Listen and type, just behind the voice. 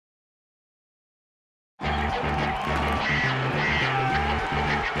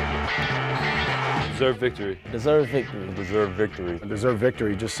Deserve victory. Deserve victory. Deserve victory. Deserve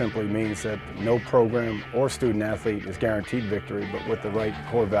victory just simply means that no program or student athlete is guaranteed victory, but with the right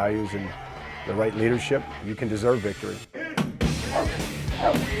core values and the right leadership, you can deserve victory.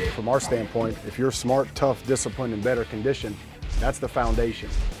 From our standpoint, if you're smart, tough, disciplined, and better conditioned, that's the foundation.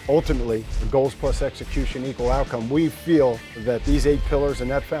 Ultimately, the goals plus execution equal outcome. We feel that these 8 pillars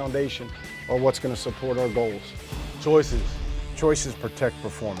and that foundation are what's going to support our goals. Choices. Choices protect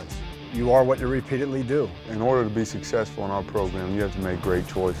performance. You are what you repeatedly do. In order to be successful in our program, you have to make great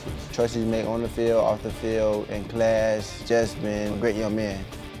choices. Choices you make on the field, off the field, in class, just being a great young man.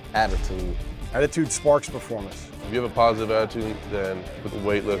 Attitude. Attitude sparks performance. If you have a positive attitude, then with the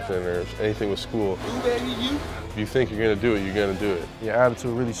weightlifting or anything with school, if you think you're going to do it, you're going to do it. Your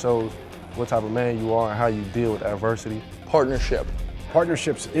attitude really shows what type of man you are and how you deal with adversity. Partnership.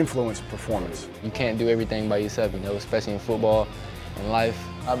 Partnerships influence performance. You can't do everything by yourself, especially in football and life.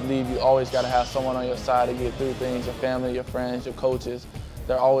 I believe you always got to have someone on your side to get through things, your family, your friends, your coaches.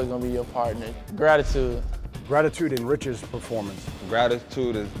 They're always going to be your partner. Gratitude. Gratitude enriches performance.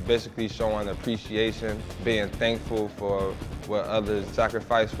 Gratitude is basically showing appreciation, being thankful for what others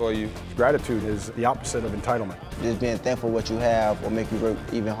sacrifice for you. Gratitude is the opposite of entitlement. Just being thankful for what you have will make you work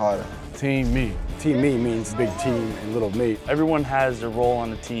even harder. Team me. Team me means big team and little me. Everyone has their role on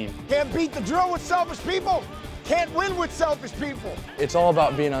the team. Can't beat the drill with selfish people. Can't win with selfish people. It's all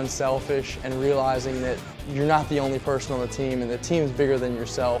about being unselfish and realizing that you're not the only person on the team and the team's bigger than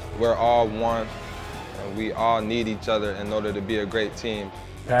yourself. We're all one, and we all need each other in order to be a great team.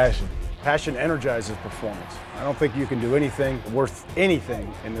 Passion. Passion energizes performance. I don't think you can do anything worth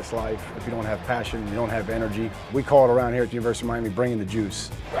anything in this life if you don't have passion, you don't have energy. We call it around here at the University of Miami, bringing the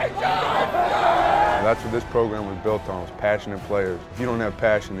juice. And that's what this program was built on, was passionate players. If you don't have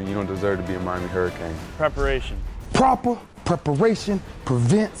passion, then you don't deserve to be a Miami Hurricane. Preparation. Proper preparation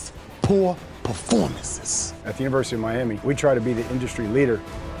prevents poor performances. At the University of Miami, we try to be the industry leader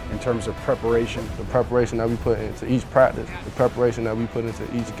in terms of preparation. The preparation that we put into each practice, the preparation that we put into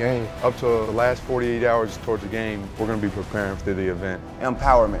each game. Up to the last 48 hours towards the game, we're going to be preparing for the event.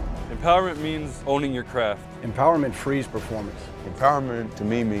 Empowerment. Empowerment means owning your craft. Empowerment frees performance. Empowerment to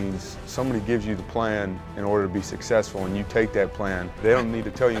me means somebody gives you the plan in order to be successful, and you take that plan. They don't need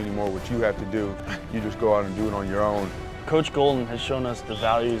to tell you anymore what you have to do. You just go out and do it on your own. Coach Golden has shown us the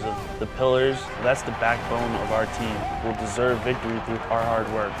values of the pillars. That's the backbone of our team. We'll deserve victory through our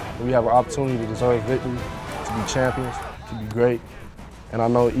hard work. We have an opportunity to deserve victory, to be champions, to be great. And I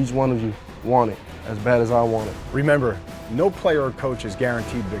know each one of you want it as bad as I want it. Remember, no player or coach is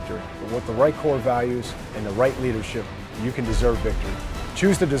guaranteed victory, but with the right core values and the right leadership, you can deserve victory.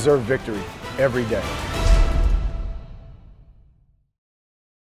 Choose to deserve victory every day.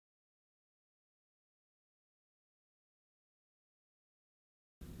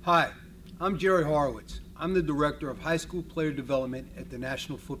 Hi, I'm Jerry Horowitz. I'm the Director of High School Player Development at the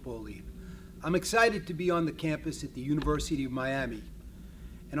National Football League. I'm excited to be on the campus at the University of Miami.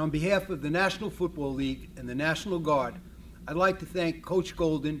 And on behalf of the National Football League and the National Guard, I'd like to thank Coach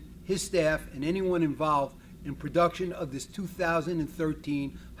Golden, his staff, and anyone involved in production of this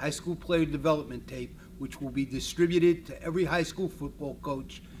 2013 High School Player Development tape, which will be distributed to every high school football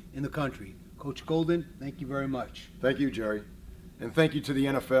coach in the country. Coach Golden, thank you very much. Thank you, Jerry. And thank you to the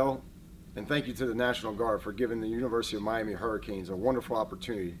NFL, and thank you to the National Guard for giving the University of Miami Hurricanes a wonderful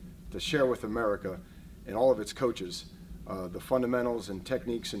opportunity to share with America and all of its coaches the fundamentals and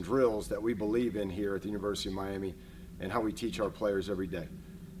techniques and drills that we believe in here at the University of Miami and how we teach our players every day.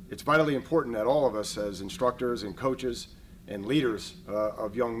 It's vitally important that all of us as instructors and coaches and leaders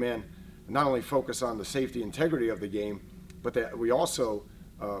of young men not only focus on the safety integrity of the game, but that we also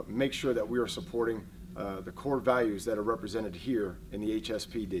make sure that we are supporting the core values that are represented here in the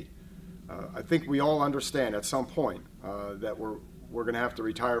HSPD. I think we all understand at some point that we're going to have to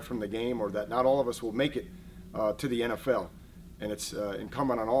retire from the game, or that not all of us will make it to the NFL. And it's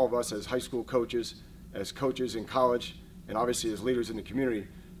incumbent on all of us as high school coaches, as coaches in college, and obviously as leaders in the community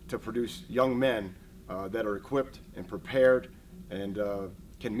to produce young men that are equipped and prepared and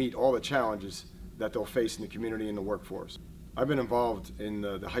can meet all the challenges that they'll face in the community and the workforce. I've been involved in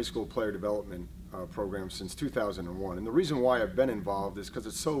the high school player development program since 2001, and the reason why I've been involved is because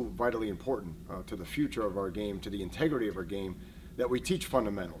it's so vitally important to the future of our game, to the integrity of our game, that we teach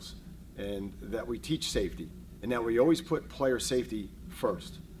fundamentals and that we teach safety and that we always put player safety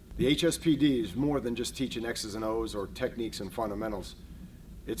first. The HSPD is more than just teaching X's and O's or techniques and fundamentals.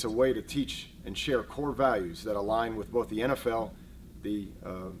 It's a way to teach and share core values that align with both the NFL, the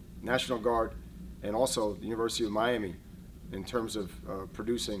National Guard, and also the University of Miami in terms of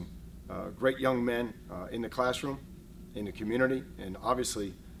producing great young men in the classroom, in the community, and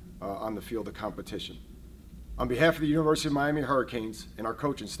obviously on the field of competition. On behalf of the University of Miami Hurricanes and our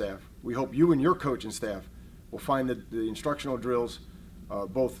coaching staff, we hope you and your coaching staff will find the instructional drills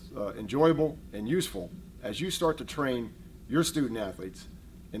both enjoyable and useful as you start to train your student athletes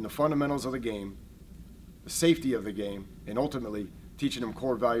in the fundamentals of the game, the safety of the game, and ultimately teaching them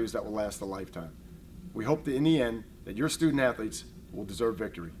core values that will last a lifetime. We hope that in the end that your student athletes will deserve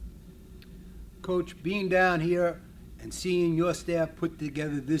victory. Coach, being down here and seeing your staff put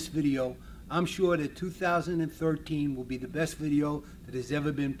together this video, I'm sure that 2013 will be the best video that has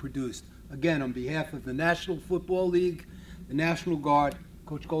ever been produced. Again, on behalf of the National Football League, the National Guard,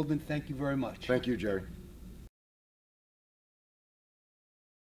 Coach Golden, thank you very much. Thank you, Jerry.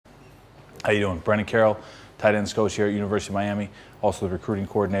 How you doing? Brennan Carroll, tight ends coach here at University of Miami, also the recruiting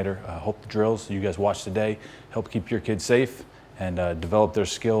coordinator. Hope the drills you guys watch today help keep your kids safe and develop their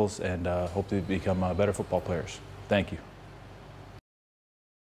skills and hope they become better football players. Thank you.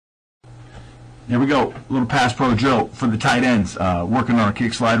 Here we go, a little pass pro drill for the tight ends. Working on a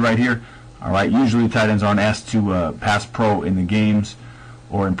kick slide right here. All right, usually tight ends aren't asked to pass pro in the games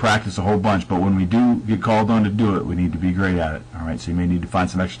or in practice a whole bunch, but when we do get called on to do it, we need to be great at it. All right, so you may need to find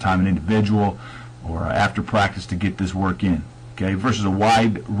some extra time in individual or after practice to get this work in. Okay, versus a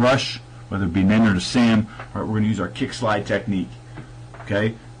wide rush, whether it be Nen or to Sam, all right, we're going to use our kick slide technique.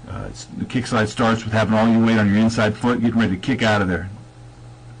 Okay, the kick slide starts with having all your weight on your inside foot, getting ready to kick out of there.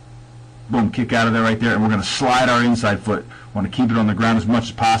 Boom, kick out of there right there, and we're going to slide our inside foot. Want to keep it on the ground as much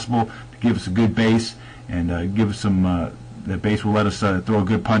as possible to give us a good base and give us some, that base will let us throw a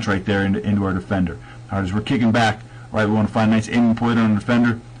good punch right there into our defender. All right, as we're kicking back, all right, we want to find a nice aiming point on the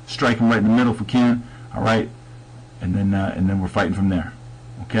defender, strike him right in the middle if we can, all right, and then we're fighting from there,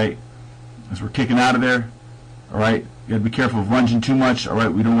 okay? As we're kicking out of there, all right, you got to be careful of lunging too much, all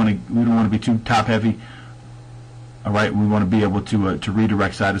right, we don't want to be too top heavy. All right, we want to be able to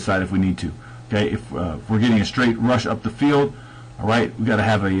redirect side to side if we need to. Okay, if we're getting a straight rush up the field, all right, we got to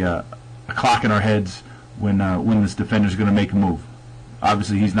have a clock in our heads when this defender is going to make a move.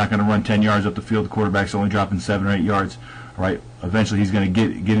 Obviously, he's not going to run 10 yards up the field. The quarterback's only dropping 7 or 8 yards. All right, eventually he's going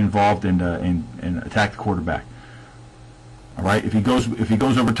to get involved and attack the quarterback. All right, if he goes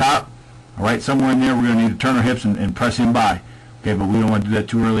over top, all right, somewhere in there we're going to need to turn our hips and press him by. Okay, but we don't want to do that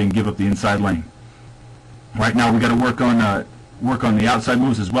too early and give up the inside lane. Right now, we got to work on the outside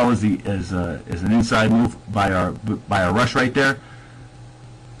moves as well as an inside move by our rush right there.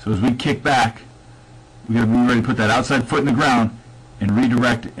 So as we kick back, we got to be ready to put that outside foot in the ground and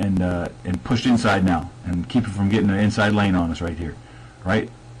redirect and push inside now and keep it from getting an inside lane on us right here. Right.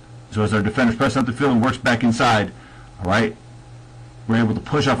 So as our defenders press up the field and works back inside, all right, we're able to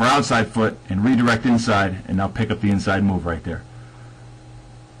push off our outside foot and redirect inside and now pick up the inside move right there.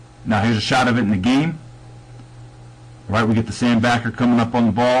 Now here's a shot of it in the game. All right, we get the Sam backer coming up on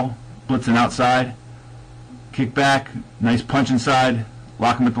the ball, blitzing outside, kick back, nice punch inside,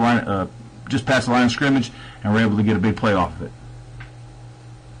 lock him at the line, just past the line of scrimmage, and we're able to get a big play off of it.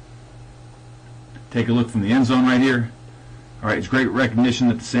 Take a look from the end zone right here. All right, it's great recognition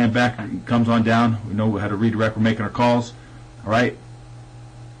that the Sam backer comes on down. We know how to redirect. We're making our calls. All right,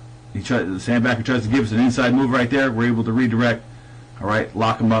 the Sam backer tries to give us an inside move right there. We're able to redirect. All right,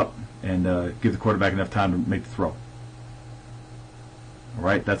 lock him up and give the quarterback enough time to make the throw. All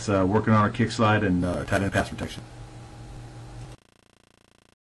right, that's working on our kick slide and tight end pass protection.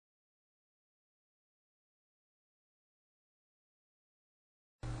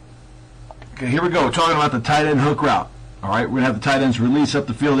 Okay, here we go. We're talking about the tight end hook route. All right, we're going to have the tight ends release up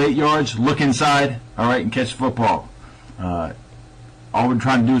the field 8 yards, look inside, all right, and catch the football. All we're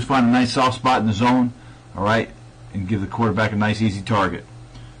trying to do is find a nice soft spot in the zone, all right, and give the quarterback a nice easy target.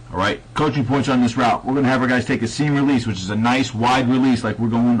 All right, coaching points on this route. We're going to have our guys take a seam release, which is a nice wide release like we're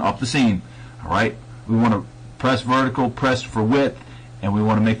going up the seam. All right, we want to press vertical, press for width, and we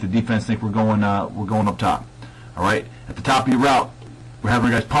want to make the defense think we're going up top. All right, at the top of your route, we're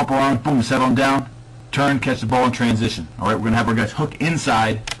having our guys pump around, boom, settle them down, turn, catch the ball, and transition. All right, we're going to have our guys hook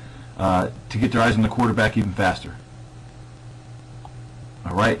inside to get their eyes on the quarterback even faster.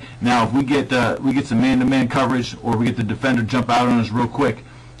 All right, now if we get some man-to-man coverage or we get the defender jump out on us real quick,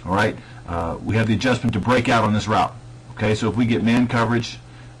 all right, we have the adjustment to break out on this route. Okay, so if we get man coverage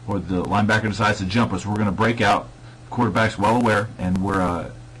or the linebacker decides to jump us, we're going to break out. The quarterback's well aware, and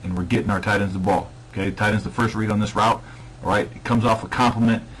we're getting our tight ends the ball. Okay, tight ends the first read on this route. All right, it comes off a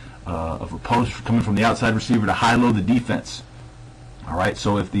complement of a post coming from the outside receiver to high-low the defense. All right,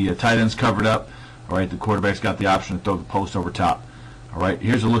 so if the tight end's covered up, all right, the quarterback's got the option to throw the post over top. All right,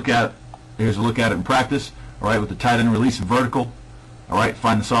 here's a look at it. Here's a look at it in practice. All right, with the tight end releasing vertical. All right,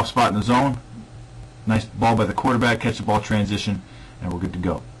 find the soft spot in the zone. Nice ball by the quarterback, catch the ball, transition, and we're good to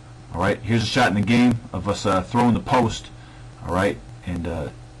go. All right, here's a shot in the game of us throwing the post. All right, and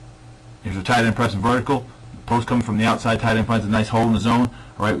here's our tight end pressing vertical. The post coming from the outside, tight end finds a nice hole in the zone.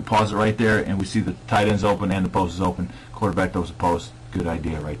 All right, we pause it right there, and we see the tight end's open and the post is open. Quarterback throws the post. Good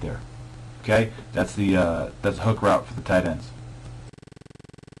idea right there. Okay, that's the hook route for the tight ends.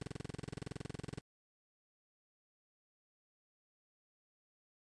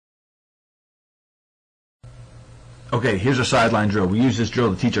 Okay, here's our sideline drill. We use this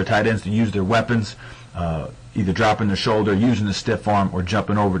drill to teach our tight ends to use their weapons, either dropping their shoulder, using the stiff arm, or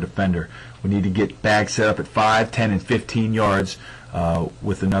jumping over a defender. We need to get bags set up at 5, 10, and 15 yards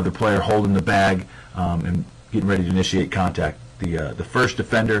with another player holding the bag and getting ready to initiate contact. The first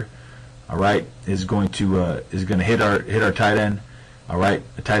defender, all right, is going to hit our tight end. All right,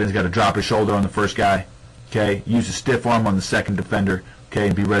 the tight end's got to drop his shoulder on the first guy. Okay, use a stiff arm on the second defender. Okay,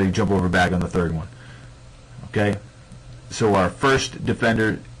 and be ready to jump over bag on the third one. Okay. So our first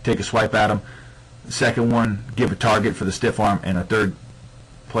defender, take a swipe at him. The second one, give a target for the stiff arm, and a third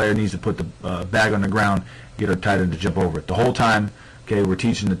player needs to put the bag on the ground, get our tight end to jump over it. The whole time, okay, we're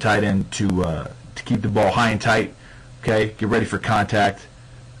teaching the tight end to keep the ball high and tight. Okay, get ready for contact.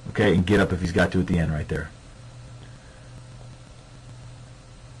 Okay, and get up if he's got to at the end right there.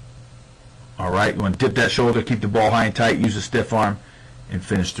 All right, you want to dip that shoulder, keep the ball high and tight, use a stiff arm, and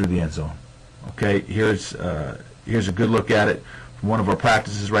finish through the end zone. Okay, here's a good look at it from one of our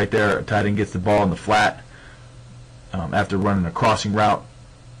practices right there. A tight end gets the ball in the flat after running a crossing route.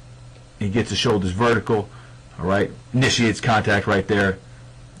 He gets the shoulders vertical, all right, initiates contact right there.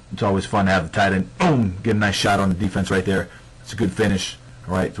 It's always fun to have the tight end, boom, get a nice shot on the defense right there. It's a good finish,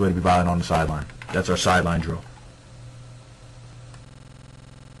 all right, it's a way to be violent on the sideline. That's our sideline drill.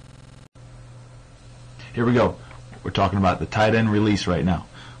 Here we go. We're talking about the tight end release right now.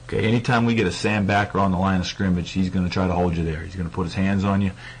 Okay, anytime we get a sandbacker on the line of scrimmage, he's going to try to hold you there. He's going to put his hands on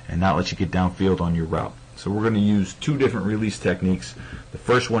you and not let you get downfield on your route. So we're going to use two different release techniques. The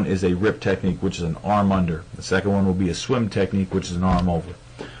first one is a rip technique, which is an arm under. The second one will be a swim technique, which is an arm over.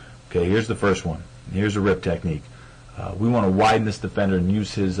 Okay, here's the first one. Here's a rip technique. We want to widen this defender and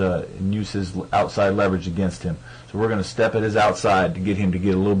use his outside leverage against him. So we're going to step at his outside to get him to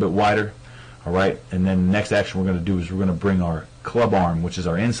get a little bit wider. All right, and then the next action we're going to do is we're going to bring our club arm, which is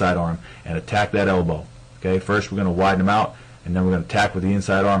our inside arm, and attack that elbow. Okay, first we're going to widen him out, and then we're going to attack with the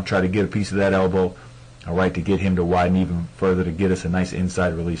inside arm, try to get a piece of that elbow, all right, to get him to widen even further to get us a nice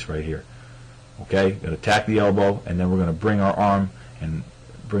inside release right here. Okay, going to attack the elbow, and then we're going to bring our arm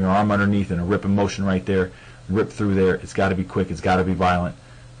underneath in a ripping motion right there, rip through there. It's got to be quick, it's got to be violent,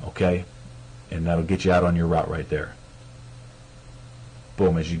 okay, and that'll get you out on your route right there.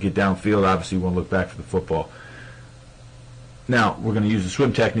 Boom, as you get downfield, obviously you want to look back for the football. Now, we're going to use the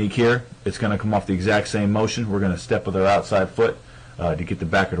swim technique here. It's going to come off the exact same motion. We're going to step with our outside foot to get the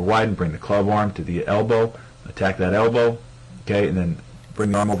backer to widen, bring the club arm to the elbow, attack that elbow, okay, and then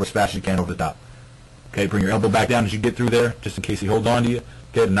bring the arm over as fast as you can over the top. Okay, bring your elbow back down as you get through there, just in case he holds on to you,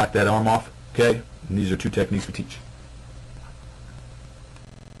 okay, to knock that arm off, okay, and these are two techniques we teach.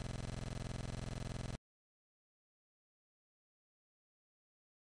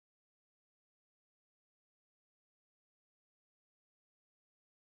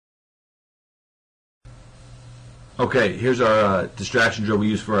 Okay, here's our distraction drill we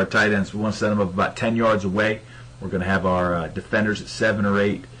use for our tight ends. We want to set them up about 10 yards away. We're going to have our defenders at 7 or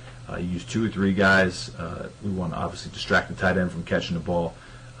 8. Use 2 or 3 guys. We want to obviously distract the tight end from catching the ball.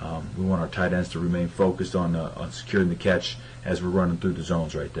 We want our tight ends to remain focused on securing the catch as we're running through the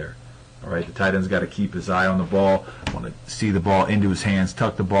zones right there. All right, the tight end's got to keep his eye on the ball, want to see the ball into his hands,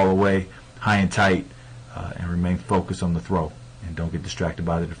 tuck the ball away high and tight, and remain focused on the throw. And don't get distracted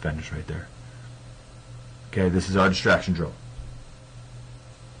by the defenders right there. Okay, this is our distraction drill.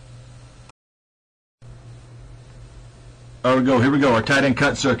 There we go. Here we go. Our tight end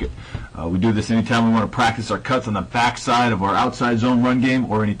cut circuit. We do this anytime we want to practice our cuts on the backside of our outside zone run game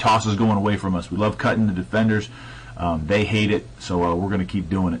or any tosses going away from us. We love cutting the defenders. They hate it, so we're going to keep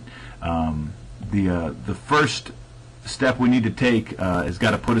doing it. The first step we need to take has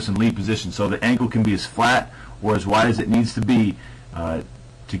got to put us in lead position, so the ankle can be as flat or as wide as it needs to be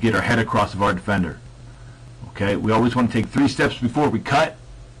to get our head across of our defender. Okay, we always want to take 3 steps before we cut.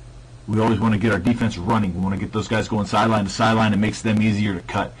 We always want to get our defense running. We want to get those guys going sideline to sideline. It makes them easier to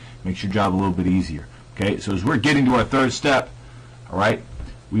cut. Makes your job a little bit easier. Okay, so as we're getting to our third step, all right,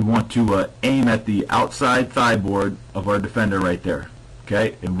 we want to aim at the outside thigh board of our defender right there.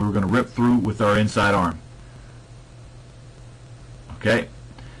 Okay, and we're going to rip through with our inside arm. Okay,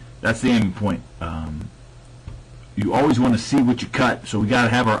 that's the aiming point. You always want to see what you cut, so we got to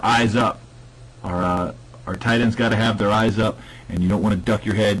have our eyes up. our tight ends got to have their eyes up, and you don't want to duck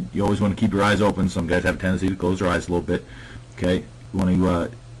your head. You always want to keep your eyes open. Some guys have a tendency to close their eyes a little bit. Okay, you want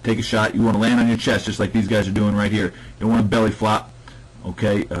to take a shot. You want to land on your chest just like these guys are doing right here. You don't want to belly flop.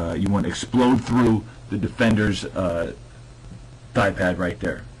 Okay, you want to explode through the defender's thigh pad right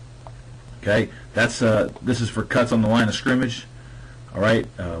there. Okay, that's this is for cuts on the line of scrimmage. All right,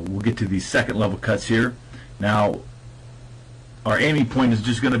 we'll get to these second level cuts here. Now, our aiming point is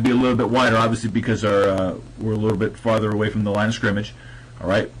just going to be a little bit wider, obviously, because our we're a little bit farther away from the line of scrimmage. All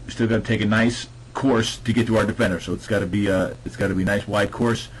right, we still got to take a nice course to get to our defender, so it's got to be a nice wide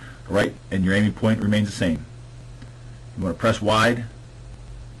course. All right, and your aiming point remains the same. You want to press wide,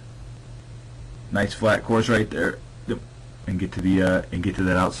 nice flat course right there, and get to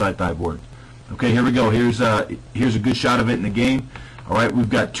that outside thigh board. Okay, here we go. Here's a good shot of it in the game. All right, we've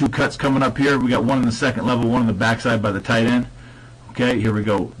got two cuts coming up here. We got one in the second level, one on the backside by the tight end. Okay, here we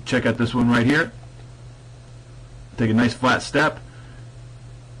go. Check out this one right here. Take a nice flat step.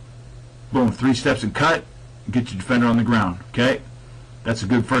 Boom, 3 steps and cut. Get your defender on the ground. Okay, that's a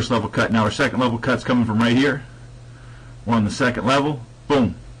good first level cut. Now our second level cut's coming from right here. We're on the second level.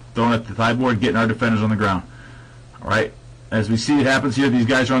 Boom, throwing at the thigh board, getting our defenders on the ground. All right, as we see it happens here, these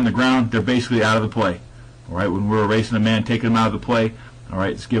guys are on the ground. They're basically out of the play. All right, when we're erasing a man, taking them out of the play, all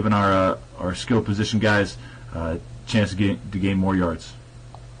right, it's giving our skill position guys a chance to gain more yards.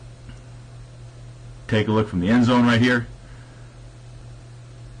 Take a look from the end zone right here.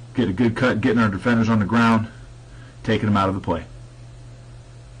 Get a good cut, getting our defenders on the ground, taking them out of the play.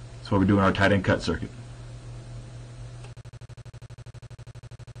 That's what we do in our tight end cut circuit.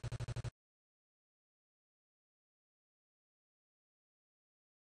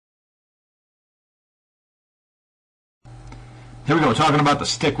 Here we go, talking about the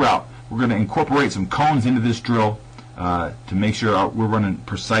stick route. We're going to incorporate some cones into this drill to make sure we're running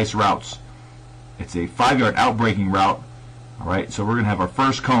precise routes. It's a 5-yard outbreaking route. All right, so we're going to have our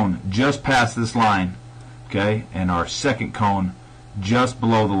first cone just past this line, okay, and our second cone just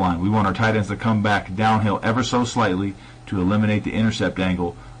below the line. We want our tight ends to come back downhill ever so slightly to eliminate the intercept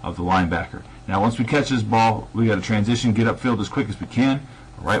angle of the linebacker. Now, once we catch this ball, we got to transition, get upfield as quick as we can.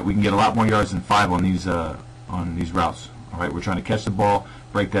 All right, we can get a lot more yards than 5 on these routes. All right, we're trying to catch the ball,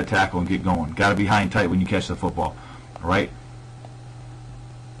 break that tackle, and get going. Got to be high and tight when you catch the football. All right.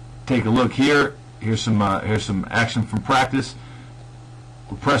 Take a look here. Here's some action from practice.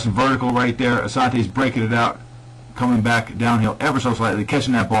 We're pressing vertical right there. Asante's breaking it out, coming back downhill ever so slightly,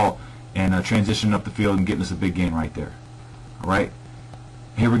 catching that ball, and transitioning up the field and getting us a big gain right there. All right.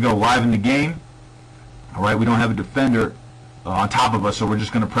 Here we go, live in the game. All right, we don't have a defender on top of us, so we're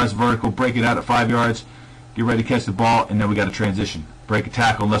just going to press vertical, break it out at 5 yards. Get ready to catch the ball, and then we got to transition. Break a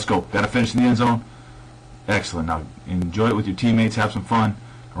tackle, and let's go. Got to finish in the end zone. Excellent. Now, enjoy it with your teammates. Have some fun.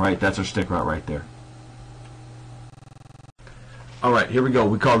 All right, that's our stick route right there. All right, here we go.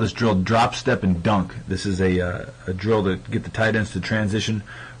 We call this drill drop, step, and dunk. This is a drill to get the tight ends to transition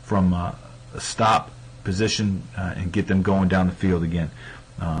from a stop position and get them going down the field again.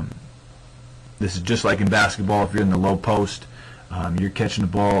 This is just like in basketball. If you're in the low post, you're catching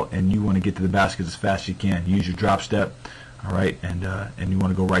the ball and you want to get to the basket as fast as you can. Use your drop step, all right, and you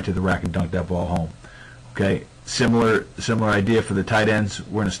want to go right to the rack and dunk that ball home. Okay, similar idea for the tight ends.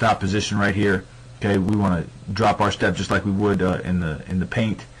 We're in a stop position right here. Okay, we want to drop our step just like we would in the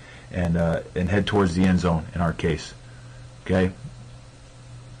paint, and head towards the end zone in our case. Okay,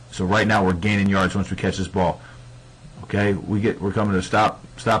 so right now we're gaining yards once we catch this ball. Okay, we're coming to a stop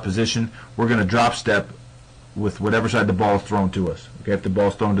position. We're going to drop step with whatever side the ball is thrown to us. Okay, if the ball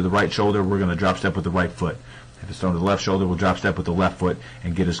is thrown to the right shoulder, we're going to drop step with the right foot. If it's thrown to the left shoulder, we'll drop step with the left foot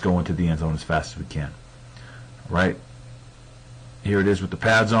and get us going to the end zone as fast as we can. Right? Here it is with the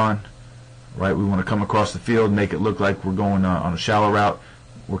pads on. Right? We want to come across the field, make it look like we're going on a shallow route.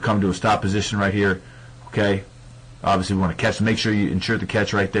 We're coming to a stop position right here. Okay? Obviously, we want to catch. Make sure you ensure the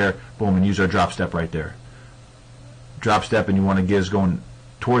catch right there. Boom, and use our drop step right there. Drop step, and you want to get us going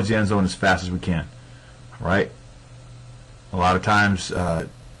towards the end zone as fast as we can. Right? A lot of times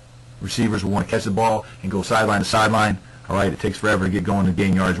receivers will want to catch the ball and go sideline to sideline. All right, it takes forever to get going and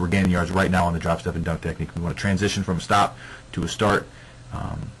gain yards. We're gaining yards right now on the drop step and dunk technique. We want to transition from a stop to a start.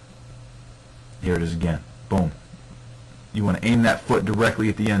 Here it is again. Boom. You want to aim that foot directly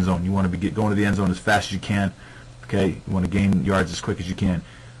at the end zone. You want to get going to the end zone as fast as you can. Okay, you want to gain yards as quick as you can.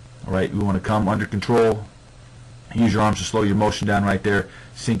 All right, you want to come under control. Use your arms to slow your motion down right there.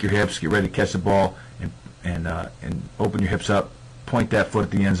 Sink your hips. Get ready to catch the ball. And open your hips up, point that foot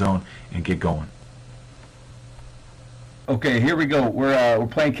at the end zone, and get going. Okay, here we go. We're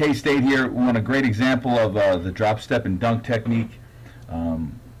playing K-State here. We want a great example of the drop step and dunk technique.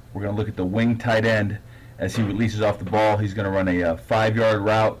 We're going to look at the wing tight end as he releases off the ball, he's going to run a 5-yard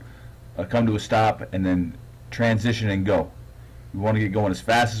route, come to a stop, and then transition and go. We want to get going as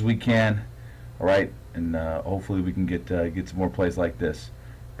fast as we can, all right, and hopefully we can get some more plays like this.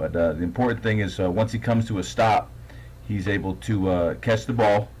 But the important thing is once he comes to a stop, he's able to catch the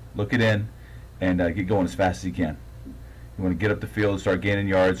ball, look it in, and get going as fast as he can. You want to get up the field, start gaining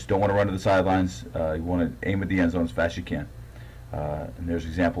yards. Don't want to run to the sidelines. You want to aim at the end zone as fast as you can. And there's an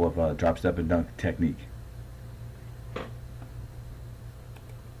example of drop, step, and dunk technique.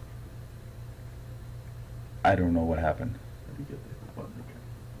 I don't know what happened.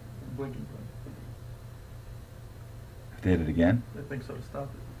 Blinking button. If they hit it again? I think so, to stop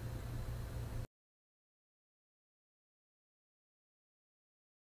it.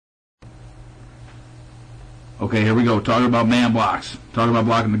 Okay, here we go. Talking about man blocks. Talking about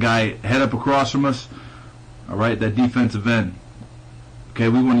blocking the guy head up across from us. All right, that defensive end. Okay,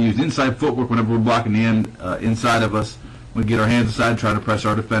 we want to use inside footwork whenever we're blocking the end inside of us. We get our hands inside and try to press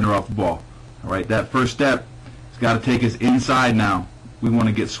our defender off the ball. All right, that first step has got to take us inside now. We want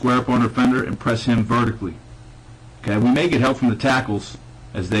to get square up on our defender and press him vertically. Okay, we may get help from the tackles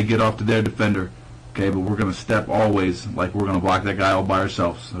as they get off to their defender. Okay, but we're going to step always like we're going to block that guy all by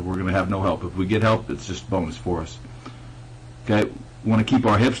ourselves. So we're going to have no help. If we get help, it's just bonus for us. Okay, we want to keep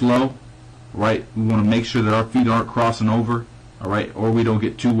our hips low. Right, we want to make sure that our feet aren't crossing over. All right, or we don't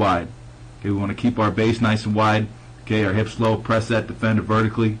get too wide. Okay, we want to keep our base nice and wide. Okay, our hips low. Press that defender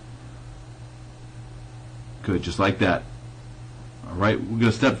vertically. Good, just like that. All right, we're going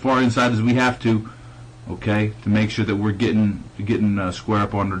to step far inside as we have to. Okay, to make sure that we're getting square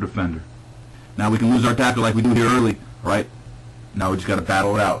up on our defender. Now we can lose our tackle like we do here early, all right? Now we just got to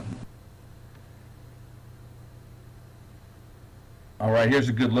battle it out. All right, here's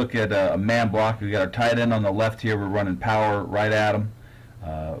a good look at a man block. We got our tight end on the left here. We're running power right at him.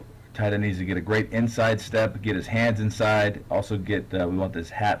 Tight end needs to get a great inside step, get his hands inside. Also get we want this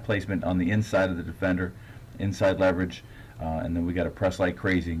hat placement on the inside of the defender, inside leverage, and then we got to press like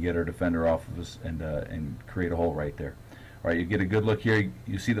crazy and get our defender off of us and create a hole right there. All right, you get a good look here.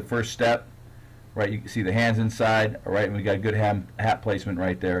 You see the first step. Right, you can see the hands inside, all right, and we got good hat placement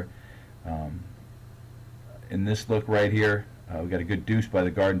right there. In this look right here, we got a good deuce by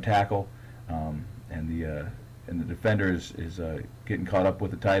the guard and tackle, and the defender is getting caught up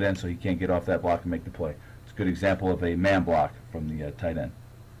with the tight end, so he can't get off that block and make the play. It's a good example of a man block from the tight end.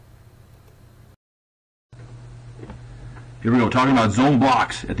 Here we go, talking about zone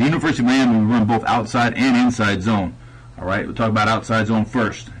blocks. At the University of Miami, we run both outside and inside zone. All right, we'll talk about outside zone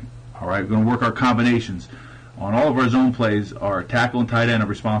first. All right, we're going to work our combinations. On all of our zone plays, our tackle and tight end are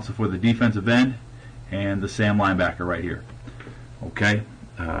responsible for the defensive end and the Sam linebacker right here. Okay,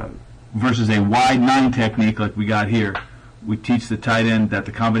 versus a wide 9 technique like we got here, we teach the tight end that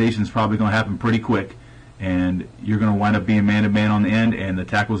the combination is probably going to happen pretty quick, and you're going to wind up being man-to-man on the end, and the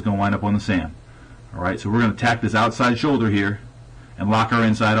tackle is going to wind up on the Sam. All right, so we're going to tack this outside shoulder here and lock our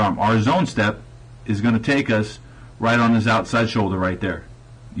inside arm. Our zone step is going to take us right on his outside shoulder right there.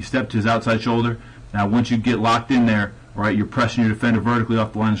 You step to his outside shoulder. Now once you get locked in there, all right, you're pressing your defender vertically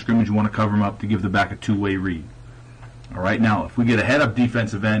off the line of scrimmage. You want to cover him up to give the back a two-way read. All right, now if we get a head-up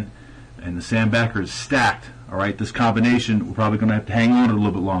defensive end and the Sam backer is stacked, all right, this combination, we're probably going to have to hang on it a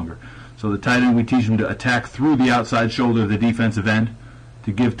little bit longer. So the tight end, we teach him to attack through the outside shoulder of the defensive end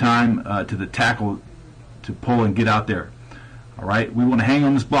to give time to the tackle to pull and get out there. All right, we want to hang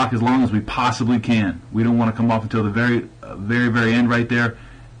on this block as long as we possibly can. We don't want to come off until the very end right there.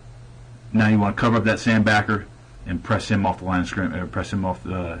 Now you want to cover up that Sam backer and press him off the line of scrimmage, press him off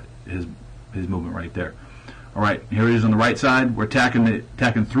his movement right there. All right, here it is on the right side. We're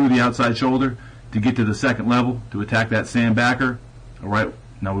attacking through the outside shoulder to get to the second level to attack that Sam backer. All right,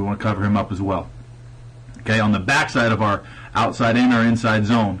 now we want to cover him up as well. Okay, on the back side of our outside and our inside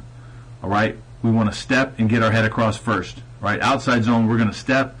zone, all right, we want to step and get our head across first. All right, outside zone, we're going to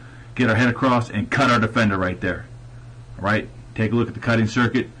step, get our head across, and cut our defender right there. All right, take a look at the cutting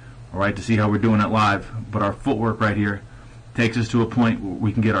circuit. All right, to see how we're doing it live. But our footwork right here takes us to a point where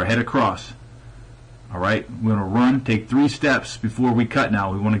we can get our head across. All right, we're going to run, take 3 steps before we cut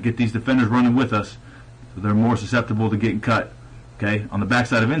now. We want to get these defenders running with us so they're more susceptible to getting cut. Okay, on the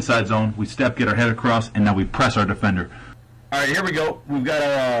backside of inside zone, we step, get our head across, and now we press our defender. All right, here we go. We've got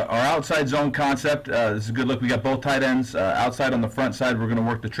our outside zone concept. This is a good look. We got both tight ends. Outside on the front side, we're going to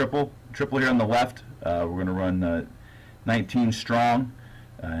work the triple here on the left. We're going to run 19 strong.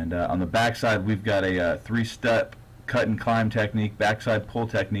 And on the backside, we've got a 3-step cut and climb technique, backside pull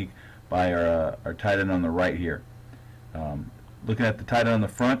technique by our tight end on the right here. Looking at the tight end on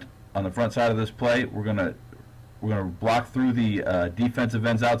the front side of this play, we're going to We're going to block through the defensive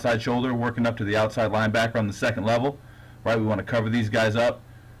end's outside shoulder, working up to the outside linebacker on the second level. Right, we want to cover these guys up.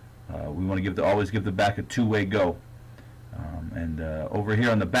 We want to always give the back a two-way go. Over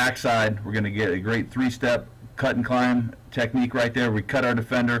here on the backside, we're going to get a great three-step cut and climb technique right there. We cut our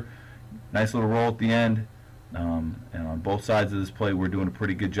defender, nice little roll at the end, and on both sides of this play, we're doing a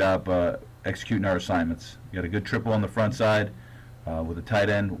pretty good job executing our assignments. We got a good triple on the front side with the tight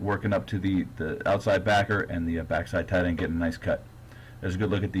end working up to the outside backer, and the backside tight end getting a nice cut. There's a good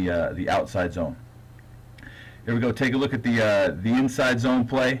look at the outside zone. Here we go. Take a look at the inside zone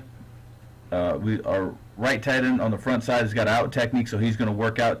play. Our right tight end on the front side has got an out technique, so he's going to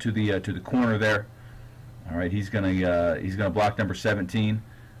work out to the corner there. All right, he's going to block number 17,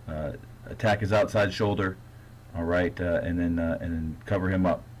 attack his outside shoulder. All right, and then cover him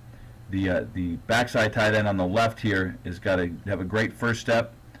up. The backside tight end on the left here has got to have a great first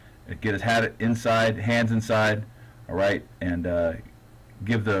step, get his hat inside, hands inside. All right, and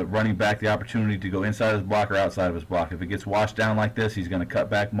give the running back the opportunity to go inside his block or outside of his block. If it gets washed down like this, he's going to cut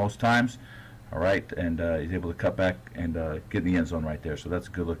back most times. All right, and he's able to cut back and get in the end zone right there. So that's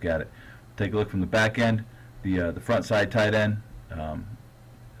a good look at it. Take a look from the back end. The front side tight end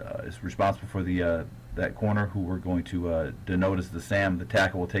is responsible for that corner, who we're going to denote as the Sam. The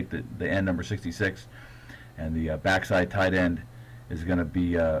tackle will take the end, number 66, and the backside tight end is going to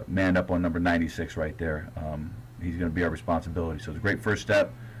be manned up on number 96 right there. He's going to be our responsibility. So it's a great first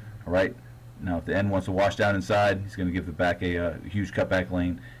step. All right. Now, if the end wants to wash down inside, he's going to give the back a huge cutback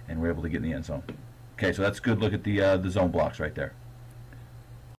lane, and we're able to get in the end zone. Okay, so that's a good look at the zone blocks right there.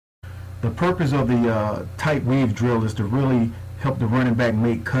 The purpose of the tight weave drill is to really help the running back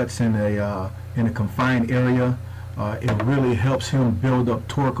make cuts in a confined area. It really helps him build up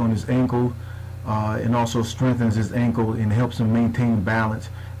torque on his ankle, and also strengthens his ankle and helps him maintain balance.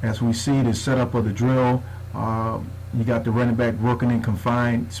 As we see the setup of the drill, you got the running back working in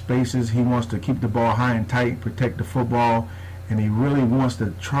confined spaces. He wants to keep the ball high and tight, protect the football, and he really wants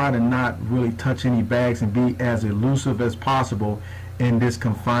to try to not really touch any bags and be as elusive as possible in this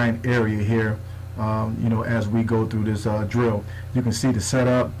confined area here. As we go through this drill, you can see the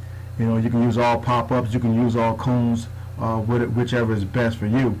setup. You can use all pop-ups, you can use all cones, whichever is best for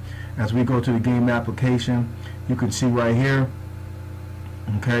you. As we go to the game application, you can see right here,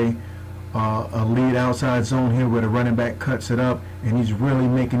 okay, a lead outside zone here where the running back cuts it up, and he's really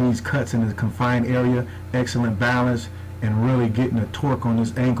making these cuts in the confined area. Excellent balance and really getting the torque on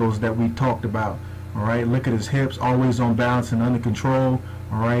his ankles that we talked about. All right, look at his hips, always on balance and under control.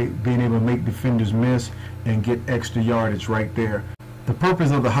 All right, being able to make defenders miss and get extra yardage right there. The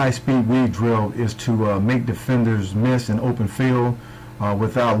purpose of the high-speed weave drill is to make defenders miss in open field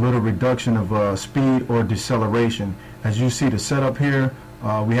without little reduction of speed or deceleration. As you see the setup here,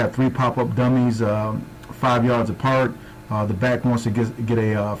 we have 3 pop-up dummies 5 yards apart. The back wants to get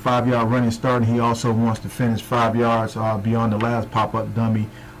a 5-yard running start, and he also wants to finish 5 yards beyond the last pop-up dummy.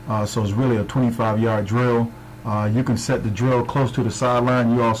 So it's really a 25-yard drill. You can set the drill close to the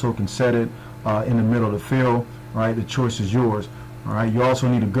sideline. You also can set it in the middle of the field. All right, the choice is yours. All right, you also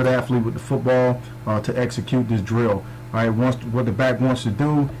need a good athlete with the football to execute this drill. All right, what the back wants to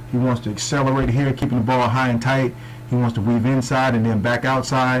do, he wants to accelerate here, keeping the ball high and tight. He wants to weave inside and then back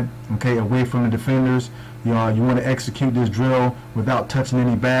outside, okay, away from the defenders. You want to execute this drill without touching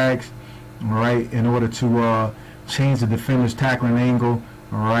any bags, all right, in order to change the defender's tackling angle,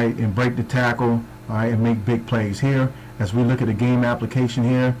 all right, and break the tackle, all right, and make big plays. Here, as we look at the game application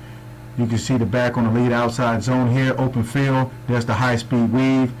here, you can see the back on the lead outside zone here, open field. There's the high-speed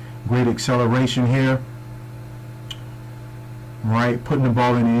weave, great acceleration here, all right, putting the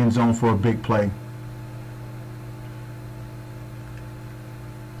ball in the end zone for a big play.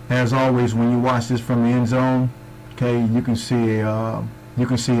 As always, when you watch this from the end zone, okay, you can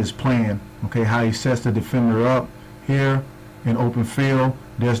see his plan, okay, how he sets the defender up here in open field.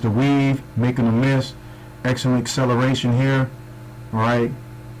 There's the weave, making a miss, excellent acceleration here, all right,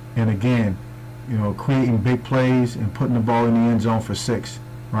 and again, creating big plays and putting the ball in the end zone for 6.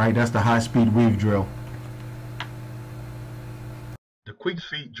 All right, that's the high-speed weave drill. The quick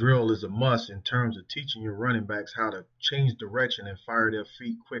feet drill is a must in terms of teaching your running backs how to change direction and fire their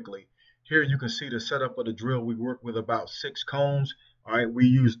feet quickly. Here you can see the setup of the drill. We work with about 6 cones. All right, we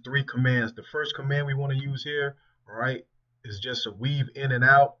use 3 commands. The first command we want to use here, all right, is just a weave in and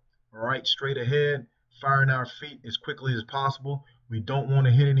out, all right, straight ahead, firing our feet as quickly as possible. We don't want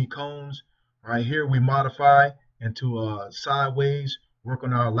to hit any cones. All right, here we modify into sideways, work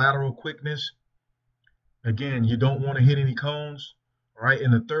on our lateral quickness. Again, you don't want to hit any cones. All right,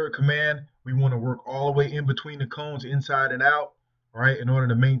 in the third command, we want to work all the way in between the cones, inside and out, all right, in order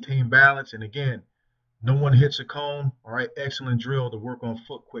to maintain balance. And again, No one hits a cone. All right, excellent drill to work on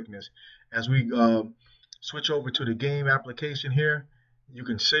foot quickness. As we switch over to the game application here, you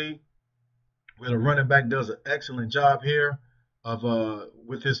can see where the running back does an excellent job here of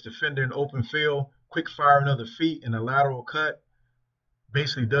with his defender in open field, quick firing of the feet and a lateral cut.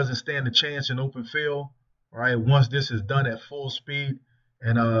 Basically doesn't stand a chance in open field. All right, once this is done at full speed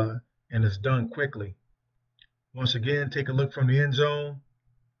and it's done quickly. Once again, take a look from the end zone.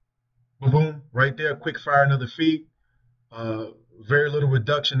 Boom, boom, right there, quick firing of the feet. Very little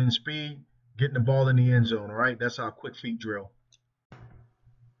reduction in speed, getting the ball in the end zone. All right, that's our quick feet drill.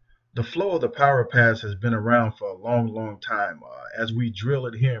 The flow of the power pass has been around for a long, long time. As we drill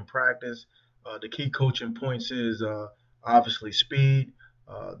it here in practice, the key coaching points is obviously speed.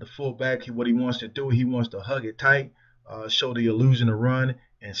 The fullback, what he wants to do, he wants to hug it tight, show the illusion of run,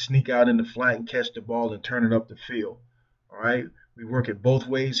 and sneak out in the flat and catch the ball and turn it up the field. All right, we work it both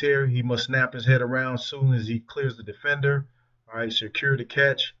ways here. He must snap his head around as soon as he clears the defender. All right, secure the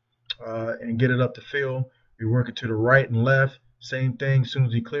catch and get it up the field. We work it to the right and left. Same thing, as soon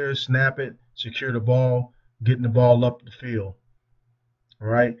as he clears, snap it, secure the ball, getting the ball up the field. All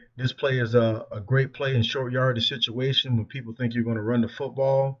right, this play is a great play in short yardage situation when people think you're going to run the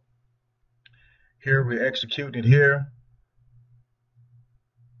football. Here we're executing it here.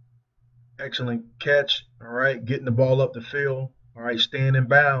 Excellent catch. All right, getting the ball up the field. All right, staying in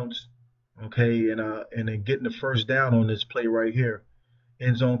bounds. Okay, and then getting the first down on this play right here.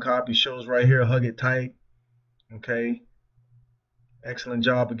 End zone copy shows right here. Hug it tight. Okay. Excellent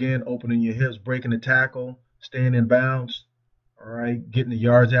job again, opening your hips, breaking the tackle, staying in bounds. All right, getting the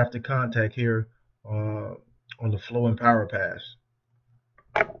yards after contact here on the flow and power pass.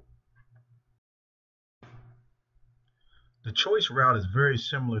 The choice route is very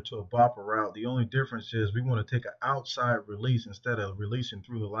similar to a bopper route. The only difference is we want to take an outside release instead of releasing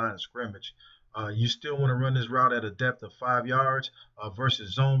through the line of scrimmage. You still want to run this route at a depth of 5 yards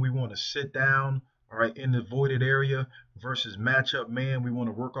versus zone. We want to sit down, all right, in the voided area versus matchup man. We want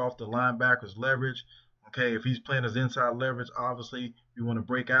to work off the linebacker's leverage. Okay, if he's playing us inside leverage, obviously we want to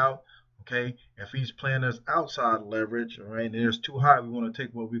break out. Okay, if he's playing us outside leverage, all right, and there's too high, we want to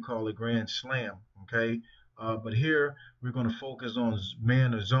take what we call a grand slam. Okay, but here we're going to focus on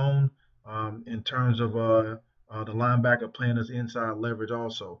man or zone in terms of the linebacker playing us inside leverage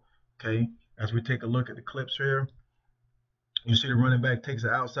also. Okay, as we take a look at the clips here, you see the running back takes an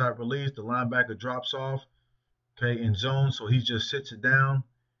outside release, the linebacker drops off, okay, in zone, so he just sits it down.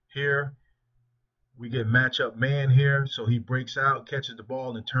 Here we get matchup man here, so he breaks out, catches the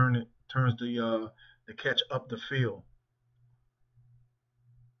ball, and turns the catch up the field.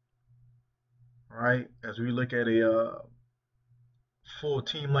 All right, as we look at a full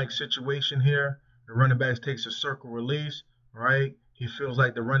team-like situation here, the running back takes a circle release. All right, he feels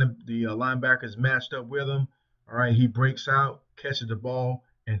like the linebacker is matched up with him. All right, he breaks out, catches the ball,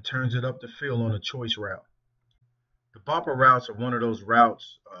 and turns it up the field on a choice route. The bopper routes are one of those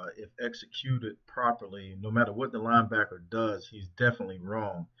routes, if executed properly, no matter what the linebacker does, he's definitely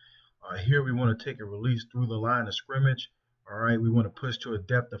wrong. Here we want to take a release through the line of scrimmage. All right, we want to push to a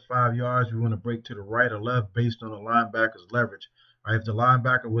depth of 5 yards. We want to break to the right or left based on the linebacker's leverage. All right, if the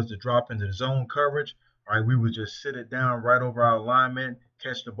linebacker was to drop into zone coverage, all right, we would just sit it down right over our alignment,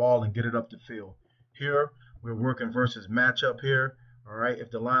 catch the ball, and get it up the field. Here, we're working versus matchup here. All right,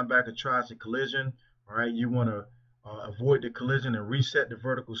 if the linebacker tries a collision, all right, you want to avoid the collision and reset the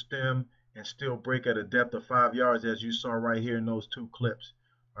vertical stem and still break at a depth of 5 yards, as you saw right here in those two clips.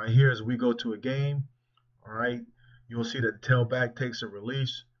 All right, here as we go to a game, all right, you'll see that the tailback takes a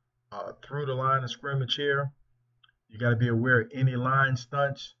release through the line of scrimmage here. You got to be aware of any line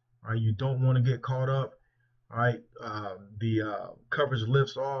stunts. All right, you don't want to get caught up. All right, the coverage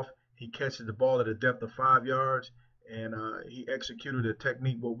lifts off. He catches the ball at a depth of 5 yards, and he executed a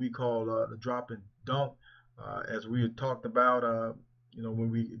technique what we call the drop and dunk, as we had talked about, when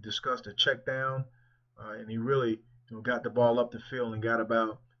we discussed the check down, and he really got the ball up the field and got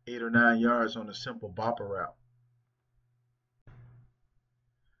about 8 or 9 yards on a simple bopper route.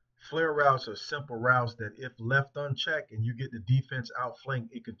 Flare routes are simple routes that if left unchecked and you get the defense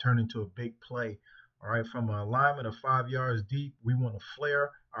outflanked, it can turn into a big play. All right, from an alignment of 5 yards deep, we want to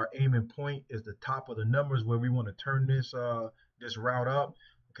flare. Our aiming point is the top of the numbers where we want to turn this route up.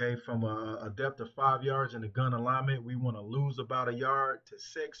 Okay, from a depth of 5 yards in the gun alignment, we want to lose about 1 yard to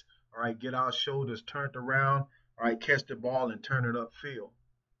 6. All right, get our shoulders turned around. All right, catch the ball and turn it upfield.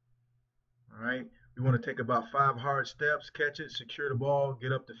 All right, we want to take about 5 hard steps, catch it, secure the ball,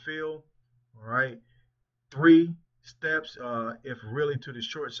 get up the field. All right, 3 steps, if really to the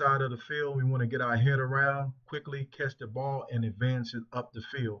short side of the field, we want to get our head around, quickly catch the ball and advance it up the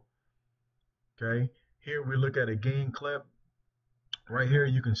field. Okay, Here we look at a game clip. Right here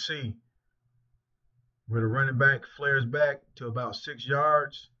you can see where the running back flares back to about 6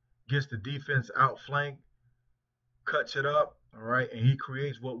 yards, gets the defense outflanked, cuts it up, all right, and he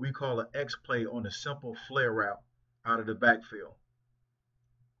creates what we call an X play on a simple flare route out of the backfield.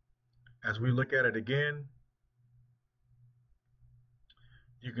 As we look at it again,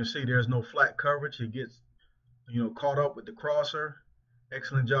 you can see there's no flat coverage. He gets, caught up with the crosser.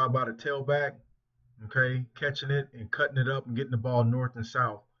 Excellent job by the tailback, okay, catching it and cutting it up and getting the ball north and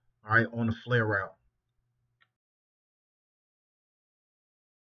south, all right, on the flare route.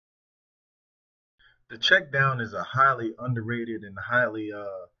 The check down is a highly underrated and highly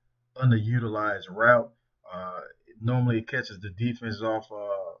underutilized route. Normally it catches the defense off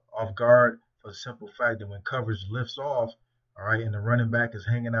guard for the simple fact that when coverage lifts off, all right, and the running back is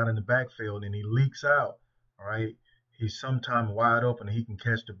hanging out in the backfield and he leaks out, all right, he's sometime wide open and he can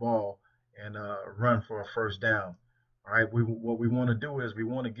catch the ball and run for a first down. All right, what we want to do is we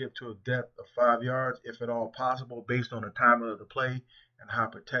want to get to a depth of 5 yards, if at all possible, based on the time of the play and how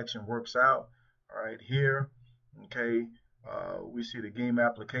protection works out. All right, here, okay, we see the game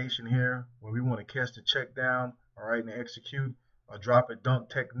application here where we want to catch the check down, all right, and execute a drop and dunk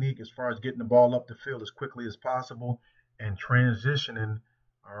technique as far as getting the ball up the field as quickly as possible and transitioning,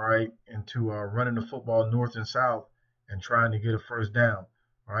 all right, into running the football north and south and trying to get a first down.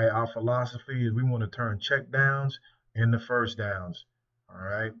 All right, our philosophy is we want to turn check downs into first downs. All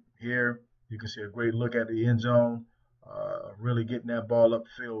right, here you can see a great look at the end zone, really getting that ball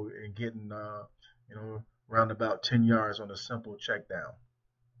upfield and getting, around about 10 yards on a simple check down.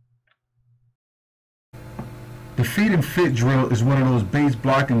 The feet and fit drill is one of those base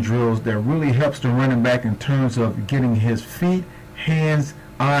blocking drills that really helps the running back in terms of getting his feet, hands,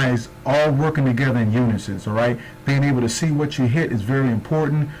 eyes all working together in unison. All right, being able to see what you hit is very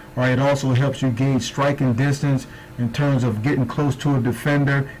important. All right, it also helps you gauge striking distance in terms of getting close to a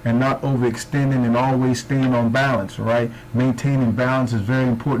defender and not overextending and always staying on balance. All right, maintaining balance is very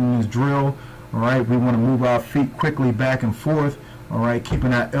important in this drill. All right, we want to move our feet quickly back and forth. All right,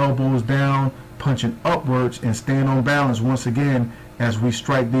 keeping our elbows down, punching upwards, and staying on balance once again as we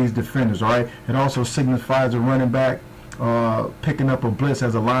strike these defenders. All right, it also signifies a running back picking up a blitz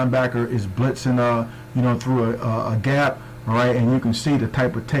as a linebacker is blitzing, through a gap. All right, and you can see the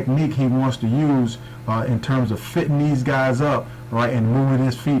type of technique he wants to use in terms of fitting these guys up, all right, and moving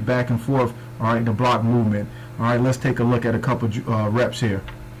his feet back and forth, all right, the block movement. All right, let's take a look at a couple reps here.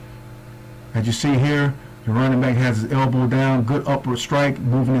 As you see here, the running back has his elbow down, good upward strike,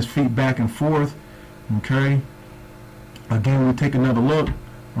 moving his feet back and forth. Okay. Again, we take another look.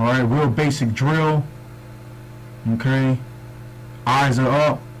 All right, real basic drill. Okay. Eyes are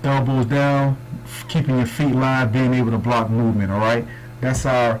up, elbows down, keeping your feet live, being able to block movement. All right. That's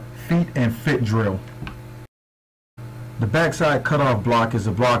our feet and fit drill. The backside cutoff block is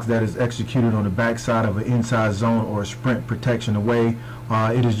a block that is executed on the backside of an inside zone or a sprint protection away.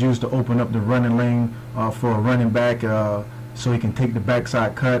 It is used to open up the running lane for a running back so he can take the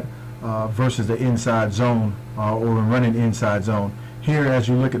backside cut versus the inside zone or a running inside zone. Here, as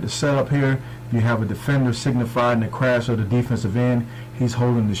you look at the setup here, you have a defender signifying the crash of the defensive end. He's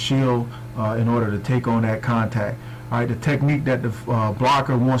holding the shield in order to take on that contact. All right, the technique that the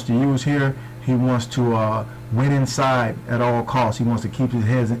blocker wants to use here, he wants to win inside at all costs. He wants to keep his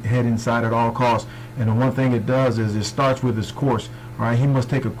head inside at all costs. And the one thing it does is it starts with his course. All right, he must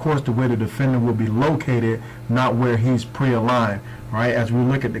take a course to where the defender will be located, not where he's pre-aligned. All right, as we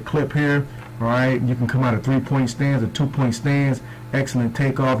look at the clip here, all right, you can come out of 3-point stands or 2-point stands. Excellent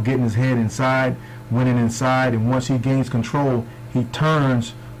takeoff, getting his head inside, winning inside, and once he gains control, he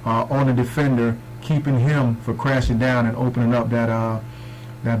turns on the defender, keeping him from crashing down and opening up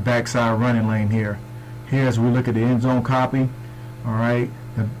that backside running lane here. Here, as we look at the end zone copy, all right,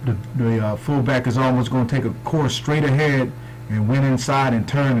 the fullback is almost going to take a course straight ahead and win inside and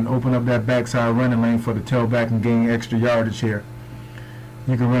turn and open up that backside running lane for the tailback and gain extra yardage here.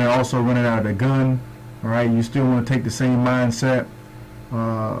 You can also run it out of the gun. All right, you still want to take the same mindset.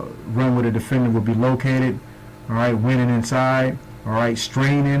 Run where the defender will be located. All right, winning inside. All right,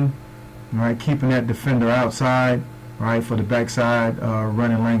 straining. All right, keeping that defender outside. All right, for the backside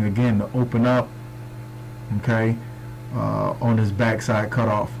running lane again to open up. Okay, on this backside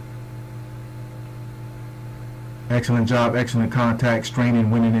cutoff. Excellent job, excellent contact,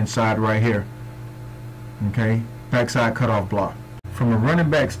 straining, winning inside right here. Okay, backside cutoff block. From a running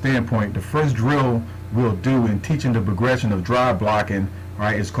back standpoint, the first drill we'll do in teaching the progression of drive blocking, all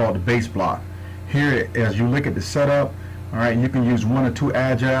right, is called the base block. Here, as you look at the setup, all right, you can use 1 or 2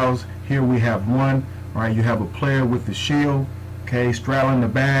 agiles. Here we have one. All right, you have a player with the shield. Okay, straddling the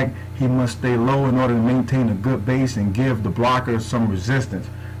bag, he must stay low in order to maintain a good base and give the blocker some resistance.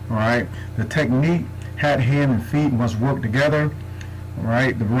 All right, the technique, hat, hand, and feet must work together. All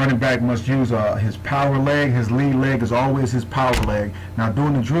right, the running back must use his power leg. His lead leg is always his power leg. Now,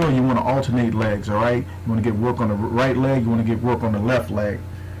 during the drill, you want to alternate legs. All right, you want to get work on the right leg. You want to get work on the left leg.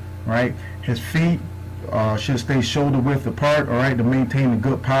 All right, his feet should stay shoulder width apart. All right, to maintain a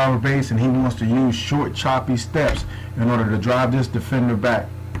good power base, and he wants to use short, choppy steps in order to drive this defender back.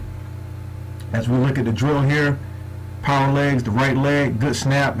 As we look at the drill here, power legs, the right leg, good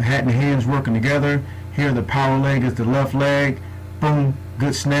snap, hat and hands working together. Here, the power leg is the left leg. Boom,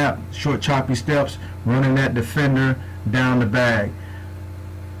 good snap, short choppy steps, running that defender down the bag.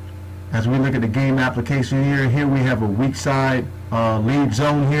 As we look at the game application here we have a weak side lead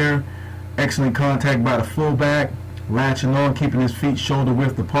zone here. Excellent contact by the fullback, latching on, keeping his feet shoulder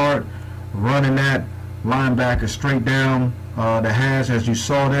width apart, running that linebacker straight down the hash as you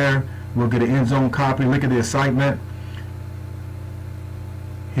saw there. We'll get an end zone copy. Look at the assignment.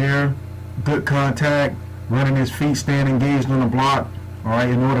 Here, good contact. Running his feet, staying engaged on the block, all right,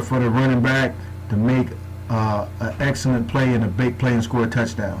 in order for the running back to make an excellent play and a big play and score a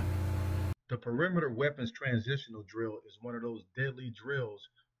touchdown. The perimeter weapons transitional drill is one of those deadly drills,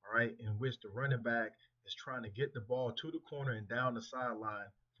 all right, in which the running back is trying to get the ball to the corner and down the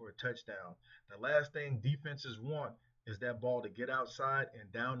sideline for a touchdown. The last thing defenses want is that ball to get outside and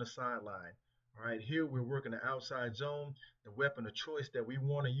down the sideline. All right, here we're working the outside zone. The weapon of choice that we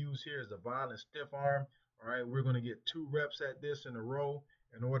want to use here is the violent stiff arm. All right, we're going to get 2 reps at this in a row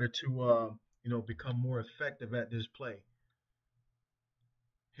in order to, become more effective at this play.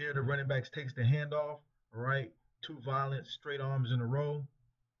 Here, the running back takes the handoff. All right, 2 violent straight arms in a row.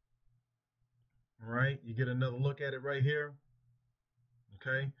 All right, you get another look at it right here.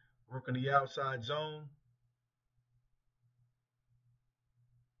 Okay, working the outside zone.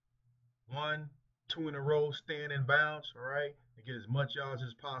 1, 2 in a row, staying in bounds. All right, to get as much yards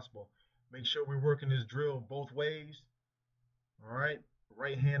as possible. Make sure we're working this drill both ways. All right,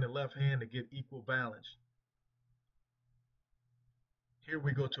 right hand and left hand to get equal balance. Here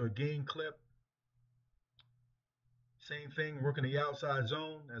we go to a gain clip. Same thing, working the outside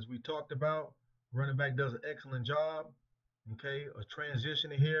zone as we talked about. Running back does an excellent job. Okay, a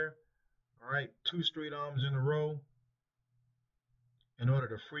transition here. All right, 2 straight arms in a row in order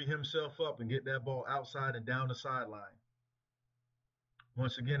to free himself up and get that ball outside and down the sideline.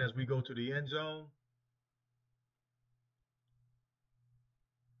 Once again, as we go to the end zone,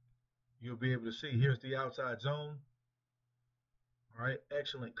 you'll be able to see here's the outside zone. All right,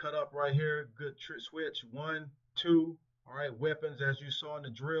 excellent cut up right here. Good switch. 1, 2. All right, weapons as you saw in the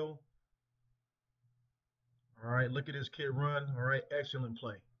drill. All right, look at this kid run. All right, excellent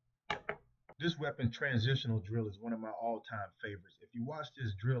play. This weapon transitional drill is one of my all-time favorites. If you watch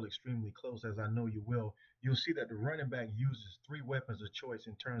this drill extremely close, as I know you will, you'll see that the running back uses 3 weapons of choice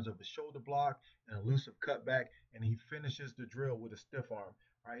in terms of a shoulder block, an elusive cutback, and he finishes the drill with a stiff arm.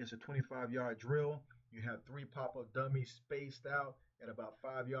 All right, it's a 25-yard drill. You have 3 pop-up dummies spaced out at about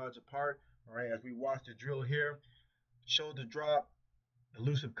 5 yards apart. All right, as we watch the drill here, shoulder drop,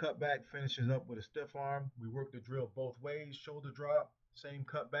 elusive cutback, finishes up with a stiff arm. We work the drill both ways, shoulder drop, same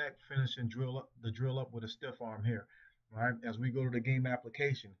cutback, finishing the drill up with a stiff arm here. All right, as we go to the game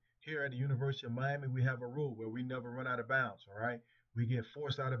application, here at the University of Miami, we have a rule where we never run out of bounds. All right, we get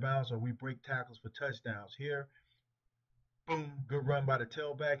forced out of bounds or we break tackles for touchdowns. Here, boom, good run by the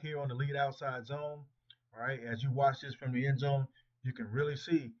tailback here on the lead outside zone. All right, as you watch this from the end zone, you can really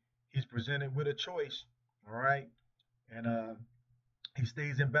see he's presented with a choice. All right, and he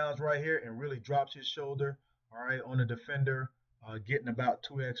stays in bounds right here and really drops his shoulder. All right, on the defender. Getting about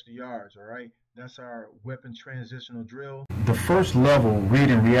 2 extra yards, all right? That's our weapon transitional drill. The first level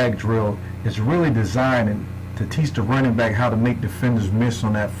read and react drill is really designed to teach the running back how to make defenders miss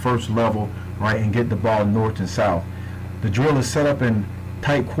on that first level, right, and get the ball north and south. The drill is set up in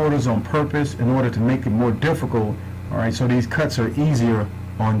tight quarters on purpose in order to make it more difficult, all right, so these cuts are easier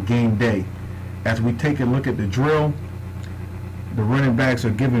on game day. As we take a look at the drill, the running backs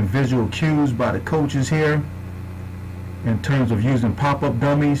are given visual cues by the coaches here. In terms of using pop-up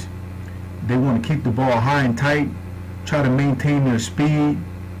dummies, they want to keep the ball high and tight, try to maintain their speed,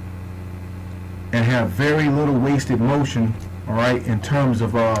 and have very little wasted motion, all right, in terms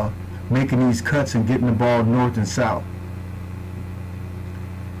of making these cuts and getting the ball north and south.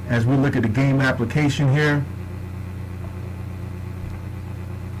 As we look at the game application here,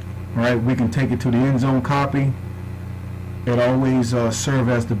 all right, we can take it to the end zone copy. It always serves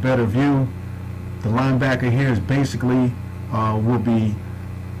as the better view. The linebacker here is basically will be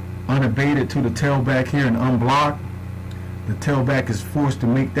unabated to the tailback here and unblocked. the tailback is forced to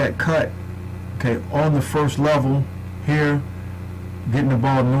make that cut, okay, on the first level here, getting the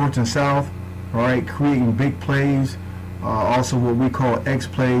ball north and south, all right, creating big plays, also what we call X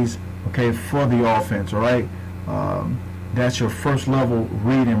plays, okay, for the offense, all right. That's your first level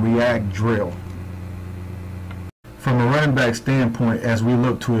read and react drill. From a running back standpoint, as we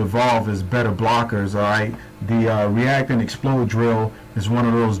look to evolve as better blockers, all right, the react and explode drill is one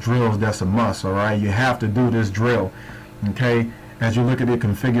of those drills that's a must, all right. You have to do this drill, okay. As you look at the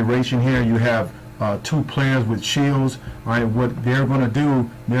configuration here, you have two players with shields, all right. What they're going to do,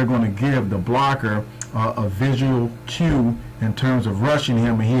 they're going to give the blocker a visual cue in terms of rushing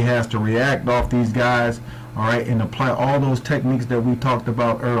him, and he has to react off these guys, all right, and apply all those techniques that we talked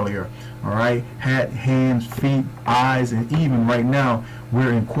about earlier. All right, hat, hands, feet, eyes, and even right now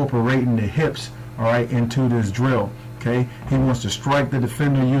we're incorporating the hips, all right, into this drill. Okay, he wants to strike the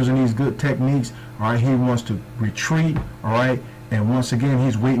defender using these good techniques. All right, he wants to retreat. All right, and once again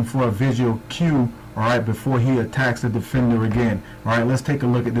he's waiting for a visual cue. All right, before he attacks the defender again. All right, let's take a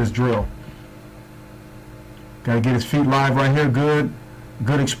look at this drill. Got to get his feet live right here.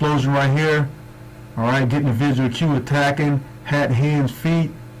 Good explosion right here. All right, getting the visual cue, attacking, hat, hands,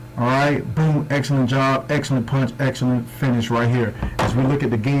 feet. All right, boom, excellent job, excellent punch, excellent finish right here. As we look at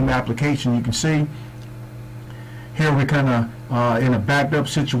the game application, you can see here we're kind of in a backed up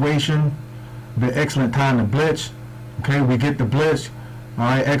situation. The excellent time to blitz. Okay, we get the blitz. All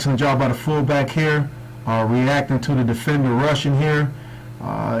right, excellent job by the fullback here, reacting to the defender rushing here,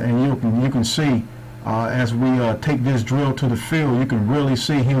 and you can see as we take this drill to the field, you can really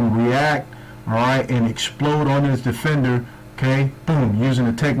see him react. All right, and explode on his defender. Okay, boom, using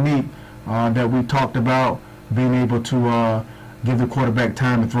the technique that we talked about, being able to give the quarterback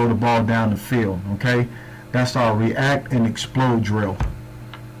time to throw the ball down the field. Okay, that's our react and explode drill.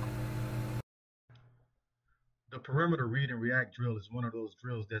 The perimeter read and react drill is one of those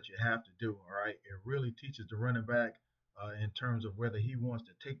drills that you have to do, all right? It really teaches the running back in terms of whether he wants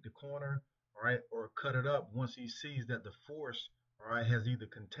to take the corner, all right, or cut it up once he sees that the force, all right, has either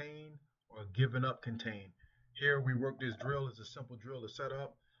contained or given up contained. Here we work this drill. It's a simple drill to set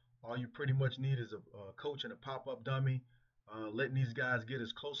up. All you pretty much need is a coach and a pop-up dummy, letting these guys get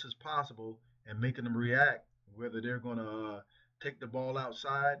as close as possible and making them react, whether they're going to take the ball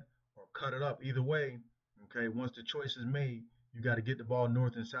outside or cut it up. Either way, okay, once the choice is made, you got to get the ball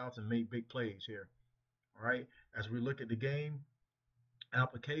north and south and make big plays here. All right, as we look at the game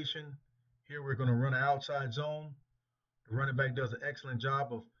application, here we're going to run an outside zone. The running back does an excellent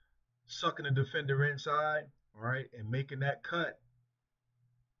job of sucking the defender inside, all right, and making that cut,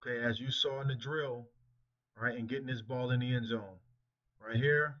 okay, as you saw in the drill, all right, and getting this ball in the end zone. Right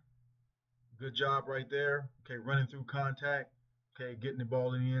here, good job right there, okay, running through contact, okay, getting the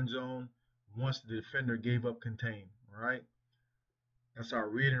ball in the end zone once the defender gave up contain, all right. That's our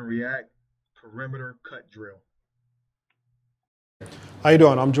read and react perimeter cut drill. How you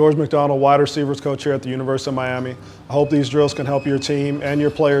doing? I'm George McDonald, wide receivers coach here at the University of Miami. I hope these drills can help your team and your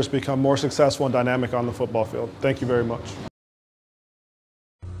players become more successful and dynamic on the football field. Thank you very much.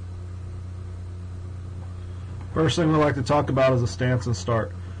 First thing we like to talk about is the stance and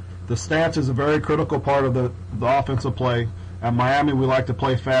start. The stance is a very critical part of the offensive play. At Miami, we like to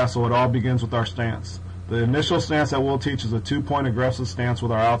play fast, so it all begins with our stance. The initial stance that we'll teach is a two-point aggressive stance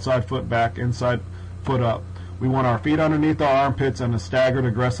with our outside foot back, inside foot up. We want our feet underneath our armpits and a staggered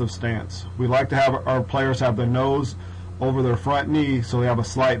aggressive stance. We like to have our players have their nose over their front knee so they have a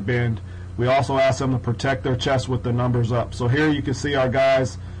slight bend. We also ask them to protect their chest with the numbers up. So here you can see our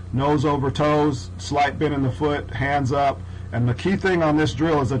guys nose over toes, slight bend in the foot, hands up. And the key thing on this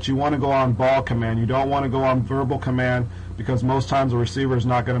drill is that you want to go on ball command. You don't want to go on verbal command because most times the receiver is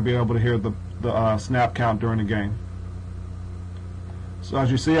not going to be able to hear the snap count during the game. So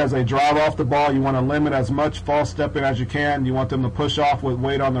as you see, as they drive off the ball, you want to limit as much false stepping as you can. You want them to push off with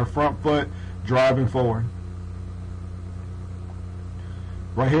weight on their front foot, driving forward.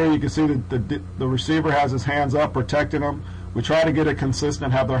 Right here you can see that the receiver has his hands up, protecting them. We try to get it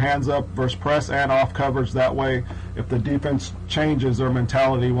consistent, have their hands up versus press and off coverage. That way, if the defense changes, their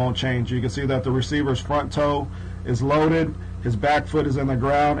mentality won't change. You can see that the receiver's front toe is loaded, his back foot is in the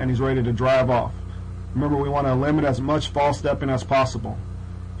ground, and he's ready to drive off. Remember, we want to limit as much false stepping as possible.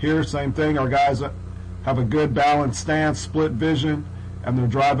 Here, same thing. Our guys have a good balanced stance, split vision, and they're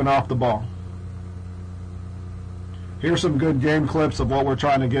driving off the ball. Here's some good game clips of what we're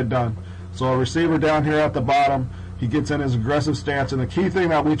trying to get done. So a receiver down here at the bottom, he gets in his aggressive stance, and the key thing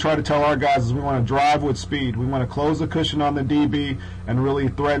that we try to tell our guys is we want to drive with speed. We want to close the cushion on the DB and really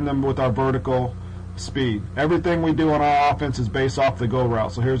threaten them with our vertical speed. Everything we do on our offense is based off the go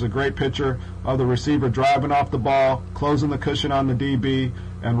route. So here's a great picture of the receiver driving off the ball, closing the cushion on the DB,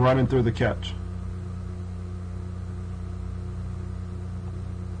 and running through the catch.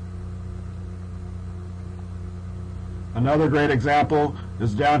 Another great example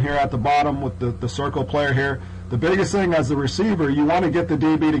is down here at the bottom with the circle player here. The biggest thing as the receiver, you want to get the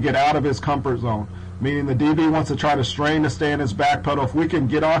DB to get out of his comfort zone, meaning the DB wants to try to strain to stay in his back pedal. If we can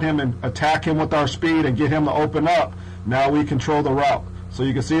get on him and attack him with our speed and get him to open up, now we control the route. So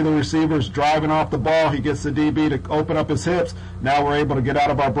you can see the receiver's driving off the ball. He gets the DB to open up his hips. Now we're able to get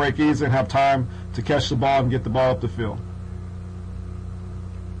out of our break easy and have time to catch the ball and get the ball up the field.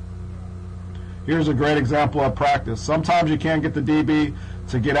 Here's a great example of practice. Sometimes you can't get the DB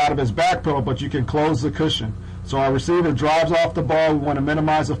to get out of his back pedal, but you can close the cushion. So our receiver drives off the ball. We want to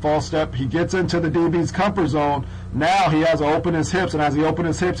minimize the false step. He gets into the DB's comfort zone. Now he has to open his hips, and as he opens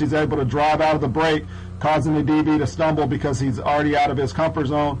his hips, he's able to drive out of the break, causing the DB to stumble because he's already out of his comfort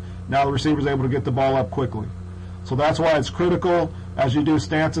zone. Now the receiver's able to get the ball up quickly. So that's why it's critical as you do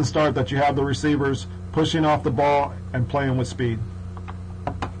stance and start that you have the receivers pushing off the ball and playing with speed.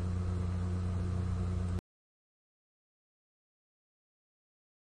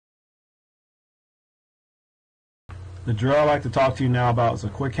 The drill I'd like to talk to you now about is a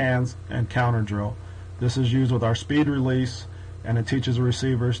quick hands and counter drill. This is used with our speed release, and it teaches the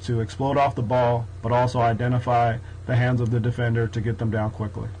receivers to explode off the ball, but also identify the hands of the defender to get them down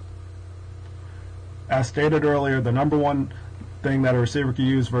quickly. As stated earlier, the number one thing that a receiver can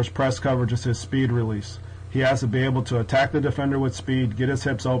use versus press coverage is his speed release. He has to be able to attack the defender with speed, get his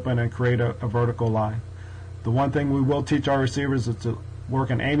hips open, and create a vertical line. The one thing we will teach our receivers is to work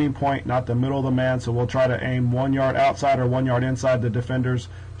an aiming point, not the middle of the man, so we'll try to aim 1 yard outside or 1 yard inside the defender's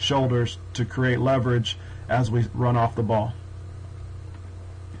shoulders to create leverage as we run off the ball.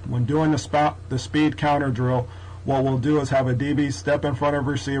 When doing the speed counter drill, what we'll do is have a DB step in front of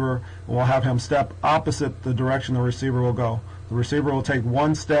a receiver, and we'll have him step opposite the direction the receiver will go. The receiver will take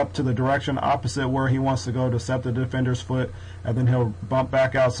one step to the direction opposite where he wants to go to set the defender's foot, and then he'll bump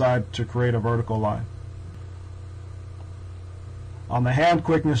back outside to create a vertical line. On the hand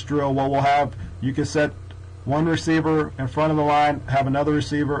quickness drill, what we'll have, you can set one receiver in front of the line, have another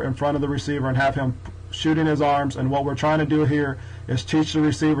receiver in front of the receiver, and have him shooting his arms. And what we're trying to do here is teach the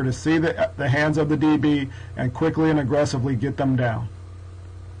receiver to see the hands of the DB and quickly and aggressively get them down.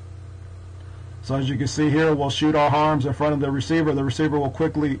 So as you can see here, we'll shoot our arms in front of the receiver. The receiver will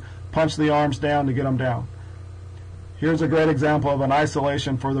quickly punch the arms down to get them down. Here's a great example of an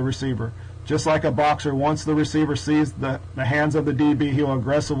isolation for the receiver. Just like a boxer, once the receiver sees the hands of the DB, he'll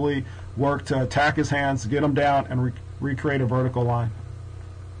aggressively work to attack his hands, get them down, and recreate a vertical line.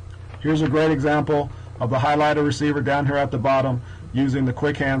 Here's a great example of the highlighted receiver down here at the bottom using the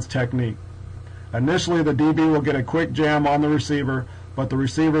quick hands technique. Initially, the DB will get a quick jam on the receiver, but the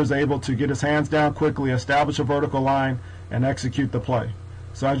receiver is able to get his hands down quickly, establish a vertical line, and execute the play.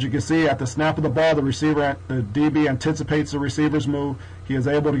 So as you can see, at the snap of the ball, the DB anticipates the receiver's move. He is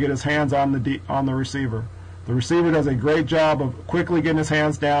able to get his hands on the receiver. The receiver does a great job of quickly getting his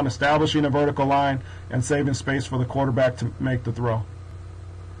hands down, establishing a vertical line, and saving space for the quarterback to make the throw.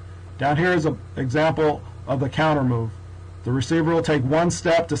 Down here is an example of the counter move. The receiver will take one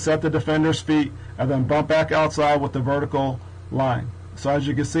step to set the defender's feet and then bump back outside with the vertical line. So as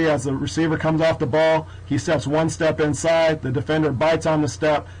you can see, as the receiver comes off the ball, he steps one step inside, the defender bites on the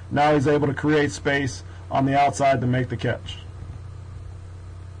step, now he's able to create space on the outside to make the catch.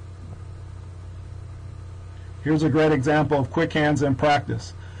 Here's a great example of quick hands in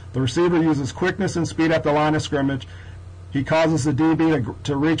practice. The receiver uses quickness and speed at the line of scrimmage. He causes the DB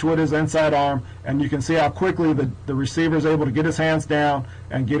to reach with his inside arm, and you can see how quickly the receiver is able to get his hands down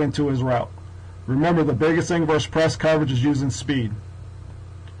and get into his route. Remember, the biggest thing versus press coverage is using speed.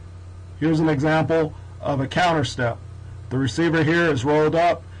 Here's an example of a counter step. The receiver here is rolled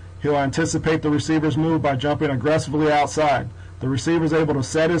up. He'll anticipate the receiver's move by jumping aggressively outside. The receiver is able to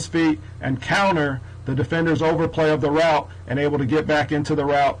set his feet and counter the defender's overplay of the route and able to get back into the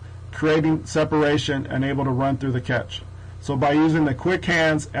route, creating separation and able to run through the catch. So by using the quick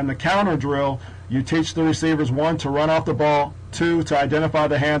hands and the counter drill, you teach the receivers, 1, to run off the ball, 2, to identify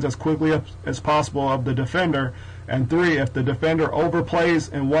the hands as quickly as possible of the defender, and 3, if the defender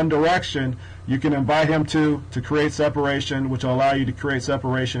overplays in one direction, you can invite him to create separation, which will allow you to create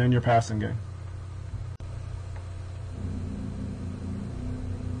separation in your passing game.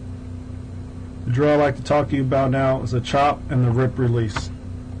 The drill I'd like to talk to you about now is the chop and the rip release.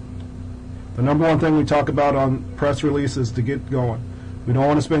 The number one thing we talk about on press release is to get going. We don't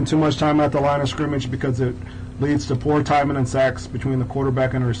want to spend too much time at the line of scrimmage because it leads to poor timing and sacks between the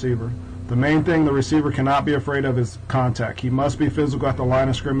quarterback and the receiver. The main thing the receiver cannot be afraid of is contact. He must be physical at the line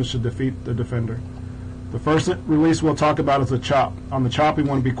of scrimmage to defeat the defender. The first release we'll talk about is the chop. On the chop, we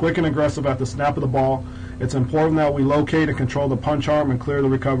want to be quick and aggressive at the snap of the ball. It's important that we locate and control the punch arm and clear the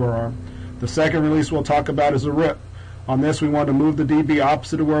recover arm. The second release we'll talk about is a rip. On this, we want to move the DB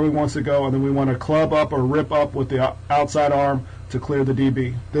opposite of where we want to go, and then we want to club up or rip up with the outside arm to clear the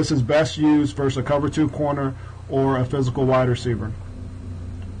DB. This is best used versus a cover 2 corner or a physical wide receiver.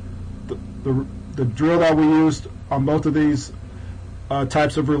 The drill that we used on both of these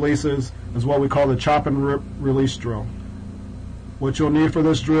types of releases is what we call the chop and rip release drill. What you'll need for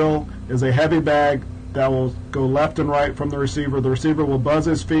this drill is a heavy bag that will go left and right from the receiver. The receiver will buzz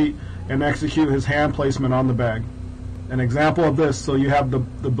his feet and execute his hand placement on the bag. An example of this, so you have the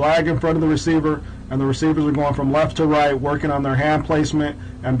bag in front of the receiver, and the receivers are going from left to right, working on their hand placement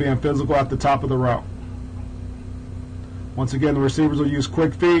and being physical at the top of the route. Once again, the receivers will use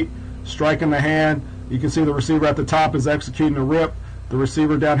quick feet, striking the hand. You can see the receiver at the top is executing a rip. The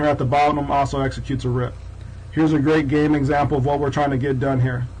receiver down here at the bottom also executes a rip. Here's a great game example of what we're trying to get done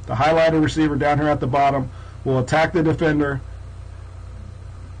here. The highlighted receiver down here at the bottom will attack the defender,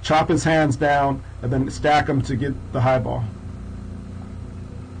 chop his hands down, and then stack them to get the high ball.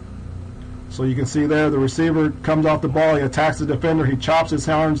 So you can see there the receiver comes off the ball, he attacks the defender, he chops his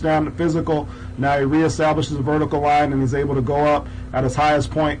hands down to physical. Now he reestablishes a vertical line and he's able to go up at his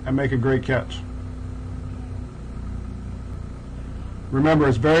highest point and make a great catch. Remember,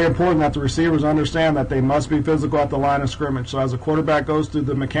 it's very important that the receivers understand that they must be physical at the line of scrimmage. So as the quarterback goes through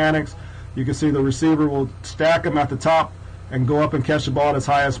the mechanics, you can see the receiver will stack him at the top and go up and catch the ball at his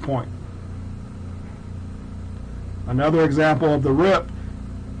highest point. Another example of the rip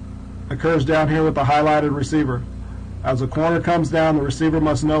occurs down here with the highlighted receiver. As the corner comes down, the receiver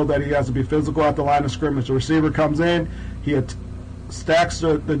must know that he has to be physical at the line of scrimmage. The receiver comes in, he stacks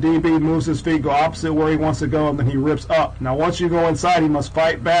the DB, moves his feet, go opposite where he wants to go, and then he rips up. Now once you go inside, he must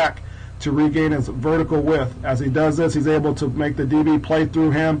fight back to regain his vertical width. As he does this, he's able to make the DB play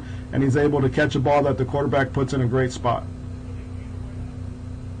through him, and he's able to catch a ball that the quarterback puts in a great spot.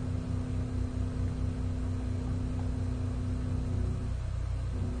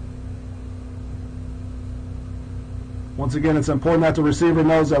 Once again, it's important that the receiver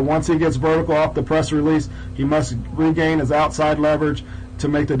knows that once he gets vertical off the press release, he must regain his outside leverage to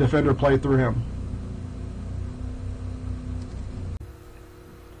make the defender play through him.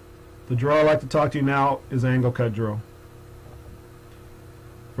 The drill I'd like to talk to you now is angle cut drill.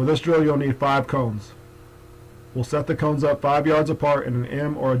 For this drill, you'll need 5 cones. We'll set the cones up 5 yards apart in an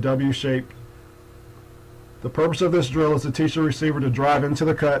M or a W shape. The purpose of this drill is to teach the receiver to drive into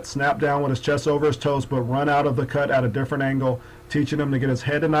the cut, snap down with his chest over his toes, but run out of the cut at a different angle, teaching him to get his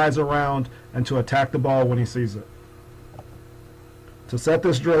head and eyes around and to attack the ball when he sees it. To set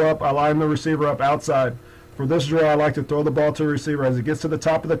this drill up, I line the receiver up outside. For this drill, I like to throw the ball to the receiver. As he gets to the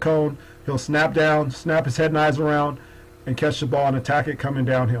top of the cone, he'll snap down, snap his head and eyes around, and catch the ball and attack it coming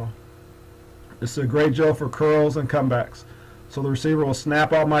downhill. This is a great drill for curls and comebacks. So the receiver will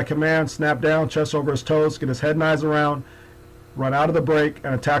snap out my command, snap down, chest over his toes, get his head and eyes around, run out of the break,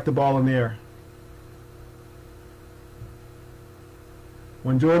 and attack the ball in the air.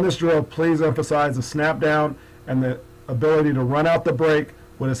 When doing this drill, please emphasize the snap down and the ability to run out the break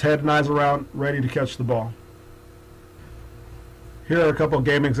with his head and eyes around, ready to catch the ball. Here are a couple of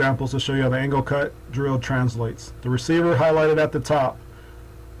game examples to show you how the angle cut drill translates. The receiver, highlighted at the top,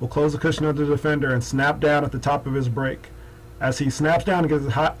 will close the cushion of the defender and snap down at the top of his break. As he snaps down and gets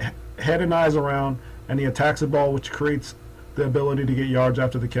his head and eyes around, and he attacks the ball, which creates the ability to get yards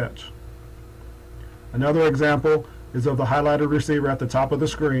after the catch. Another example is of the highlighted receiver at the top of the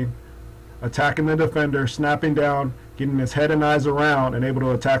screen, attacking the defender, snapping down, getting his head and eyes around, and able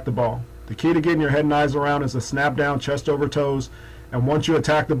to attack the ball. The key to getting your head and eyes around is to snap down, chest over toes, and once you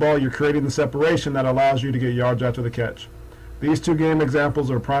attack the ball, you're creating the separation that allows you to get yards after the catch. These 2 game examples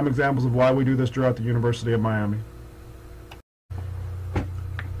are prime examples of why we do this drill at the University of Miami.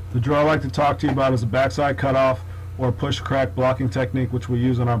 The drill I'd like to talk to you about is a backside cutoff or push crack blocking technique, which we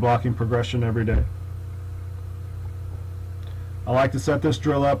use in our blocking progression every day. I like to set this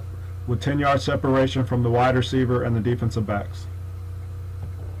drill up with 10-yard separation from the wide receiver and the defensive backs.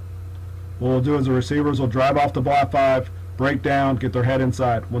 What we'll do is the receivers will drive off the ball at 5, break down, get their head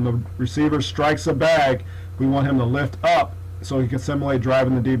inside. When the receiver strikes a bag, we want him to lift up so he can simulate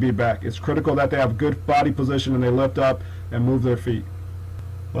driving the DB back. It's critical that they have good body position and they lift up and move their feet.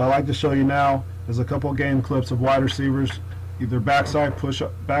 What I'd like to show you now is a couple game clips of wide receivers, either backside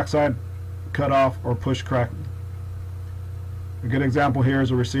cutoff or push crack. A good example here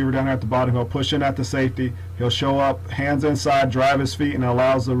is a receiver down here at the bottom. He'll push in at the safety. He'll show up, hands inside, drive his feet, and it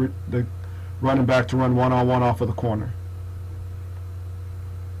allows the running back to run one-on-one off of the corner.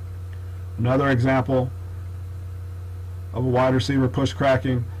 Another example of a wide receiver push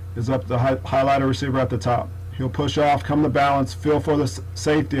cracking is up the highlighter receiver at the top. He'll push off, come to balance, feel for the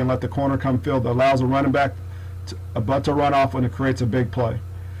safety, and let the corner come field. That allows a running back a butt to run off when it creates a big play.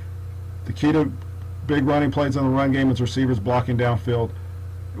 The key to big running plays in the run game is receivers blocking downfield,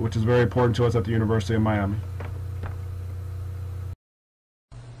 which is very important to us at the University of Miami.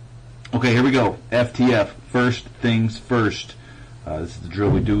 Okay, here we go. FTF, first things first. This is the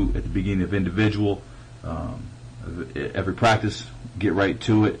drill we do at the beginning of individual. Every practice, get right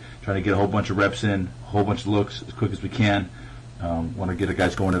to it. Trying to get a whole bunch of reps in, a whole bunch of looks as quick as we can. Want to get our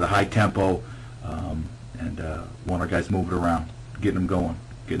guys going at a high tempo, and want our guys moving around, getting them going,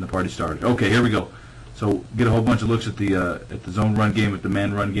 getting the party started. Okay, here we go. So get a whole bunch of looks at the zone run game, at the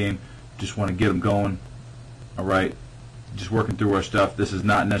man run game. Just want to get them going. All right, just working through our stuff. This is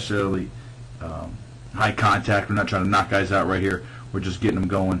not necessarily high contact. We're not trying to knock guys out right here. We're just getting them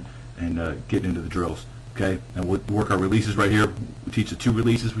going and getting into the drills. Okay, and we'll work our releases right here. We teach the 2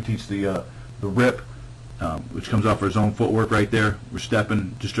 releases. We teach the rip, which comes off our zone footwork right there. We're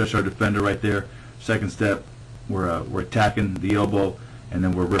stepping to stretch our defender right there. Second step, we're attacking the elbow, and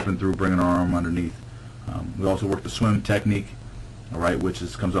then we're ripping through, bringing our arm underneath. We also work the swim technique, all right, which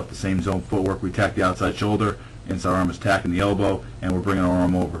comes off the same zone footwork. We attack the outside shoulder, inside arm is attacking the elbow, and we're bringing our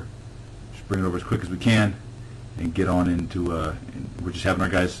arm over. Just bring it over as quick as we can, and get on into. And we're just having our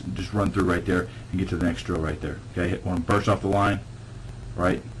guys just run through right there and get to the next drill right there. Okay, want to burst off the line,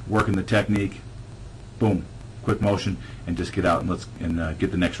 right? Working the technique, boom, quick motion, and just get out and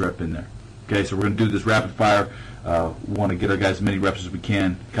get the next rep in there. Okay, so we're going to do this rapid fire. We want to get our guys as many reps as we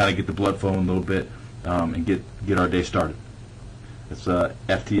can, kind of get the blood flowing a little bit, and get our day started. It's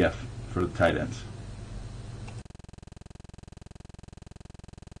FTF for the tight ends.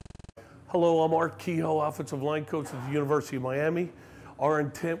 Hello, I'm Art Kehoe, offensive line coach at the University of Miami. Our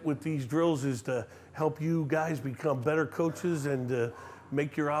intent with these drills is to help you guys become better coaches and to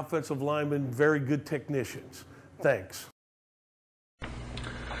make your offensive linemen very good technicians. Thanks.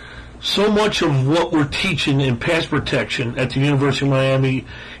 So much of what we're teaching in pass protection at the University of Miami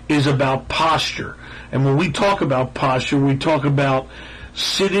is about posture. And when we talk about posture, we talk about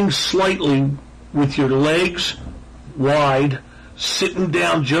sitting slightly with your legs wide, sitting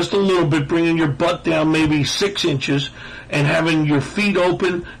down just a little bit, bringing your butt down maybe 6 inches, and having your feet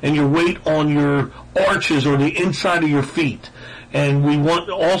open and your weight on your arches or the inside of your feet. And we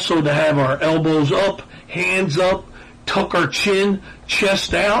want also to have our elbows up, hands up, tuck our chin,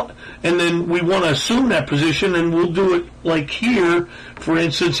 chest out, and then we want to assume that position, and we'll do it like here. For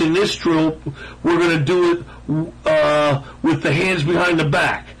instance, in this drill, we're going to do it with the hands behind the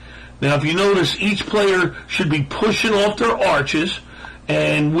back. Now, if you notice, each player should be pushing off their arches,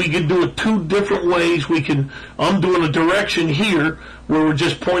 and we can do it 2 different ways. I'm doing a direction here where we're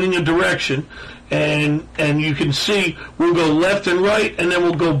just pointing a direction, and you can see we'll go left and right, and then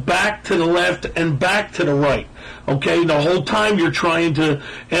we'll go back to the left and back to the right. Okay, the whole time you're trying to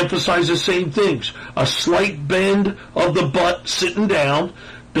emphasize the same things. A slight bend of the butt sitting down,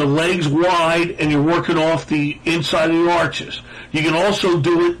 the legs wide, and you're working off the inside of the arches. You can also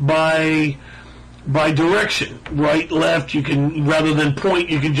do it by direction, right, left. You can, rather than point,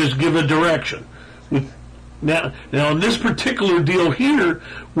 you can just give a direction. Now in this particular deal here,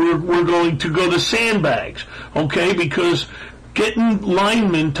 we're going to go to sandbags, okay, because getting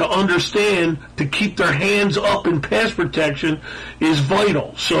linemen to understand to keep their hands up in pass protection is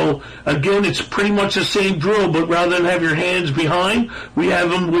vital. So again, it's pretty much the same drill, but rather than have your hands behind, we have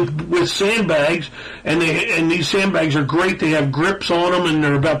them with sandbags, and these sandbags are great. They have grips on them, and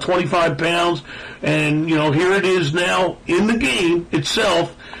they're about 25 pounds. And here it is now in the game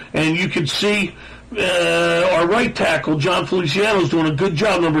itself, and you can see our right tackle, John Feliciano, is doing a good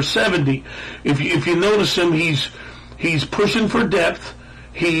job, number 70. If you notice him, he's pushing for depth.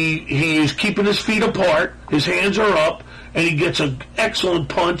 He is keeping his feet apart. His hands are up, and he gets an excellent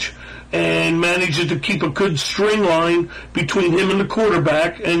punch and manages to keep a good string line between him and the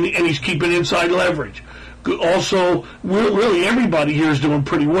quarterback, and he's keeping inside leverage. Also, really everybody here is doing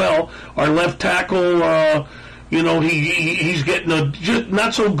pretty well. Our left tackle, he's getting just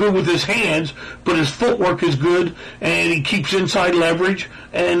not so good with his hands, but his footwork is good, and he keeps inside leverage.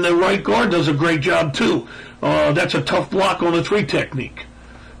 And the right guard does a great job too. That's a tough block on the 3 technique.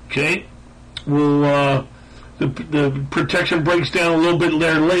 Okay, the protection breaks down a little bit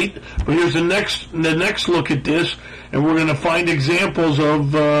there late, but here's the next look at this, and we're going to find examples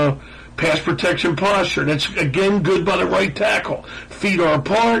of pass protection posture. That's again good by the right tackle. Feet are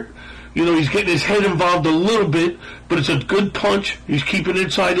apart. He's getting his head involved a little bit, but it's a good punch. He's keeping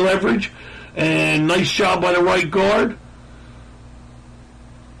inside leverage. and nice job by the right guard.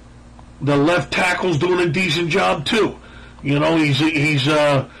 The left tackle's doing a decent job too. You know, he's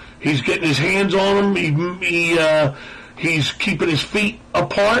getting his hands on him. He's keeping his feet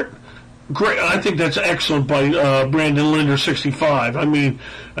apart. Great. I think that's excellent by Brandon Linder, 65. I mean,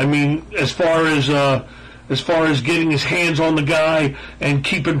 as far as getting his hands on the guy and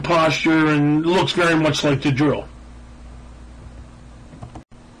keeping posture, and looks very much like the drill.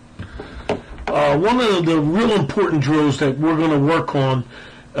 One of the real important drills that we're going to work on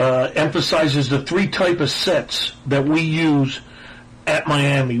emphasizes the 3 type of sets that we use at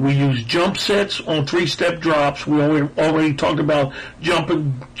Miami. We use jump sets on 3-step drops. We already talked about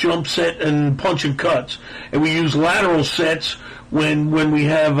jump set and punch and cuts. And we use lateral sets when we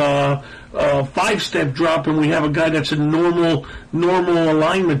have a 5-step drop and we have a guy that's in normal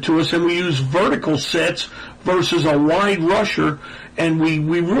alignment to us. And we use vertical sets versus a wide rusher. And we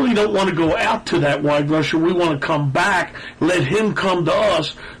really don't want to go out to that wide rusher. We want to come back, let him come to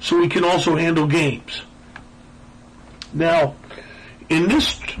us so we can also handle games. Now, in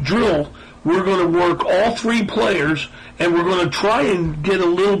this drill, we're going to work all 3 players, and we're going to try and get a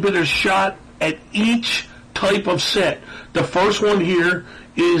little bit of shot at each type of set. The first one here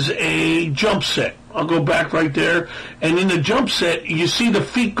is a jump set. I'll go back right there. And in the jump set, you see the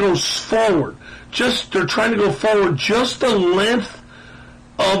feet go forward. They're trying to go forward just the length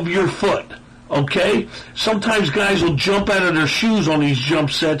of your foot. Okay? Sometimes guys will jump out of their shoes on these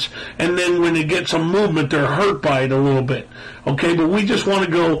jump sets, and then when they get some movement, they're hurt by it a little bit. Okay? But we just want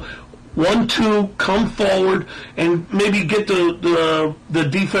to go 1, 2, come forward, and maybe get the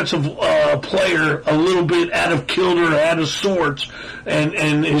defensive player a little bit out of kilter, out of sorts,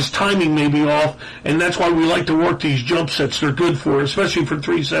 and his timing may be off, and that's why we like to work these jump sets. They're good for it, especially for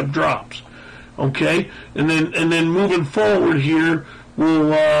 3-step drops. Okay? And then moving forward here,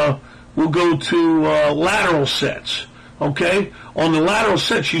 we'll go to lateral sets. Okay? On the lateral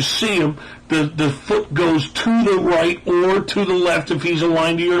sets, you see them. The foot goes to the right or to the left if he's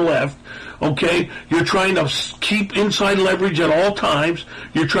aligned to your left. Okay? You're trying to keep inside leverage at all times.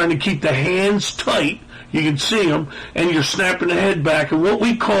 You're trying to keep the hands tight. You can see them. And you're snapping the head back. And what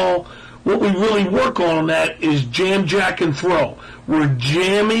we really work on that is jam, jack, and throw. We're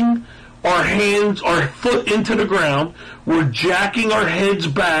jamming our foot into the ground, we're jacking our heads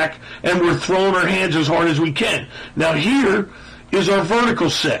back, and we're throwing our hands as hard as we can. Now here is our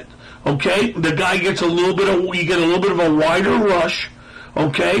vertical set. Okay? The guy gets you get a little bit of a wider rush.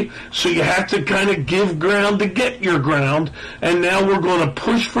 Okay? So you have to kind of give ground to get your ground, and now we're going to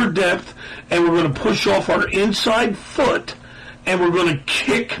push for depth, and we're going to push off our inside foot, and we're going to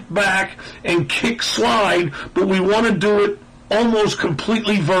kick back and kick slide, but we want to do it almost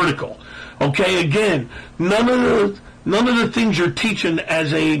completely vertical. Okay, again, none of the things you're teaching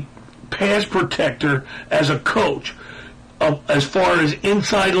as a pass protector, as a coach, as far as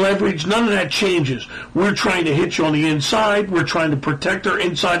inside leverage, none of that changes. We're trying to hit you on the inside. We're trying to protect our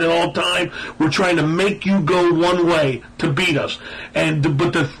inside at all time. We're trying to make you go one way to beat us.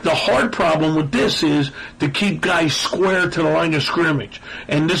 But the hard problem with this is to keep guys square to the line of scrimmage.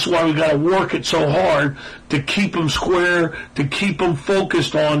 And this is why we got to work it so hard to keep them square, to keep them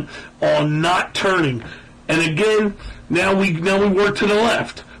focused on not turning. And again, now we work to the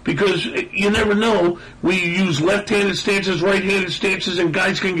left. Because you never know, we use left-handed stances, right-handed stances, and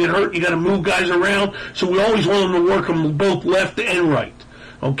guys can get hurt. You got to move guys around, so we always want them to work them both left and right.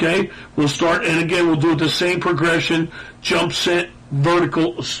 Okay, we'll start, and again, we'll do it the same progression: jump set,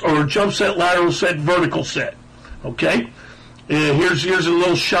 vertical, or jump set, lateral set, vertical set. Okay, here's a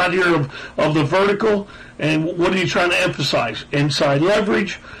little shot here of the vertical, and what are you trying to emphasize? Inside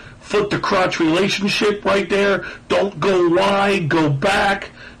leverage, foot to crotch relationship right there. Don't go wide, go back,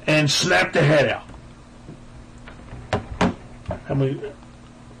 and snap the head out. How many?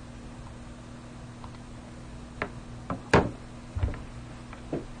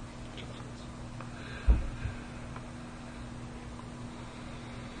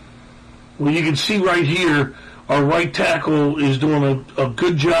 Well, you can see right here, our right tackle is doing a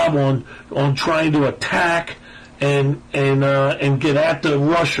good job on trying to attack and get at the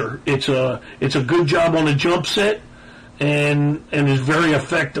rusher. It's a good job on the jump set, and is very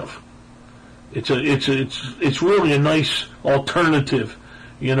effective. It's really a nice alternative,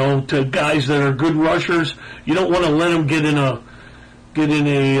 you know, to guys that are good rushers. You don't want to let them get in a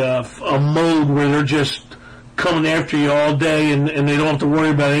mode where they're just coming after you all day and they don't have to worry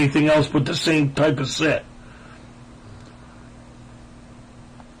about anything else but the same type of set.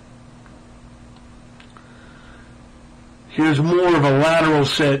 Here's more of a lateral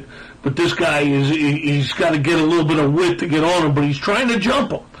set, but this guy he's got to get a little bit of width to get on him, but he's trying to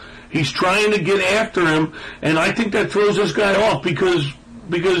jump him. He's trying to get after him, and I think that throws this guy off because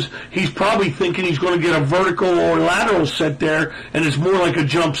he's probably thinking he's going to get a vertical or lateral set there, and it's more like a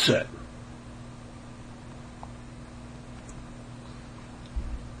jump set.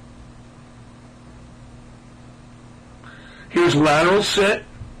 Here's lateral set.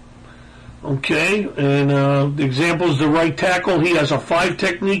 Okay, and the example is the right tackle. He has a 5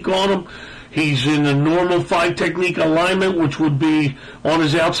 technique on him. He's in a normal 5 technique alignment, which would be on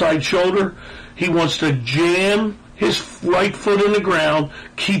his outside shoulder. He wants to jam his right foot in the ground,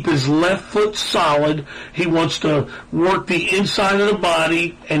 keep his left foot solid. He wants to work the inside of the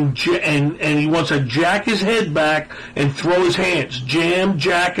body, and he wants to jack his head back and throw his hands. Jam,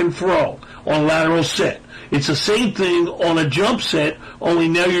 jack, and throw on lateral set. It's the same thing on a jump set, only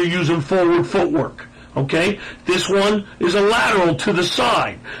now you're using forward footwork. Okay? This one is a lateral to the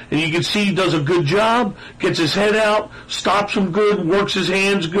side. And you can see he does a good job, gets his head out, stops him good, works his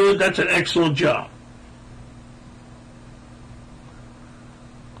hands good. That's an excellent job.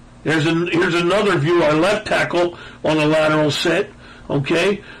 Here's another view, our left tackle on a lateral set.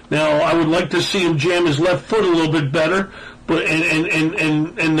 Okay? Now, I would like to see him jam his left foot a little bit better, but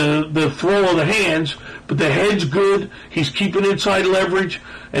and the throw of the hands, but the head's good. He's keeping inside leverage,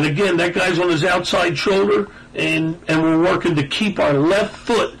 and again, that guy's on his outside shoulder, and we're working to keep our left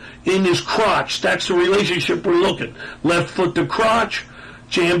foot in his crotch. That's the relationship we're looking. Left foot to crotch,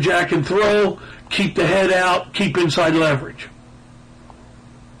 jam, jack, and throw. Keep the head out. Keep inside leverage.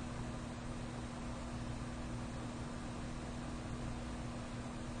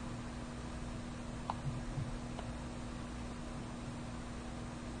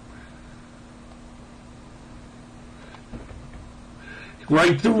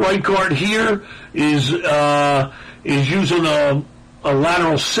 The right guard here is using a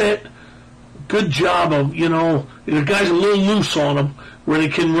lateral set. Good job of, the guy's a little loose on him where they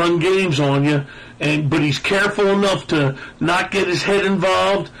can run games on you, but he's careful enough to not get his head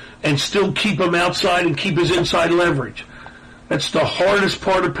involved and still keep him outside and keep his inside leverage. That's the hardest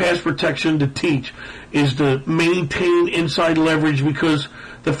part of pass protection to teach, is to maintain inside leverage, because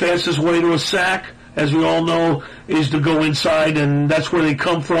the fastest way to a sack, as we all know, is to go inside, and that's where they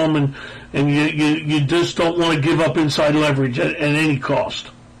come from, and you just don't want to give up inside leverage at any cost.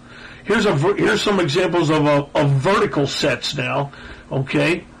 Here's some examples of vertical sets now.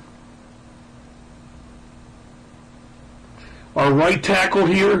 Okay, our right tackle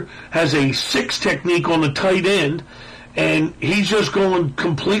here has a 6 technique on the tight end, and he's just going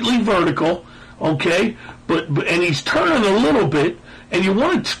completely vertical. Okay, and he's turning a little bit, and you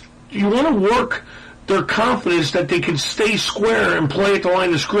want to work their confidence that they can stay square and play at the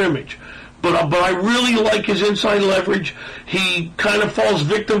line of scrimmage. But I really like his inside leverage. He kind of falls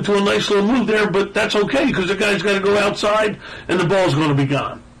victim to a nice little move there, but that's okay, because the guy's got to go outside and the ball's going to be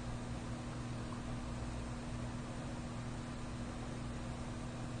gone.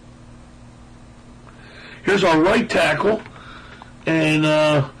 Here's our right tackle, and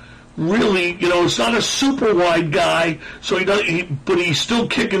really, it's not a super wide guy, so but he's still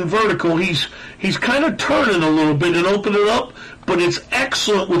kicking vertical. He's kind of turning a little bit and opening up, but it's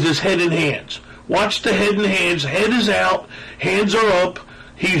excellent with his head and hands. Watch the head and hands. Head is out, hands are up.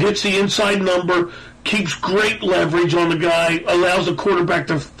 He hits the inside number, keeps great leverage on the guy, allows the quarterback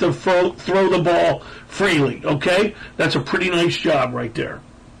to throw the ball freely. Okay, that's a pretty nice job right there.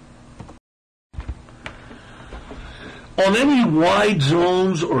 On any wide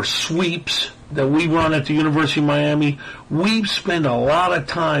zones or sweeps that we run at the University of Miami, we spend a lot of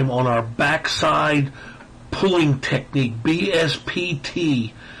time on our backside pulling technique,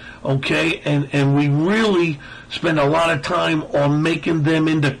 BSPT, okay? And we really spend a lot of time on making them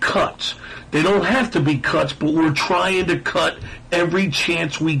into cuts. They don't have to be cuts, but we're trying to cut every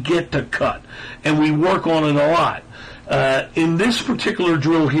chance we get to cut, and we work on it a lot. In this particular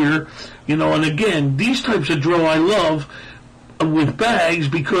drill here, and again, these types of drill I love with bags,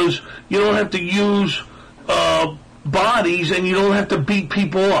 because you don't have to use bodies and you don't have to beat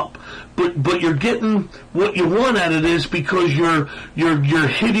people up. But you're getting what you want out of this, because you're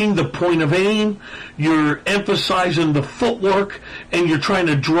hitting the point of aim, you're emphasizing the footwork, and you're trying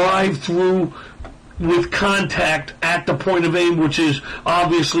to drive through with contact at the point of aim, which is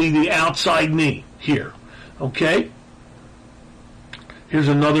obviously the outside knee here. Okay? Here's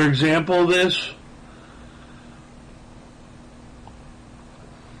another example of this.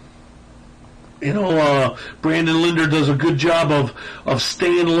 Brandon Linder does a good job of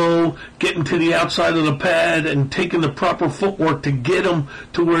staying low, getting to the outside of the pad, and taking the proper footwork to get him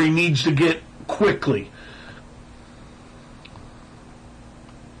to where he needs to get quickly.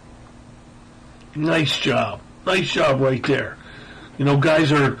 Nice job. Nice job right there. You know,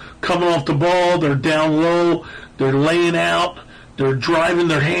 guys are coming off the ball, they're down low, they're laying out, they're driving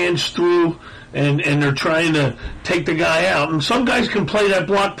their hands through, and they're trying to take the guy out. And some guys can play that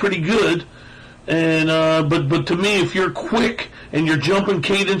block pretty good. And but to me, if you're quick and your jumping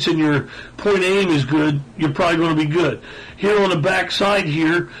cadence and your point aim is good, you're probably going to be good. Here on the backside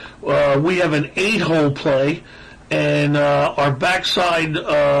here, we have an 8-hole play, and our backside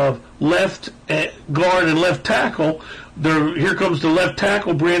left guard and left tackle. Here comes the left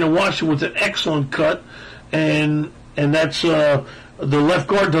tackle, Brandon Washington, with an excellent cut, and that's the left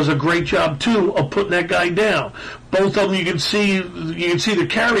guard does a great job too of putting that guy down. Both of them, you can see the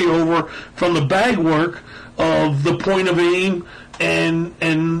carryover from the bag work of the point of aim and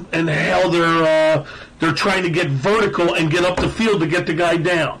how they're trying to get vertical and get up the field to get the guy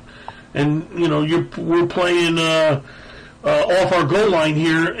down. And you know, we're playing off our goal line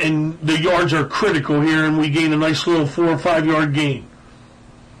here, and the yards are critical here, and we gain a nice little 4 or 5 yard gain.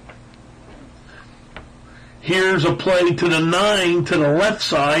 Here's a play to the 9 to the left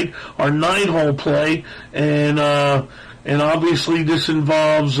side, our 9-hole play, and obviously this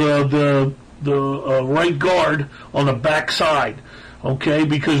involves the right guard on the back side, okay?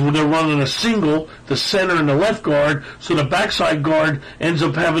 Because when they're running a single, the center and the left guard, so the backside guard ends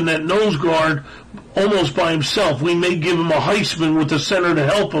up having that nose guard almost by himself. We may give him a Heisman with the center to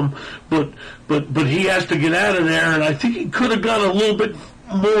help him, but he has to get out of there, and I think he could have gone a little bit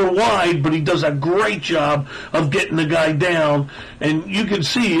more wide, but he does a great job of getting the guy down. And you can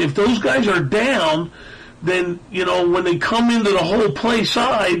see if those guys are down, then, you know, when they come into the whole play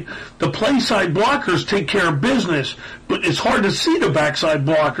side, the play side blockers take care of business, but it's hard to see the backside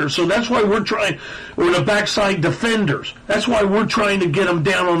blockers. So that's why we're trying, or the backside defenders. That's why we're trying to get them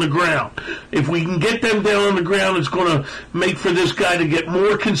down on the ground. If we can get them down on the ground, it's going to make for this guy to get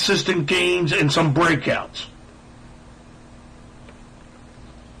more consistent gains and some breakouts.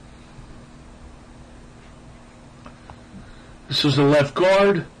 This is the left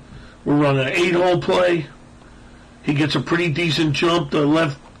guard. We're running an 8-hole play. He gets a pretty decent jump. The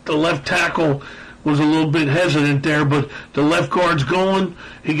left tackle was a little bit hesitant there, but the left guard's going.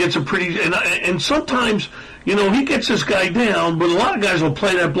 He gets a pretty, and sometimes, you know, he gets this guy down, but a lot of guys will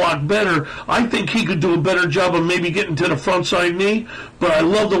play that block better. I think he could do a better job of maybe getting to the front side knee, but I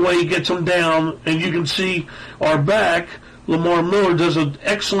love the way he gets him down, and you can see our back, Lamar Miller, does an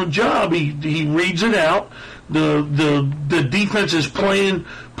excellent job. He reads it out. The defense is playing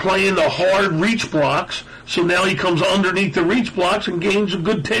the hard reach blocks, so now he comes underneath the reach blocks and gains a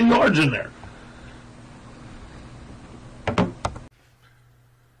good 10 yards in there.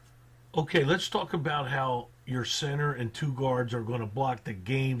 Okay, let's talk about how your center and 2 guards are going to block the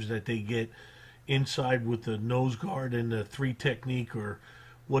games that they get inside with the nose guard and the 3 technique or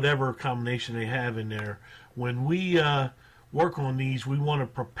whatever combination they have in there. When we work on these, we want to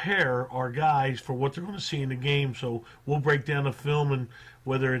prepare our guys for what they're going to see in the game. So we'll break down the film, and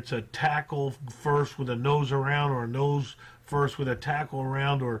whether it's a tackle first with a nose around, or a nose first with a tackle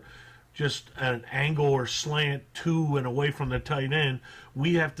around, or just an angle or slant to and away from the tight end,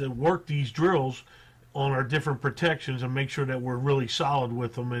 we have to work these drills on our different protections and make sure that we're really solid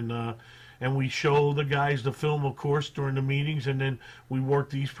with them. And we show the guys the film, of course, during the meetings, and then we work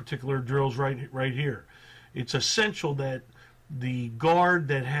these particular drills right here. It's essential that the guard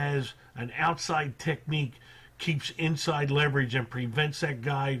that has an outside technique keeps inside leverage and prevents that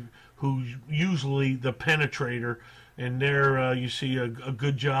guy who's usually the penetrator. And there you see a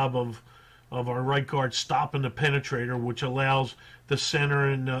good job of our right guard stopping the penetrator, which allows the center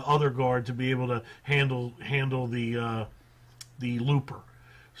and the other guard to be able to handle the looper.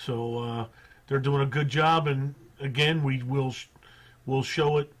 So they're doing a good job, and again, we'll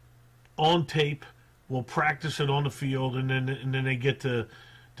show it on tape. We'll practice it on the field, and then they get to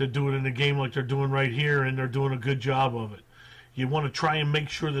do it in a game like they're doing right here, and they're doing a good job of it. You want to try and make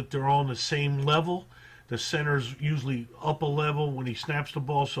sure that they're on the same level. The center's usually up a level when he snaps the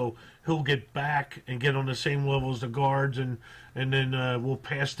ball, so he'll get back and get on the same level as the guards, and then we'll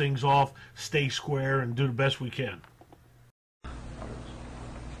pass things off, stay square, and do the best we can.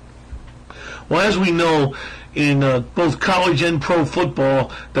 Well, as we know, in both college and pro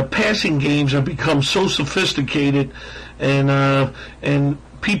football, the passing games have become so sophisticated, and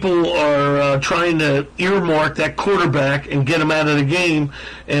people are trying to earmark that quarterback and get him out of the game.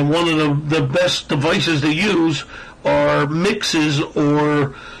 And one of the best devices to use are mixes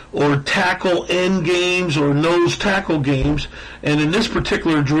or tackle end games or nose tackle games. And in this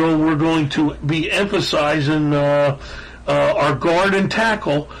particular drill, we're going to be emphasizing our guard and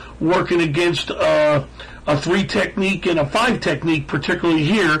tackle working against a 3 technique and a 5 technique, particularly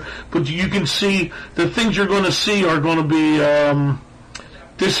here. But you can see the things you're going to see are going to be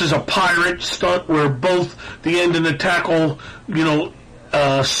this is a pirate stunt where both the end and the tackle,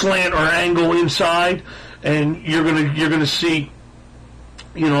 slant or angle inside, and you're gonna see,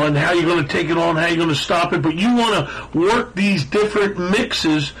 and how you're going to take it on, how you're going to stop it. But you want to work these different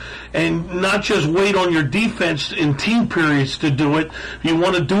mixes and not just wait on your defense in team periods to do it. You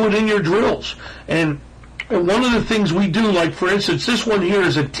want to do it in your drills. And one of the things we do, like for instance, this one here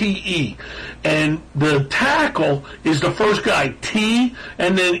is a TE, and the tackle is the first guy, T,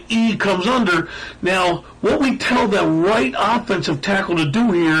 and then E comes under. Now, what we tell the right offensive tackle to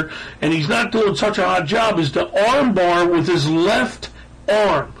do here, and he's not doing such a hot job, is to arm bar with his left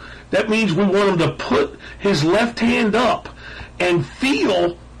arm. That means we want him to put his left hand up and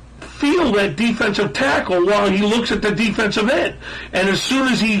feel that defensive tackle while he looks at the defensive end. And as soon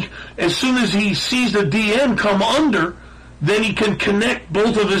as he sees the DN come under, then he can connect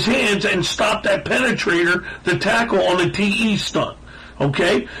both of his hands and stop that penetrator, the tackle on the TE stunt.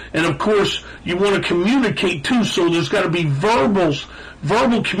 Okay? And of course, you want to communicate too, so there's got to be verbal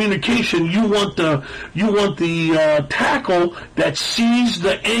communication. You want the tackle that sees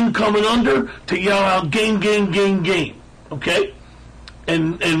the end coming under to yell out game, game, game, game. Okay?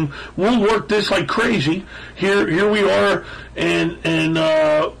 And we'll work this like crazy. Here we are, and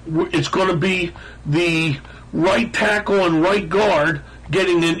it's going to be the right tackle and right guard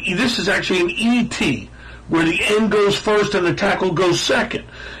getting this is actually an ET, where the end goes first and the tackle goes second.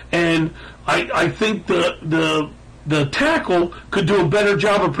 And I think the tackle could do a better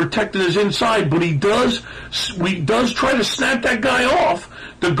job of protecting his inside, but he does try to snap that guy off.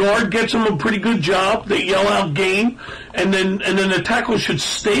 The guard gets him a pretty good job. They yell out game, and then the tackle should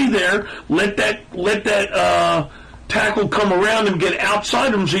stay there. Let that tackle come around and get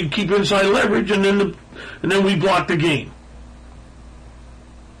outside him so you keep inside leverage, and then we block the game.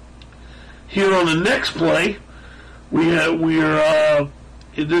 Here on the next play,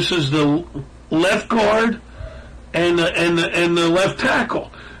 this is the left guard and the left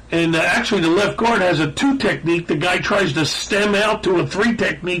tackle. And actually, the left guard has a 2 technique. The guy tries to stem out to a 3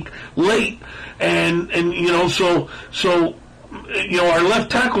 technique late, and so our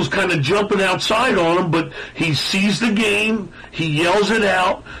left tackle's kind of jumping outside on him, but he sees the game. He yells it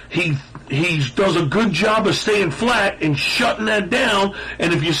out. He does a good job of staying flat and shutting that down.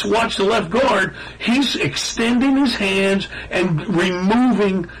 And if you watch the left guard, he's extending his hands and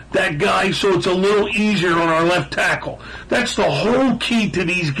removing that guy so it's a little easier on our left tackle. That's the whole key to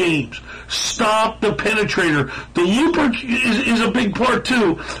these games. Stop the penetrator. The looper is a big part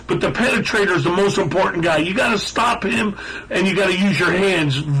too, but the penetrator is the most important guy. You got to stop him, and you got to use your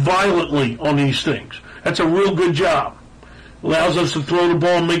hands violently on these things. That's a real good job. Allows us to throw the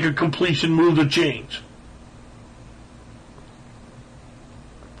ball and make a completion, move the chains.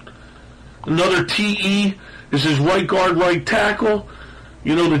 Another TE. This is right guard, right tackle.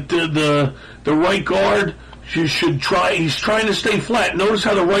 The right guard should try. He's trying to stay flat. Notice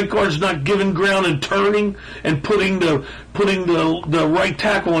how the right guard's not giving ground and turning and putting the right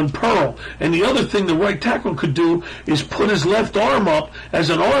tackle in pearl. And the other thing the right tackle could do is put his left arm up as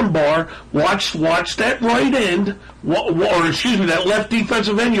an arm bar. Watch that right end, that left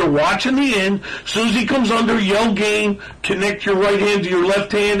defensive end. You're watching the end. As soon as he comes under, yell game, connect your right hand to your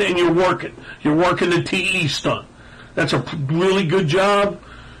left hand, and you're working. You're working the TE stunt. That's a really good job.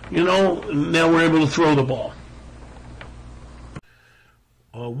 Now we're able to throw the ball.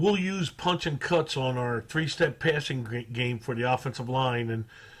 We'll use punch and cuts on our 3-step passing game for the offensive line,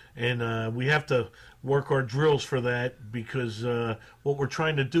 and we have to work our drills for that, because what we're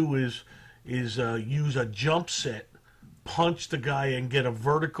trying to do is use a jump set, punch the guy and get a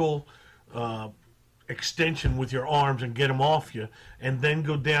vertical extension with your arms and get him off you, and then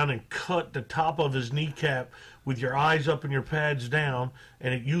go down and cut the top of his kneecap with your eyes up and your pads down,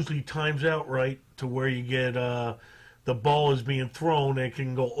 and it usually times out right to where you get the ball is being thrown and it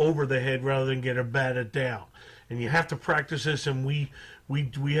can go over the head rather than get it batted down. And you have to practice this, and we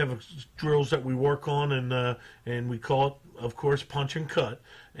have drills that we work on, and we call it, of course, punch and cut,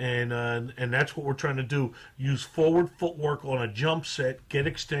 and that's what we're trying to do. Use forward footwork on a jump set, get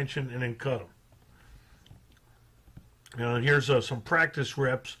extension, and then cut them. Here's some practice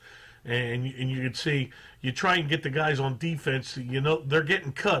reps, and you can see, you try and get the guys on defense, they're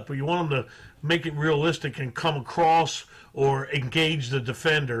getting cut, but you want them to make it realistic and come across or engage the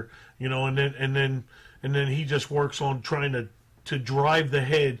defender, and then he just works on trying to drive the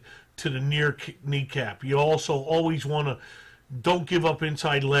head to the near kneecap. You also always want to, don't give up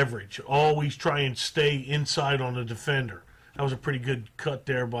inside leverage. Always try and stay inside on the defender. That was a pretty good cut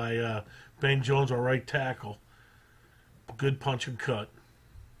there by Ben Jones, our right tackle. Good punch and cut.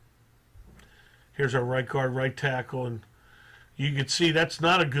 Here's our right guard, right tackle, and You could see that's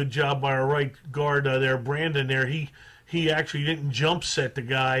not a good job by our right guard there, Brandon. There, he actually didn't jump set the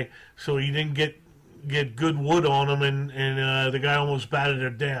guy, so he didn't get good wood on him, and the guy almost batted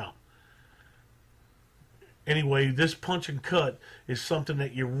it down. Anyway, this punch and cut is something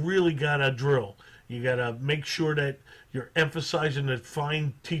that you really gotta drill. You gotta make sure that you're emphasizing the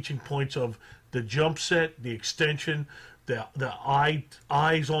fine teaching points of the jump set, the extension, the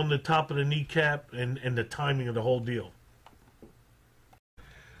eyes on the top of the kneecap, and the timing of the whole deal.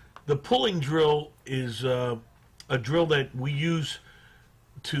 The pulling drill is a drill that we use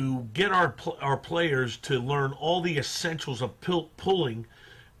to get our players to learn all the essentials of pulling,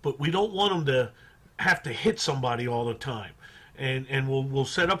 but we don't want them to have to hit somebody all the time. And we'll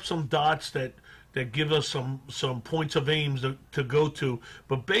set up some dots that give us some points of aims to go to.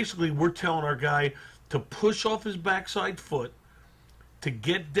 But basically, we're telling our guy to push off his backside foot, to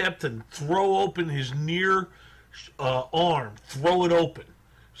get depth and throw open his near arm, throw it open,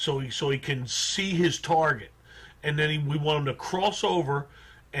 so he can see his target. And then we want him to cross over,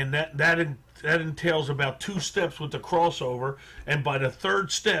 and that entails about 2 steps with the crossover. And by the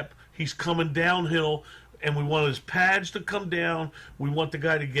 3rd step, he's coming downhill, and we want his pads to come down. We want the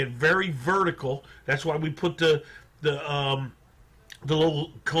guy to get very vertical. That's why we put the little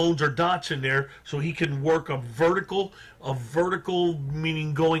cones or dots in there, so he can work a vertical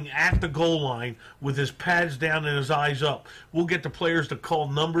meaning going at the goal line with his pads down and his eyes up. We'll get the players to call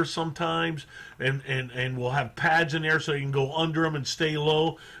numbers sometimes, and we'll have pads in there so you can go under them and stay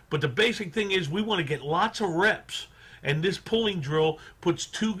low. But the basic thing is we want to get lots of reps, and this pulling drill puts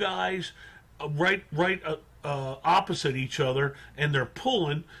 2 guys right opposite each other, and they're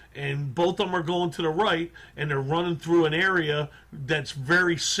pulling, and both of them are going to the right, and they're running through an area that's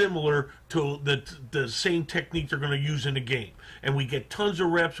very similar to the same technique they're going to use in the game. And we get tons of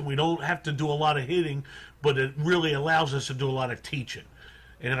reps, and we don't have to do a lot of hitting, but it really allows us to do a lot of teaching.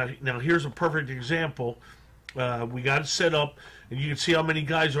 And now here's a perfect example. We got it set up, and you can see how many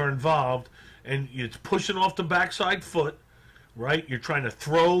guys are involved, and it's pushing off the backside foot, right? You're trying to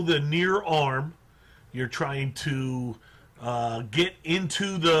throw the near arm. You're trying to get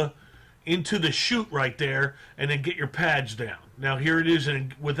into the chute right there, and then get your pads down. Now here it is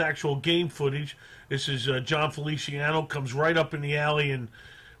with actual game footage. This is John Feliciano, comes right up in the alley, and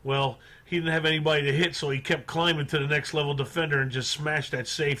well, he didn't have anybody to hit, so he kept climbing to the next level defender and just smashed that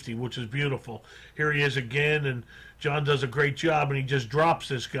safety, which is beautiful. Here he is again, and John does a great job, and he just drops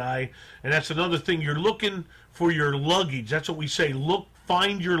this guy. And that's another thing. You're looking for your luggage. That's what we say.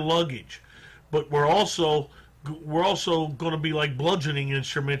 Find your luggage. But we're also going to be like bludgeoning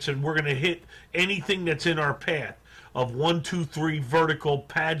instruments, and we're going to hit anything that's in our path of 1, 2, 3 vertical,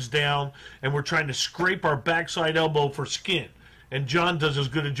 pads down, and we're trying to scrape our backside elbow for skin. And John does as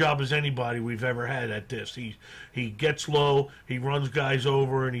good a job as anybody we've ever had at this. He gets low, he runs guys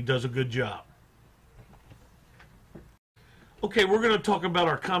over, and he does a good job. Okay, we're going to talk about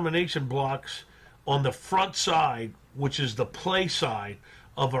our combination blocks on the front side, which is the play side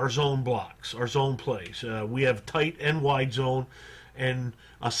of our zone blocks, our zone plays. We have tight and wide zone, and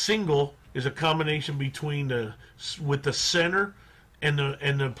a single is a combination between with the center and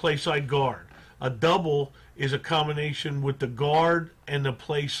the play side guard. A double is a combination with the guard and the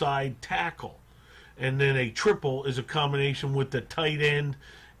play side tackle, and then a triple is a combination with the tight end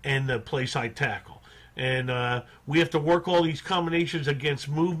and the play side tackle. And we have to work all these combinations against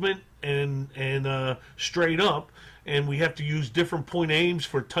movement and straight up, and we have to use different point aims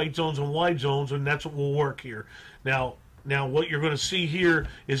for tight zones and wide zones, and that's what will work here. Now what you're going to see here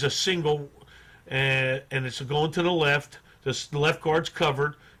is a single, and it's going to the left. The left guard's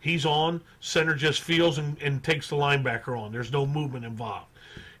covered. He's on. Center just feels and takes the linebacker on. There's no movement involved.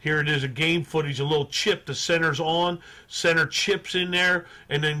 Here it is, a game footage, a little chip. The center's on. Center chips in there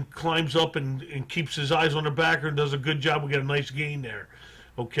and then climbs up and keeps his eyes on the backer and does a good job. We got a nice gain there.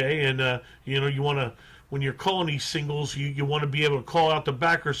 Okay, and you want to, when you're calling these singles, you want to be able to call out the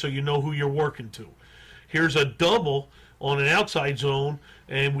backer so you know who you're working to. Here's a double on an outside zone,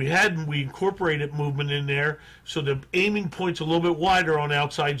 and we incorporated movement in there, so the aiming point's a little bit wider on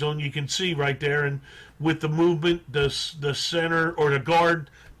outside zone. You can see right there, and with the movement, the center or the guard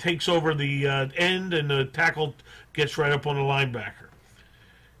takes over the end, and the tackle gets right up on the linebacker.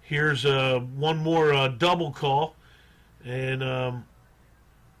 Here's one more double call, and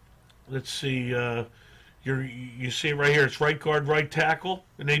let's see. You see it right here. It's right guard, right tackle,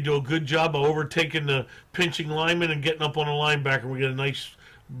 and they do a good job of overtaking the pinching lineman and getting up on the linebacker. We get a nice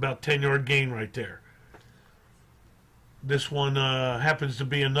about 10-yard gain right there. This one happens to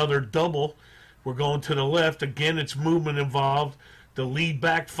be another double. We're going to the left. Again, it's movement involved. The lead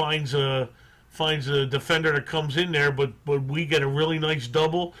back finds a finds a defender that comes in there, but we get a really nice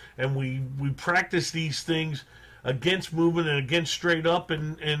double, and we practice these things against movement and against straight up,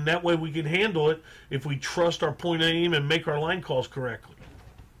 and that way we can handle it if we trust our point of aim and make our line calls correctly.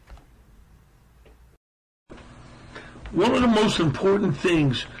 One of the most important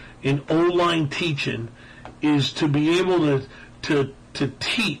things in O-line teaching is to be able to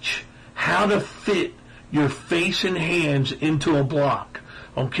teach how to fit your face and hands into a block,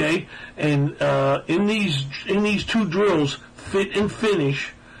 okay? And in these two drills, fit and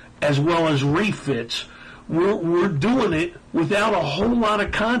finish, as well as refits, we're doing it without a whole lot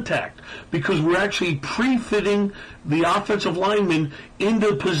of contact, because we're actually pre-fitting the offensive lineman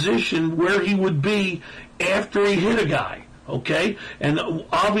into position where he would be after he hit a guy, okay? And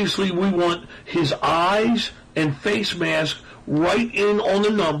obviously we want his eyes and face mask right in on the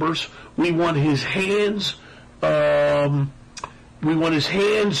numbers. We want his hands, to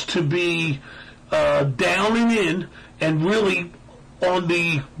be down and in, and really on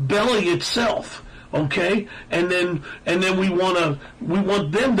the belly itself, okay? And then we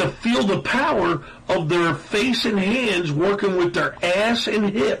want them to feel the power of their face and hands working with their ass and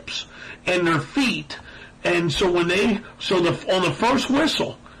hips and their feet. And so on the first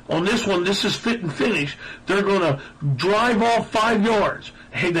whistle, on this one, this is fit and finish, they're going to drive off 5 yards.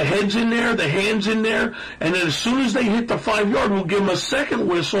 Hey, the head's in there, the hand's in there, and then as soon as they hit the 5 yard, we'll give them a second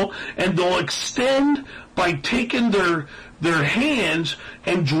whistle, and they'll extend by taking their hands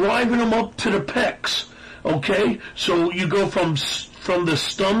and driving them up to the pecs. Okay? So you go from the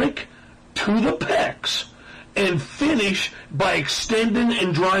stomach to the pecs and finish by extending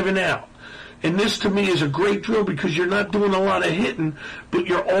and driving out. And this, to me, is a great drill because you're not doing a lot of hitting, but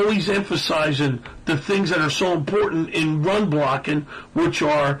you're always emphasizing the things that are so important in run blocking, which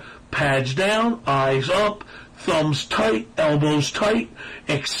are pads down, eyes up, thumbs tight, elbows tight,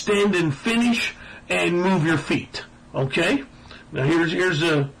 extend and finish, and move your feet. Okay? Now here's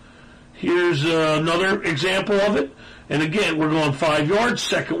another example of it. And again, we're going 5 yards,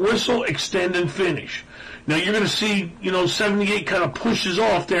 second whistle, extend and finish. Now you're going to see, 78 kind of pushes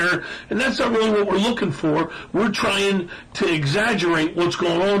off there, and that's not really what we're looking for. We're trying to exaggerate what's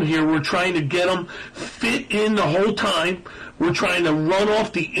going on here. We're trying to get them fit in the whole time. We're trying to run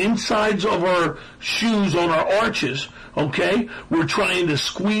off the insides of our shoes on our arches, okay? We're trying to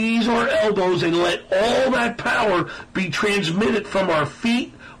squeeze our elbows and let all that power be transmitted from our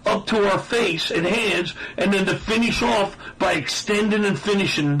feet up to our face and hands, and then to finish off by extending and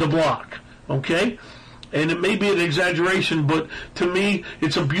finishing the block, okay? And it may be an exaggeration, but to me,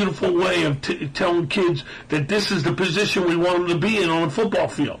 it's a beautiful way of telling kids that this is the position we want them to be in on a football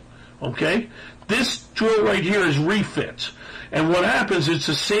field, okay? This drill right here is refits. And what happens, it's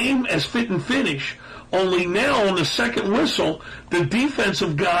the same as fit and finish, only now on the second whistle, the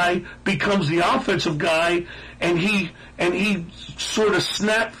defensive guy becomes the offensive guy, and he sort of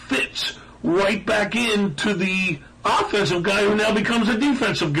snap fits right back into the offensive guy who now becomes a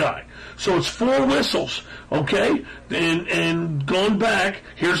defensive guy. So it's 4 whistles, okay? And going back,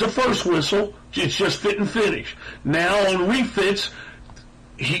 here's the first whistle. It's just fit and finish. Now on refits,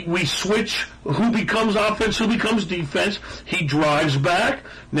 we switch who becomes offense, who becomes defense. He drives back.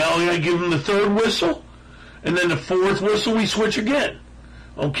 Now I give him the third whistle. And then the fourth whistle, we switch again,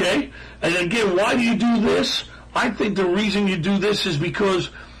 okay? And again, why do you do this? I think the reason you do this is because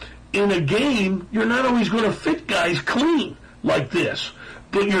in a game, you're not always going to fit guys clean like this.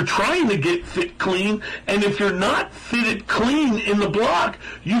 But you're trying to get fit clean, and if you're not fitted clean in the block,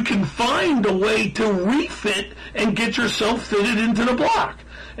 you can find a way to refit and get yourself fitted into the block.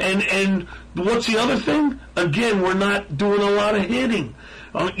 And what's the other thing? Again, we're not doing a lot of hitting.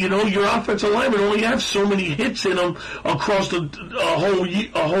 Your offensive linemen only have so many hits in them across a whole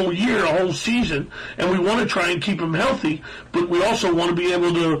year, a whole season, and we want to try and keep them healthy, but we also want to be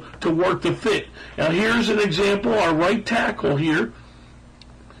able to work the fit. Now, here's an example. Our right tackle here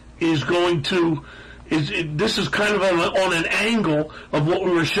is this is kind of on an angle of what we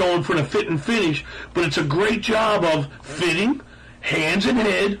were showing for the fit and finish, but it's a great job of fitting, hands and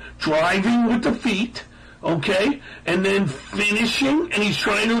head, driving with the feet, okay, and then finishing, and he's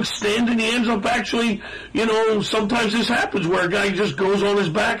trying to extend, and he ends up actually, sometimes this happens where a guy just goes on his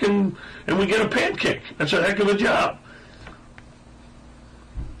back and we get a pancake. That's a heck of a job.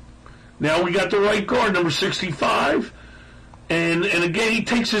 Now we got the right guard, number 65. And again, he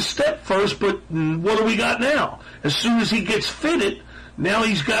takes his step first, but what do we got now? As soon as he gets fitted, now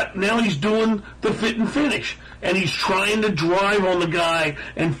he's doing the fit and finish. And he's trying to drive on the guy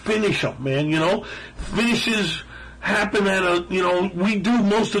and finish him, man, Finishes happen at we do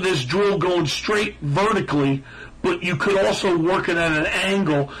most of this drill going straight vertically, but you could also work it at an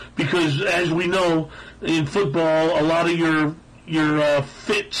angle, because as we know in football, a lot of your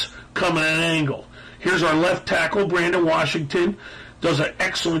fits come at an angle. Here's our left tackle, Brandon Washington, does an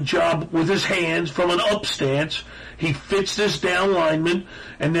excellent job with his hands from an up stance. He fits this down lineman,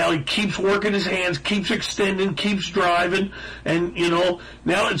 and now he keeps working his hands, keeps extending, keeps driving, and,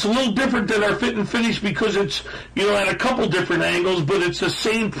 now it's a little different than our fit and finish because it's, at a couple different angles, but it's the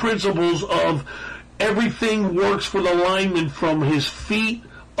same principles of everything works for the lineman from his feet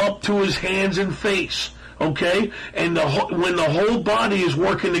up to his hands and face. Okay? And when the whole body is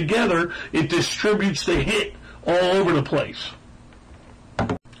working together, it distributes the hit all over the place.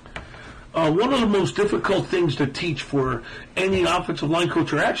 One of the most difficult things to teach for any offensive line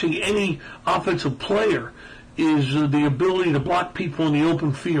coach, or actually any offensive player, is the ability to block people in the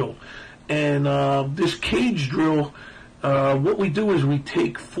open field. And this cage drill, what we do is we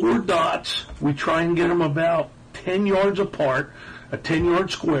take 4 dots, we try and get them about 10 yards apart, a 10-yard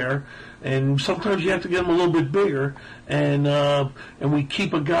square, and sometimes you have to get them a little bit bigger, and we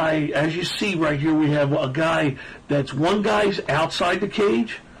keep a guy, as you see right here, we have a guy one guy's outside the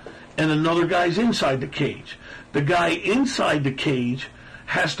cage, and another guy's inside the cage. The guy inside the cage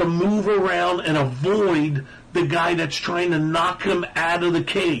has to move around and avoid the guy that's trying to knock him out of the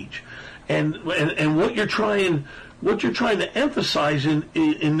cage. And what you're trying to emphasize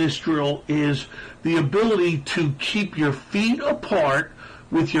in this drill is the ability to keep your feet apart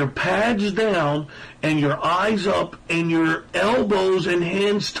with your pads down and your eyes up and your elbows and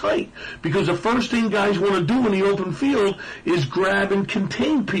hands tight. Because the first thing guys want to do in the open field is grab and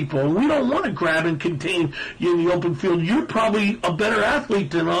contain people. And we don't want to grab and contain you in the open field. You're probably a better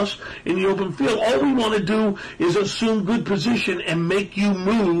athlete than us in the open field. All we want to do is assume good position and make you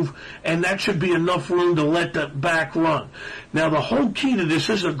move, and that should be enough room to let the back run. Now, the whole key to this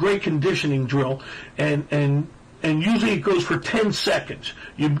is a great conditioning drill, and usually it goes for 10 seconds.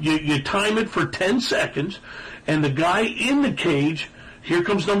 You time it for 10 seconds, and the guy in the cage, here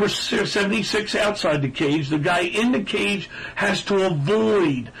comes number 76 outside the cage, the guy in the cage has to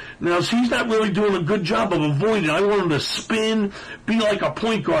avoid. Now, he's not really doing a good job of avoiding. I want him to spin, be like a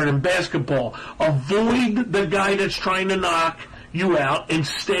point guard in basketball. Avoid the guy that's trying to knock you out and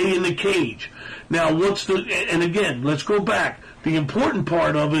stay in the cage. Now, and again, let's go back. The important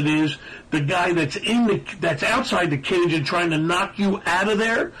part of it is the guy that's outside the cage and trying to knock you out of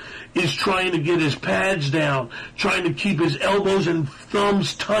there is trying to get his pads down, trying to keep his elbows and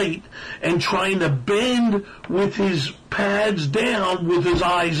thumbs tight, and trying to bend with his pads down with his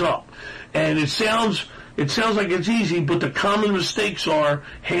eyes up. And it sounds like it's easy, but the common mistakes are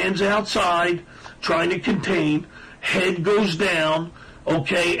hands outside, trying to contain, head goes down,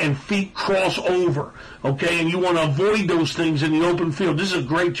 okay, and feet cross over, okay, and you want to avoid those things in the open field. This is a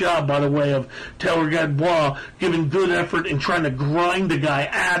great job, by the way, of Taylor Gadbois giving good effort and trying to grind the guy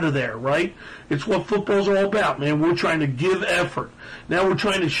out of there, right? It's what football's all about, man. We're trying to give effort. Now we're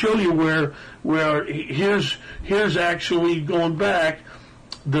trying to show you where here's actually going back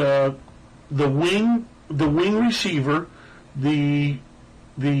the wing receiver, the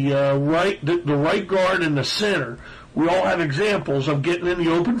right guard and the center. We all have examples of getting in the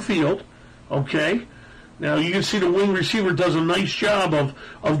open field, okay? Now, you can see the wing receiver does a nice job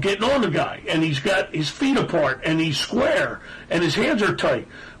of getting on the guy, and he's got his feet apart, and he's square, and his hands are tight.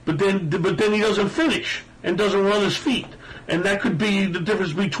 But then he doesn't finish and doesn't run his feet. And that could be the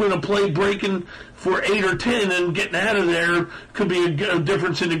difference between a play breaking for 8 or 10 and getting out of there could be a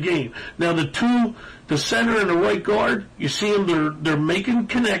difference in the game. Now, the center and the right guard, you see them, they're making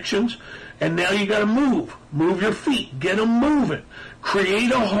connections. And now you got to move your feet, get them moving,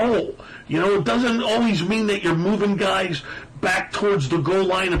 create a hole. It doesn't always mean that you're moving guys back towards the goal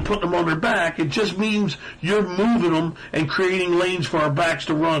line and putting them on their back. It just means you're moving them and creating lanes for our backs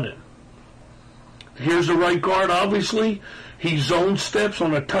to run in. Here's the right guard, obviously. He zone steps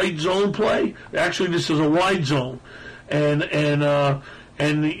on a tight zone play. Actually, this is a wide zone. And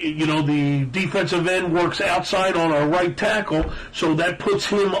the defensive end works outside on our right tackle, so that puts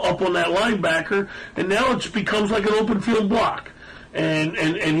him up on that linebacker, and now it becomes like an open field block. And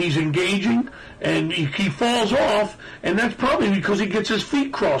he's engaging, and he falls off, and that's probably because he gets his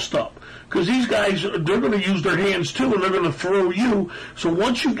feet crossed up. Because these guys, they're going to use their hands too, and they're going to throw you. So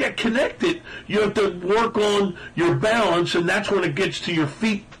once you get connected, you have to work on your balance, and that's when it gets to your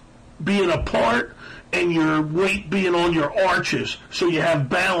feet being apart and your weight being on your arches, so you have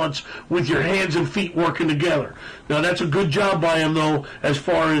balance with your hands and feet working together. Now, that's a good job by him, though, as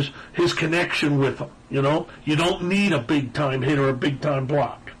far as his connection with them. You don't need a big-time hit or a big-time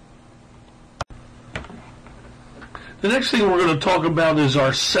block. The next thing we're going to talk about is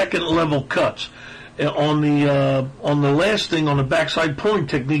our second-level cuts. On the last thing, on the backside pulling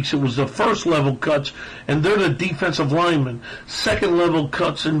techniques, it was the first level cuts, and they're the defensive linemen. Second level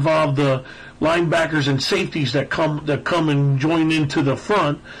cuts involve the linebackers and safeties that come and join into the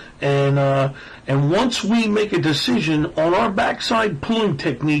front. And once we make a decision on our backside pulling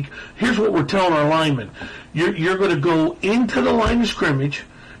technique, here's what we're telling our linemen. You're going to go into the line of scrimmage.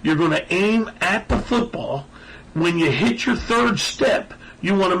 You're going to aim at the football. When you hit your third step,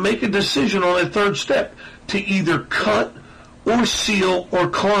 you want to make a decision on that third step to either cut or seal or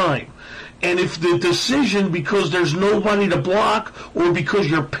climb. And if the decision, because there's nobody to block or because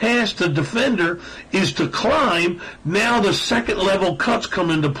you're past the defender, is to climb, now the second level cuts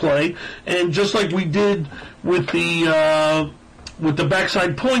come into play. And just like we did with the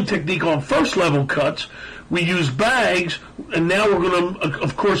backside pulling technique on first level cuts, we use bags, and now we're going to,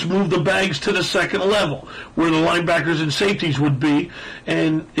 of course, move the bags to the second level, where the linebackers and safeties would be,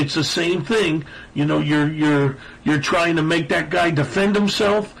 and it's the same thing. You know, you're trying to make that guy defend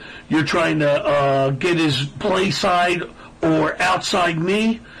himself. You're trying to get his play side or outside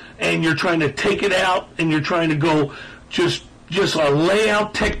knee, and you're trying to take it out, and you're trying to go just a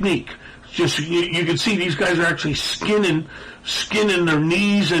layout technique. Just you can see these guys are actually skinning their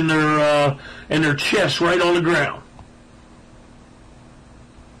knees and their chests right on the ground.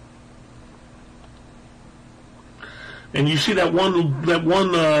 And you see that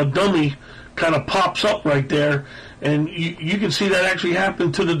one dummy kind of pops up right there, and you can see that actually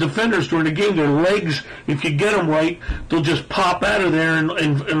happen to the defenders during the game. Their legs, if you get them right, they'll just pop out of there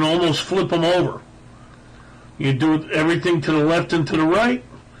and almost flip them over. You do everything to the left and to the right.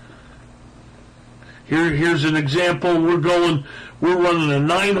 Here's an example. We're running a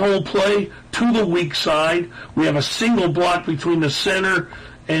 9-hole play to the weak side. We have a single block between the center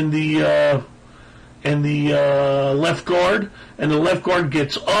and the left guard, and the left guard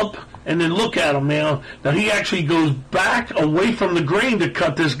gets up, and then look at him now. Now he actually goes back away from the grain to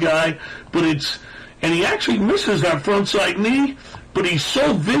cut this guy, and he actually misses that front side knee. But he's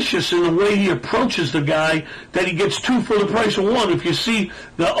so vicious in the way he approaches the guy that he gets 2 for the price of 1. If you see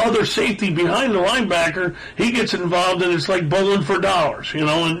the other safety behind the linebacker, he gets involved, and it's like bowling for dollars, you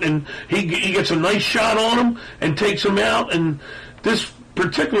know. And he gets a nice shot on him and takes him out. And this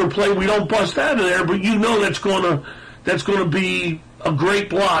particular play, we don't bust out of there, but you know that's going to be a great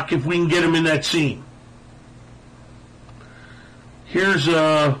block if we can get him in that seam. Here's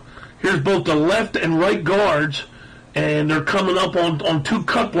both the left and right guards. And they're coming up on 2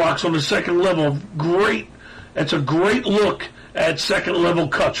 cut blocks on the second level. Great. That's a great look at second level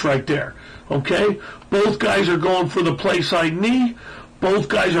cuts right there. Okay? Both guys are going for the play side knee. Both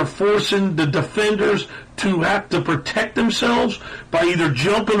guys are forcing the defenders to have to protect themselves by either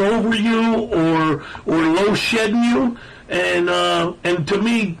jumping over you or low shedding you. And to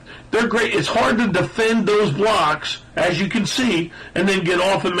me, they're great. It's hard to defend those blocks, as you can see, and then get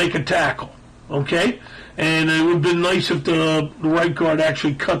off and make a tackle. Okay? And it would have been nice if the right guard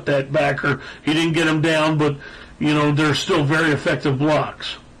actually cut that backer. He didn't get him down, but, you know, they're still very effective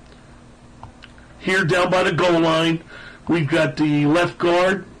blocks. Here down by the goal line, we've got the left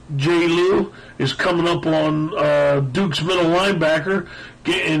guard, Jay Lou, is coming up on Duke's middle linebacker,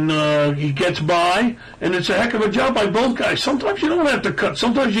 and he gets by, and it's a heck of a job by both guys. Sometimes you don't have to cut.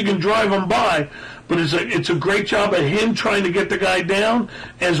 Sometimes you can drive them by, but it's a great job of him trying to get the guy down,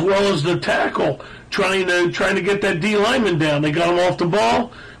 as well as the tackle trying to get that D lineman down. They got him off the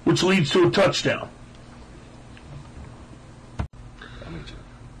ball, which leads to a touchdown.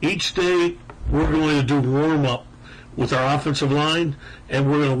 Each day we're going to do warm-up with our offensive line,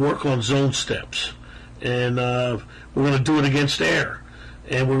 and we're going to work on zone steps. And we're going to do it against air.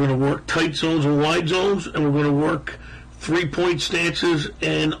 And we're going to work tight zones and wide zones, and we're going to work 3-point stances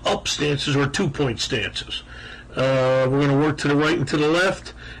and up stances or 2-point stances. We're going to work to the right and to the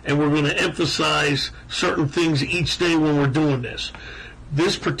left, and we're going to emphasize certain things each day when we're doing this.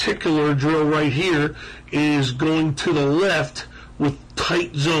 This particular drill right here is going to the left with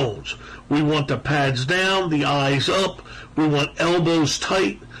tight zones. We want the pads down, the eyes up, we want elbows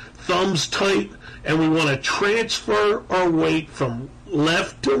tight, thumbs tight, and we want to transfer our weight from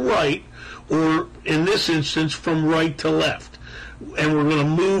left to right, or in this instance, from right to left. And we're going to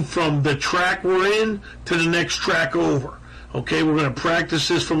move from the track we're in to the next track over. Okay, we're going to practice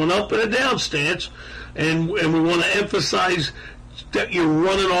this from an up and a down stance, and we want to emphasize that you're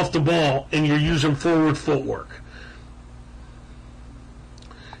running off the ball and you're using forward footwork.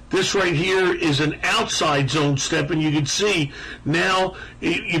 This right here is an outside zone step, and you can see now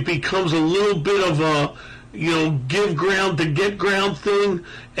it becomes a little bit of a, you know, give ground to get ground thing,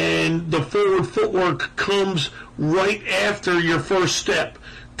 and the forward footwork comes right after your first step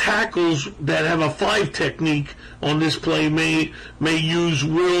tackles that have a 5 technique on this play may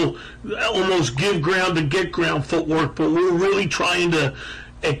will almost give ground to get ground footwork, but we're really trying to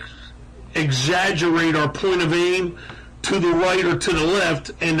exaggerate our point of aim to the right or to the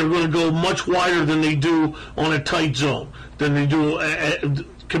left, and they're going to go much wider than they do on a tight zone, than they do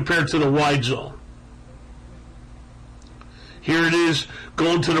compared to the wide zone. Here it is,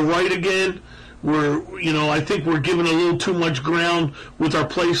 going to the right again. I think we're giving a little too much ground with our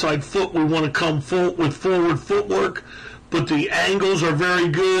play side foot. We want to come full with forward footwork, but the angles are very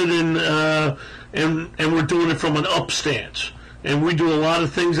good, and we're doing it from an up stance. And we do a lot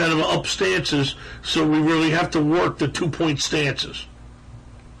of things out of up stances, so we really have to work the 2-point stances.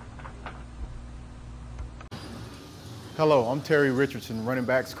 Hello, I'm Terry Richardson, running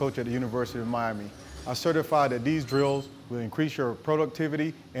backs coach at the University of Miami. I certify that these drills will increase your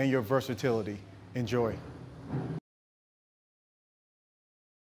productivity and your versatility. Enjoy.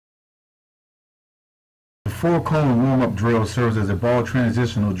 The 4-cone warm-up drill serves as a ball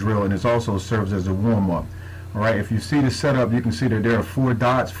transitional drill, and it also serves as a warm-up. All right, if you see the setup, you can see that there are 4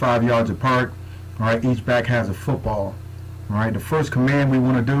 dots 5 yards apart. All right, each back has a football. All right, the first command we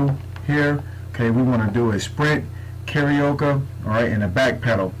want to do here, okay, we want to do a sprint, karaoke, all right, and a back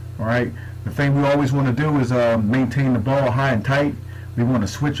pedal. All right, the thing we always want to do is maintain the ball high and tight. We want to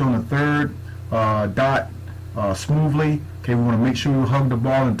switch on the third dot smoothly. Okay, we want to make sure we hug the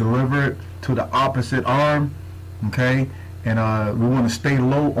ball and deliver it to the opposite arm. Okay. And we want to stay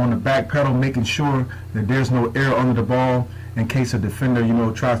low on the back pedal, making sure that there's no air under the ball in case a defender,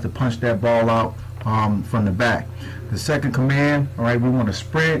 tries to punch that ball out from the back. The second command, all right, we want to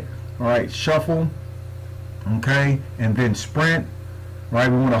sprint, all right, shuffle, okay, and then sprint, all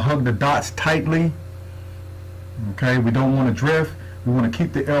right. We want to hug the dots tightly, okay. We don't want to drift. We want to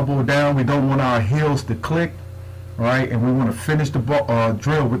keep the elbow down. We don't want our heels to click, all right, and we want to finish the ball,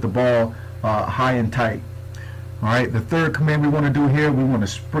 drill with the ball high and tight. All right, the third command we want to do here, we want to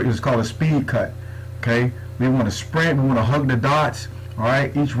sprint. It's called a speed cut. Okay, we want to sprint. We want to hug the dots. All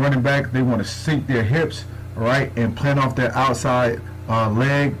right, each running back, they want to sink their hips. All right, and plant off their outside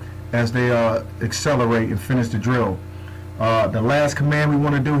leg as they accelerate and finish the drill. The last command we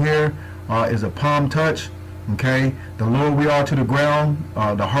want to do here is a palm touch. Okay, the lower we are to the ground,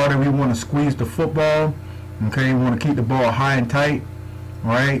 the harder we want to squeeze the football. Okay, we want to keep the ball high and tight.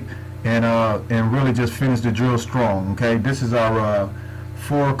 All right. And really just finish the drill strong. Okay, this is our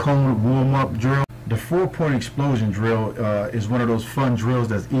 4-cone warm-up drill. The 4-point explosion drill is one of those fun drills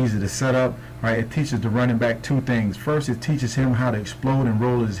that's easy to set up. Right, it teaches the running back 2 things. First, it teaches him how to explode and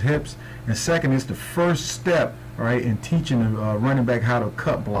roll his hips, and second, it's the first step, right, in teaching the running back how to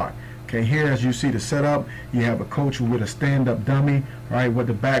cut block. Okay, here as you see the setup, you have a coach with a stand-up dummy. Right, what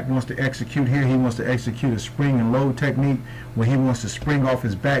the back wants to execute here, he wants to execute a spring and load technique where he wants to spring off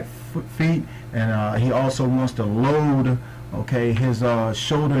his back feet, and he also wants to load, okay, his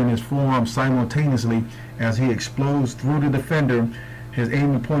shoulder and his forearm simultaneously as he explodes through the defender. His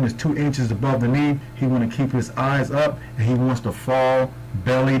aiming point is 2 inches above the knee. He wants to keep his eyes up, and he wants to fall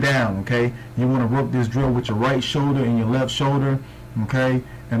belly down. Okay, you want to work this drill with your right shoulder and your left shoulder, okay,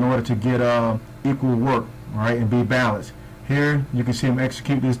 in order to get equal work, all right, and be balanced. Here you can see him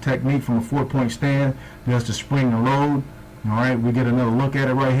execute this technique from a 4-point stand. There's the spring and load. All right, we get another look at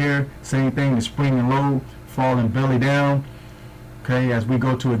it right here. Same thing, the spring and load, falling belly down. Okay, as we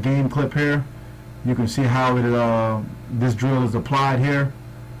go to a game clip here, you can see how it this drill is applied here.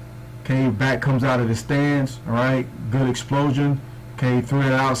 Okay, back comes out of the stance. All right, good explosion. Okay, through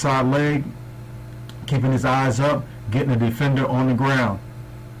that outside leg, keeping his eyes up, getting the defender on the ground.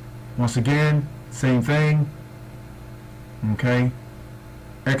 Once again, same thing. Okay,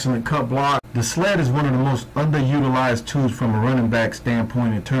 excellent cut block. The sled is one of the most underutilized tools from a running back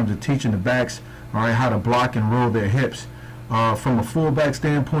standpoint in terms of teaching the backs, all right, how to block and roll their hips. From a fullback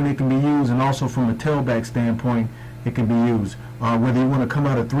standpoint, it can be used, and also from a tailback standpoint, it can be used. Whether you want to come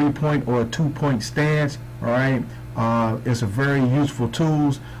out a 3-point or a 2-point stance, all right, it's a very useful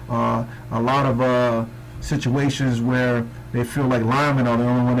tool. A lot of situations where they feel like linemen are the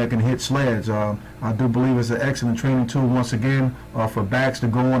only one that can hit sleds. I do believe it's an excellent training tool, once again, for backs to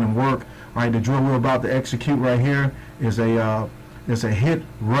go on and work. All right, the drill we're about to execute right here is a hit,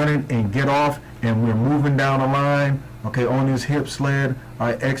 run it, and get off, and we're moving down the line, okay, on this hip sled,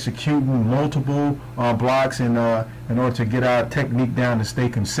 executing multiple blocks in order to get our technique down and stay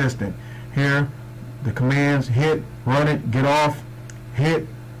consistent. Here, the commands: hit, run it, get off, hit,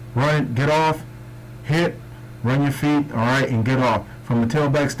 run it, get off, hit, run your feet, all right, and get off. From a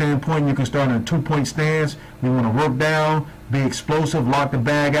tailback standpoint, you can start in a 2-point stance. We want to work down, be explosive, lock the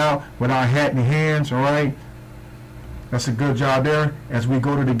bag out with our hat in the hands, all right. That's a good job there. As we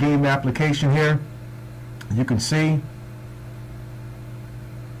go to the game application here, you can see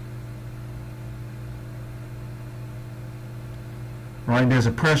right, there's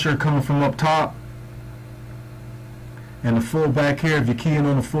a pressure coming from up top. And the fullback here, if you key in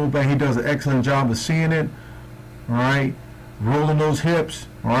on the fullback, he does an excellent job of seeing it. All right, rolling those hips,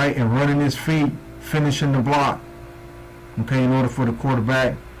 all right, and running his feet, finishing the block. Okay, in order for the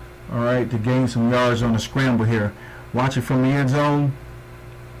quarterback, all right, to gain some yards on the scramble here. Watch it from the end zone.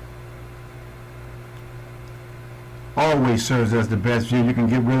 Always serves as the best view. You can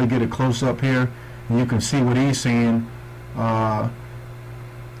really get a close up here, and you can see what he's seeing.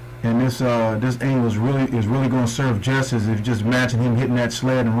 And this angle is really going to serve just as if just imagine him hitting that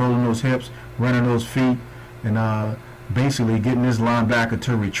sled and rolling those hips, running those feet, and basically getting this linebacker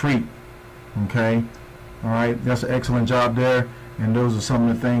to retreat. Okay, all right, that's an excellent job there. And those are some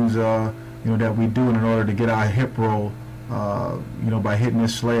of the things that we do in order to get our hip roll. By hitting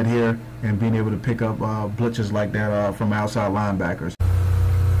this sled here and being able to pick up blitzes like that from outside linebackers.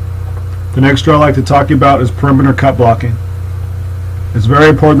 The next drill I'd like to talk to you about is perimeter cut blocking. It's very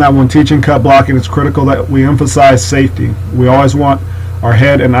important that when teaching cut blocking, it's critical that we emphasize safety. We always want our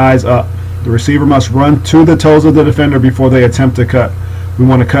head and eyes up. The receiver must run to the toes of the defender before they attempt to cut. We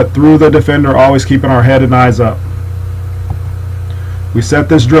want to cut through the defender, always keeping our head and eyes up. We set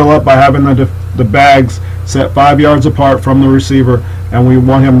this drill up by having the bags set 5 yards apart from the receiver, and we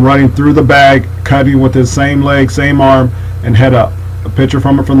want him running through the bag, cutting with his same leg, same arm, and head up. A picture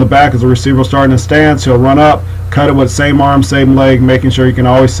from it from the back as the receiver starting to stance, he'll run up, cut it with same arm, same leg, making sure you can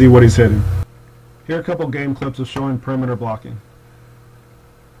always see what he's hitting. Here are a couple game clips of showing perimeter blocking.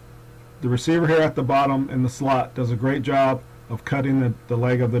 The receiver here at the bottom in the slot does a great job of cutting the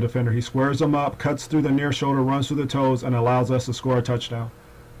leg of the defender. He squares them up, cuts through the near shoulder, runs through the toes, and allows us to score a touchdown.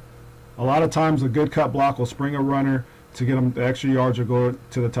 A lot of times a good cut block will spring a runner to get them the extra yards or go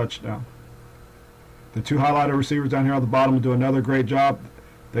to the touchdown. The two highlighted receivers down here on the bottom will do another great job.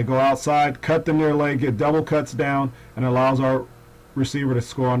 They go outside, cut the near leg, get double cuts down, and allows our receiver to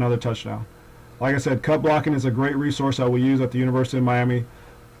score another touchdown. Like I said, cut blocking is a great resource that we use at the University of Miami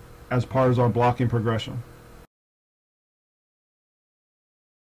as part of our blocking progression.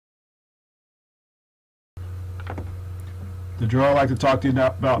 The drill I'd like to talk to you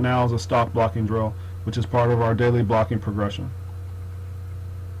about now is a stop blocking drill, which is part of our daily blocking progression.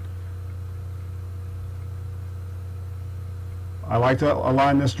 I like to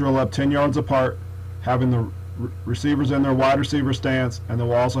align this drill up 10 yards apart, having the receivers in their wide receiver stance, and then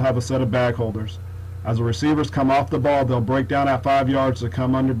we'll also have a set of bag holders. As the receivers come off the ball, they'll break down at 5 yards to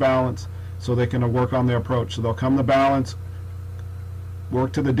come under balance so they can work on their approach. So they'll come to balance,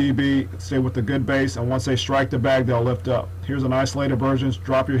 work to the DB, stay with the good base, and once they strike the bag, they'll lift up. Here's an isolated version.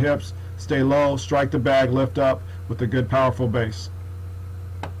 Drop your hips, stay low, strike the bag, lift up with a good, powerful base.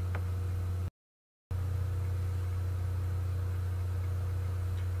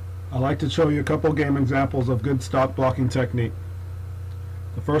 I'd like to show you a couple game examples of good stop blocking technique.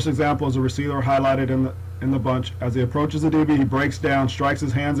 The first example is a receiver highlighted in the bunch. As he approaches the DB, he breaks down, strikes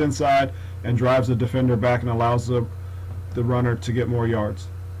his hands inside, and drives the defender back and allows the runner to get more yards.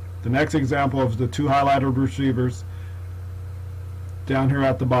 The next example is the two highlighted receivers down here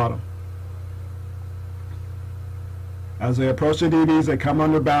at the bottom. As they approach the DBs, they come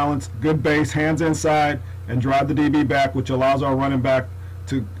under balance, good base, hands inside, and drive the DB back, which allows our running back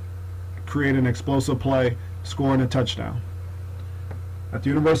to create an explosive play, scoring a touchdown. At the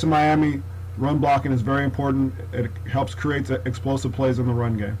University of Miami, run blocking is very important. It helps create explosive plays in the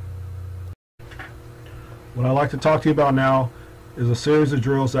run game. What I'd like to talk to you about now is a series of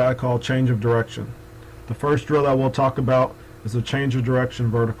drills that I call change of direction. The first drill that we'll talk about is the change of direction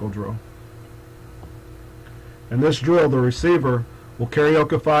vertical drill. In this drill, the receiver will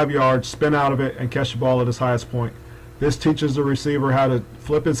karaoke 5 yards, spin out of it, and catch the ball at his highest point. This teaches the receiver how to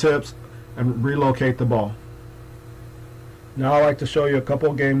flip his hips and relocate the ball. Now I'd like to show you a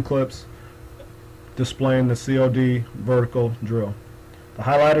couple game clips displaying the COD vertical drill. The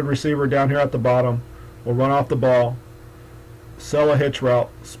highlighted receiver down here at the bottom will run off the ball, sell a hitch route,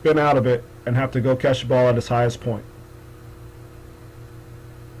 spin out of it, and have to go catch the ball at its highest point.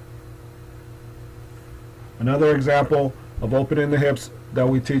 Another example of opening the hips that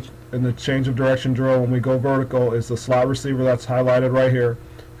we teach in the change of direction drill when we go vertical is the slot receiver that's highlighted right here.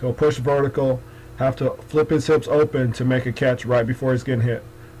 He'll push vertical, have to flip his hips open to make a catch right before he's getting hit.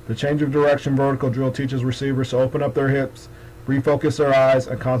 The change of direction vertical drill teaches receivers to open up their hips, refocus their eyes,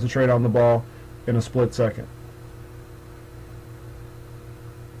 and concentrate on the ball in a split second.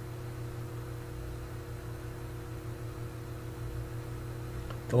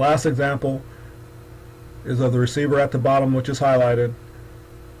 The last example is of the receiver at the bottom, which is highlighted.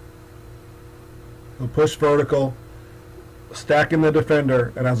 He'll push vertical, stacking the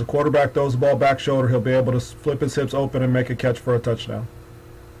defender, and as the quarterback throws the ball back shoulder, he'll be able to flip his hips open and make a catch for a touchdown.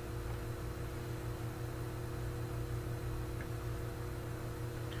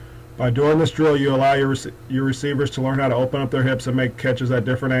 By doing this drill, you allow your receivers to learn how to open up their hips and make catches at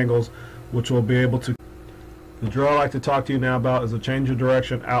different angles, which will be able to. The drill I'd like to talk to you now about is a change of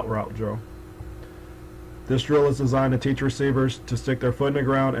direction out route drill. This drill is designed to teach receivers to stick their foot in the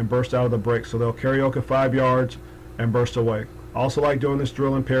ground and burst out of the break, so they'll karaoke 5 yards and burst away. I also like doing this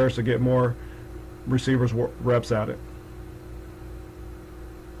drill in pairs to get more receivers reps at it.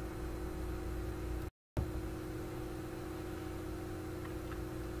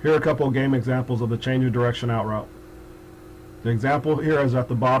 Here are a couple of game examples of the change of direction out route. The example here is at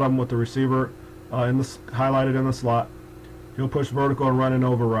the bottom with the receiver highlighted in the slot. He'll push vertical and run an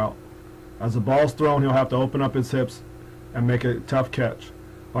over route. As the ball's thrown, he'll have to open up his hips and make a tough catch.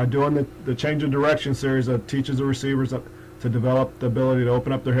 By doing the change of direction series, that teaches the receivers to develop the ability to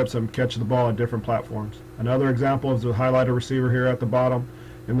open up their hips and catch the ball at different platforms. Another example is the highlighted receiver here at the bottom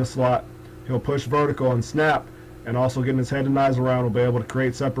in the slot. He'll push vertical and snap, and also getting his head and eyes around will be able to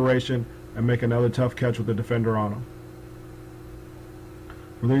create separation and make another tough catch with the defender on him.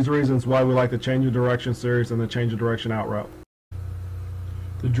 For these reasons, why we like the change of direction series and the change of direction out route.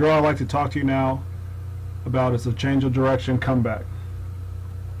 The drill I'd like to talk to you now about is the change of direction comeback.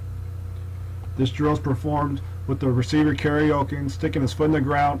 This drill is performed with the receiver karaokeing, sticking his foot in the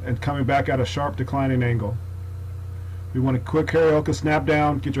ground, and coming back at a sharp declining angle. We want a quick karaoke snap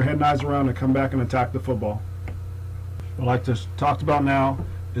down, get your head and eyes around, and come back and attack the football. What I'd like to talk about now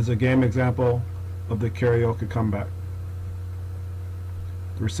is a game example of the karaoke comeback.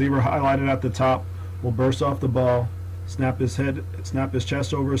 The receiver highlighted at the top will burst off the ball, snap his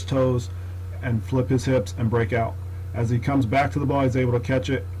chest over his toes, and flip his hips and break out. As he comes back to the ball, he's able to catch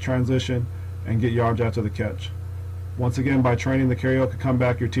it, transition, and get yards after the catch. Once again, by training the karaoke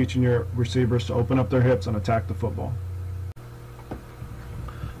comeback, you're teaching your receivers to open up their hips and attack the football.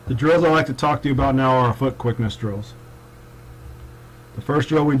 The drills I'd like to talk to you about now are foot quickness drills. The first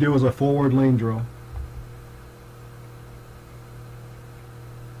drill we do is a forward lean drill.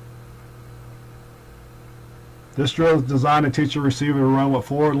 This drill is designed to teach the receiver to run with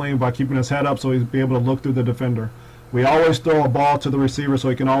forward lean by keeping his head up so he'll be able to look through the defender. We always throw a ball to the receiver so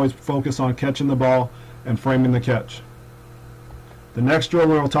he can always focus on catching the ball and framing the catch. The next drill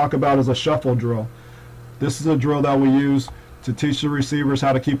we'll talk about is a shuffle drill. This is a drill that we use to teach the receivers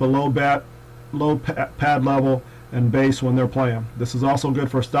how to keep a low pad level and base when they're playing. This is also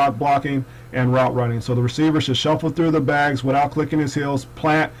good for stop blocking and route running. So the receiver should shuffle through the bags without clicking his heels,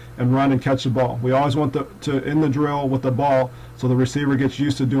 plant, and run and catch the ball. We always want to end the drill with the ball so the receiver gets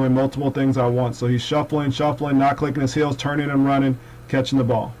used to doing multiple things at once. So he's shuffling, not clicking his heels, turning and running, catching the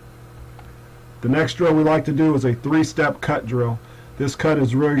ball. The next drill we like to do is a 3-step cut drill. This cut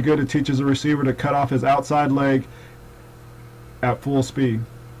is really good. It teaches the receiver to cut off his outside leg at full speed.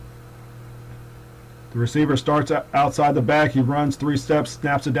 The receiver starts outside the bag, he runs 3 steps,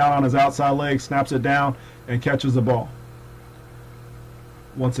 snaps it down on his outside leg, snaps it down, and catches the ball.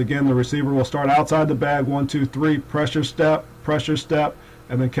 Once again, the receiver will start outside the bag, 1, 2, 3, pressure step,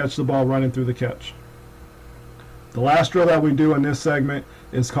 and then catch the ball running through the catch. The last drill that we do in this segment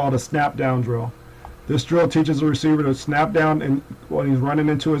is called a snap down drill. This drill teaches the receiver to snap down when he's running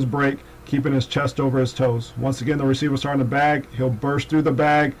into his break, keeping his chest over his toes. Once again, the receiver starting the bag, he'll burst through the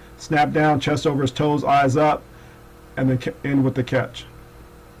bag, snap down, chest over his toes, eyes up, and then end with the catch.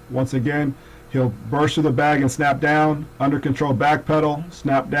 Once again, he'll burst through the bag and snap down, under control back pedal,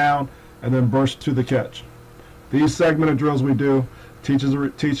 snap down, and then burst to the catch. These segmented drills we do teach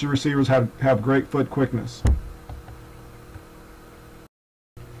the receivers how to have great foot quickness.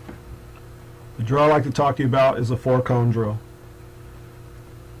 The drill I'd like to talk to you about is a 4-cone drill.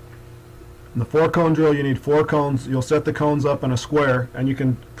 In the 4-cone drill, you need 4 cones. You'll set the cones up in a square, and you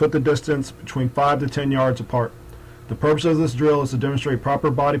can put the distance between 5 to 10 yards apart. The purpose of this drill is to demonstrate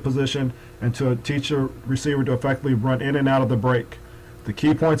proper body position and to teach the receiver to effectively run in and out of the break. The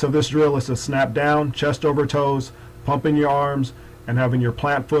key points of this drill is to snap down, chest over toes, pumping your arms, and having your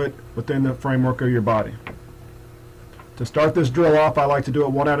plant foot within the framework of your body. To start this drill off, I like to do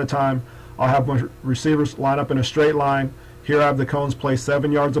it one at a time. I'll have my receivers line up in a straight line. Here I have the cones placed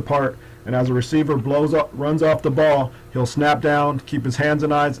 7 yards apart, and as the receiver runs off the ball, he'll snap down, keep his head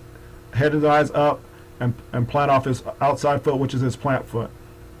and eyes up, and plant off his outside foot, which is his plant foot.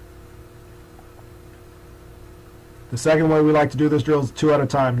 The second way we like to do this drill is 2 at a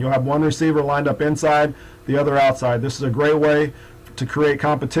time. You'll have one receiver lined up inside, the other outside. This is a great way to create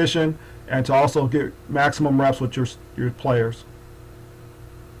competition and to also get maximum reps with your players.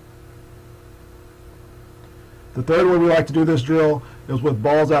 The third way we like to do this drill is with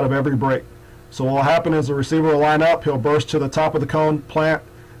balls out of every break. So what will happen is the receiver will line up, he'll burst to the top of the cone, plant,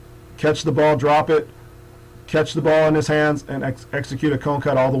 catch the ball, drop it, catch the ball in his hands, and execute a cone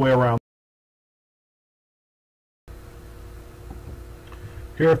cut all the way around.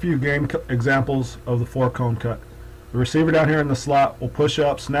 Here are a few game examples of the 4-cone cut. The receiver down here in the slot will push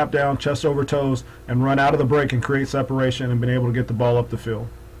up, snap down, chest over toes, and run out of the break and create separation and being able to get the ball up the field.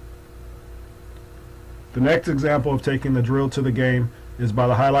 The next example of taking the drill to the game is by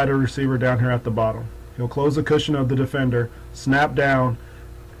the highlighted receiver down here at the bottom. He'll close the cushion of the defender, snap down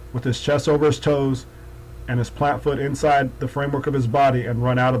with his chest over his toes and his plant foot inside the framework of his body and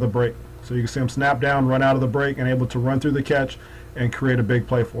run out of the break. So you can see him snap down, run out of the break, and able to run through the catch and create a big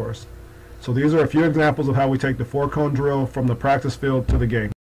play for us. So these are a few examples of how we take the 4-cone drill from the practice field to the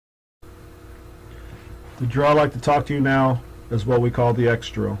game. The drill I'd like to talk to you now is what we call the X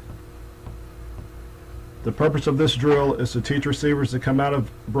drill. The purpose of this drill is to teach receivers to come out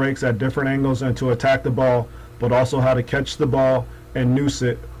of breaks at different angles and to attack the ball, but also how to catch the ball and noose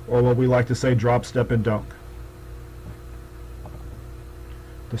it, or what we like to say, drop, step, and dunk.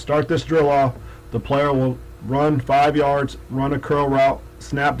 To start this drill off, the player will run 5 yards, run a curl route,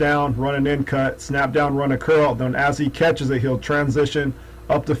 snap down, run an in cut, snap down, run a curl. Then as he catches it, he'll transition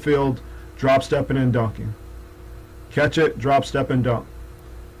up the field, drop, stepping, and dunking. Catch it, drop, step, and dunk.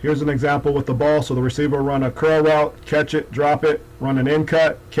 Here's an example with the ball. So the receiver will run a curl route, catch it, drop it, run an in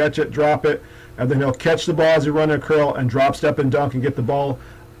cut, catch it, drop it, and then he'll catch the ball as he runs a curl and drop, step, and dunk and get the ball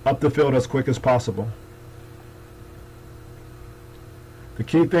up the field as quick as possible. The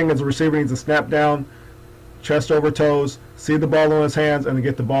key thing is the receiver needs to snap down, chest over toes, see the ball in his hands, and to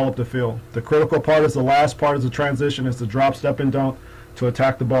get the ball up the field. The critical part is the last part is the transition, is the drop, step, and dunk to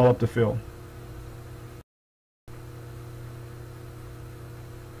attack the ball up the field.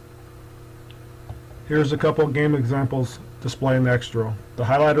 Here's a couple of game examples displaying the X drill. The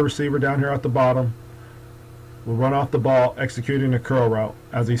highlighted receiver down here at the bottom will run off the ball executing a curl route.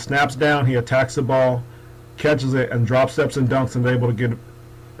 As he snaps down, he attacks the ball, catches it, and drop steps and dunks and is able to get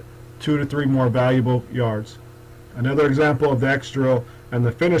 2 to 3 more valuable yards. Another example of the X drill and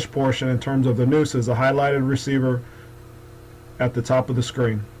the finish portion in terms of the noose is a highlighted receiver at the top of the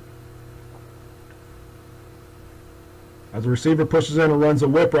screen. As the receiver pushes in and runs a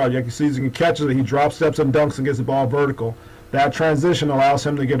whip route, you can see as he catches it, he drop steps and dunks and gets the ball vertical. That transition allows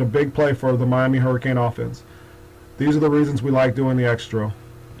him to get a big play for the Miami Hurricane offense. These are the reasons we like doing the X drill.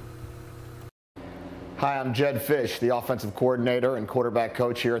 Hi, I'm Jed Fish, the offensive coordinator and quarterback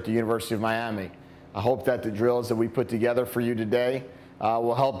coach here at the University of Miami. I hope that the drills that we put together for you today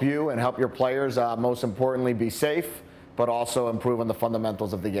will help you and help your players, most importantly, be safe, but also improve on the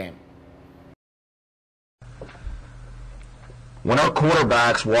fundamentals of the game. When our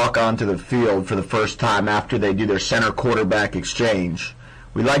quarterbacks walk onto the field for the first time after they do their center quarterback exchange,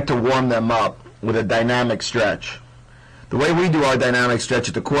 we like to warm them up with a dynamic stretch. The way we do our dynamic stretch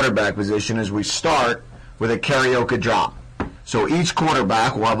at the quarterback position is we start with a karaoke drop. So each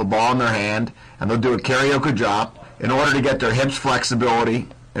quarterback will have a ball in their hand and they'll do a karaoke drop in order to get their hips flexibility,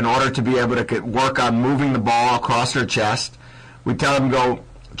 in order to be able to work on moving the ball across their chest. We tell them go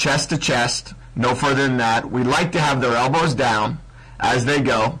chest to chest, no further than that. We like to have their elbows down as they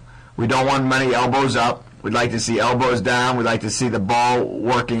go. We don't want many elbows up. We'd like to see elbows down. We'd like to see the ball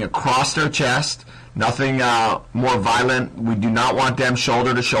working across their chest. Nothing more violent. We do not want them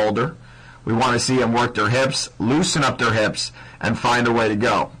shoulder to shoulder. We want to see them work their hips, loosen up their hips, and find a way to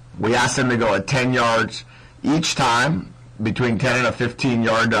go. We ask them to go at 10 yards each time, between 10 and a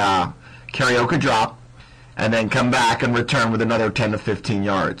 15-yard karaoke drop, and then come back and return with another 10 to 15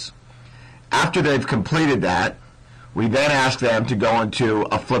 yards. After they've completed that, we then ask them to go into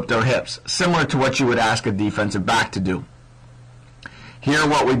a flip their hips, similar to what you would ask a defensive back to do. Here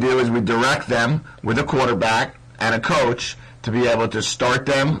what we do is we direct them with a quarterback and a coach to be able to start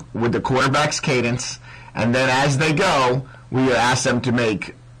them with the quarterback's cadence, and then as they go, we ask them to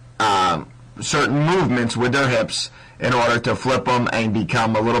make certain movements with their hips in order to flip them and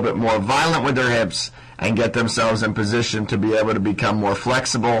become a little bit more violent with their hips and get themselves in position to be able to become more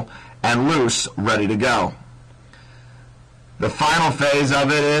flexible and loose, ready to go. The final phase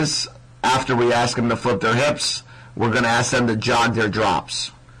of it is, after we ask them to flip their hips, we're going to ask them to jog their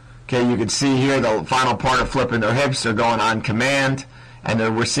drops. Okay, you can see here the final part of flipping their hips. They're going on command, and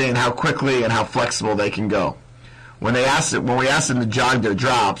then we're seeing how quickly and how flexible they can go. When we ask them to jog their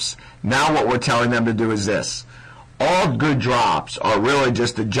drops, now what we're telling them to do is this. All good drops are really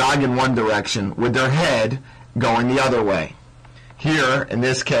just a jog in one direction with their head going the other way. Here, in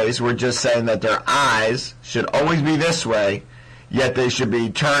this case, we're just saying that their eyes should always be this way, yet they should be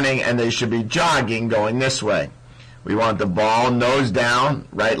turning and they should be jogging going this way. We want the ball nose down,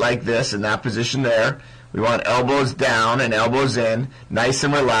 right like this, in that position there. We want elbows down and elbows in, nice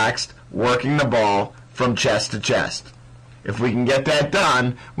and relaxed, working the ball from chest to chest. If we can get that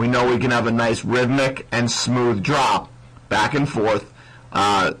done, we know we can have a nice rhythmic and smooth drop back and forth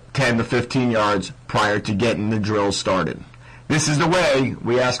 10 to 15 yards prior to getting the drill started. This is the way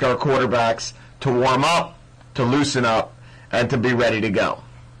we ask our quarterbacks to warm up, to loosen up, and to be ready to go.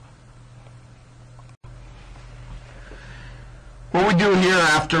 What we do here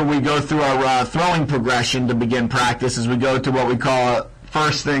after we go through our throwing progression to begin practice is we go to what we call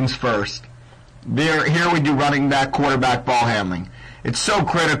first things first. Here we do running back, quarterback, ball handling. It's so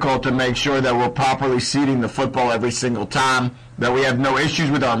critical to make sure that we're properly seating the football every single time, that we have no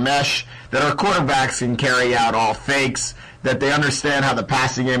issues with our mesh, that our quarterbacks can carry out all fakes, that they understand how the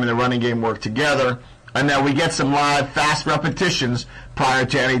passing game and the running game work together, and that we get some live, fast repetitions prior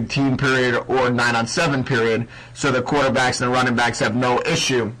to any team period or 9-on-7 period, so the quarterbacks and the running backs have no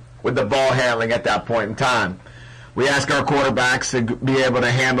issue with the ball handling at that point in time. We ask our quarterbacks to be able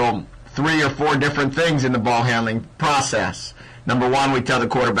to handle 3 or 4 different things in the ball handling process. Number one, we tell the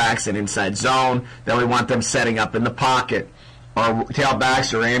quarterbacks an inside zone, that we want them setting up in the pocket. Our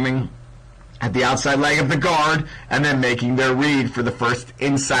tailbacks are aiming at the outside leg of the guard and then making their read for the first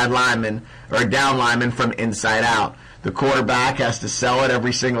inside lineman or down lineman from inside out. The quarterback has to sell it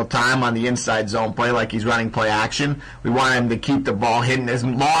every single time on the inside zone play like he's running play action. We want him to keep the ball hidden as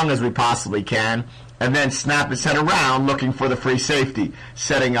long as we possibly can and then snap his head around looking for the free safety,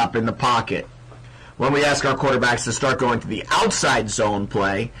 setting up in the pocket. When we ask our quarterbacks to start going to the outside zone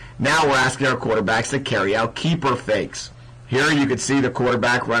play, now we're asking our quarterbacks to carry out keeper fakes. Here you can see the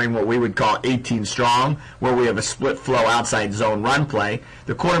quarterback running what we would call 18 strong, where we have a split flow outside zone run play.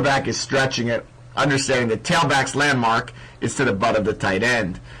 The quarterback is stretching it, understanding the tailback's landmark is to the butt of the tight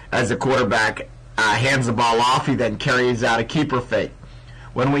end. As the quarterback hands the ball off, he then carries out a keeper fake.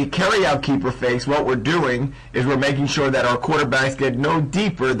 When we carry out keeper fakes, what we're doing is we're making sure that our quarterbacks get no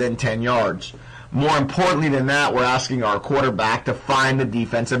deeper than 10 yards. More importantly than that, we're asking our quarterback to find the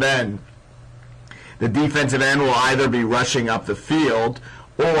defensive end. The defensive end will either be rushing up the field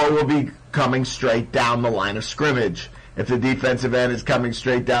or will be coming straight down the line of scrimmage. If the defensive end is coming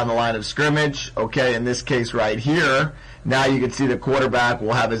straight down the line of scrimmage, okay, in this case right here, now you can see the quarterback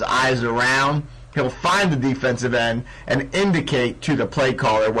will have his eyes around. He'll find the defensive end and indicate to the play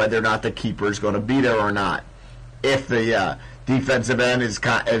caller whether or not the keeper is going to be there or not. If the defensive end is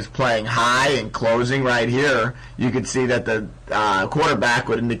playing high and closing right here, you can see that the quarterback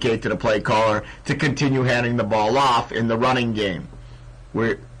would indicate to the play caller to continue handing the ball off in the running game.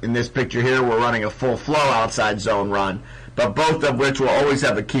 In this picture here, we're running a full flow outside zone run, but both of which will always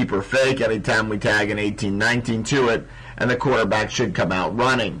have a keeper fake anytime we tag an 18-19 to it, and the quarterback should come out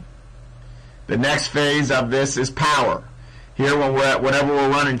running. The next phase of this is power. Here, whenever we're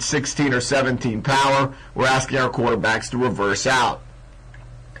running 16 or 17 power, we're asking our quarterbacks to reverse out.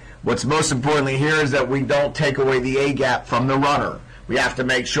 What's most importantly here is that we don't take away the A-gap from the runner. We have to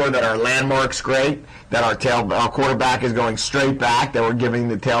make sure that our landmark's great, that our quarterback is going straight back, that we're giving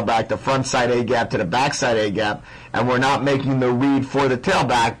the tailback the front side A-gap to the back side A-gap, and we're not making the read for the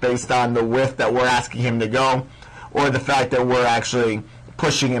tailback based on the width that we're asking him to go, or the fact that we're actually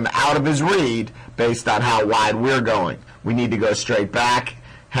pushing him out of his read based on how wide we're going. We need to go straight back,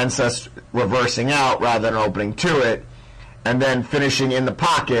 hence us reversing out rather than opening to it, and then finishing in the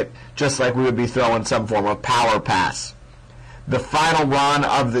pocket just like we would be throwing some form of power pass. The final run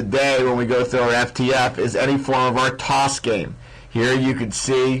of the day when we go through our FTF is any form of our toss game. Here you can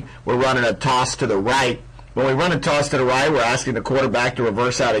see we're running a toss to the right. When we run a toss to the right, we're asking the quarterback to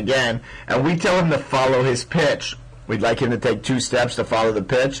reverse out again, and we tell him to follow his pitch. We'd like him to take 2 steps to follow the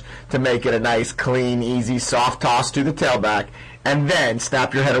pitch to make it a nice, clean, easy, soft toss to the tailback, and then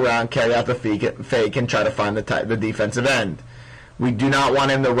snap your head around, carry out the fake, and try to find the defensive end. We do not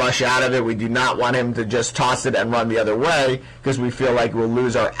want him to rush out of it. We do not want him to just toss it and run the other way because we feel like we'll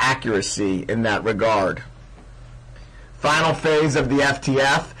lose our accuracy in that regard. Final phase of the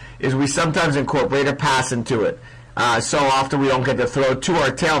FTF is we sometimes incorporate a pass into it. So often we don't get to throw to our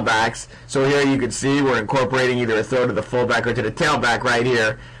tailbacks. So here you can see we're incorporating either a throw to the fullback or to the tailback right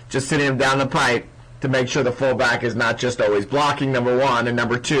here, just sitting him down the pipe to make sure the fullback is not just always blocking, number one, and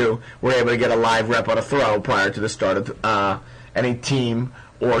number two, we're able to get a live rep on a throw prior to the start of any team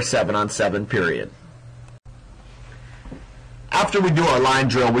or 7-on-7 period. After we do our line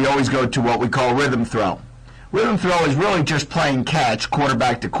drill, we always go to what we call rhythm throw. Rhythm throw is really just playing catch,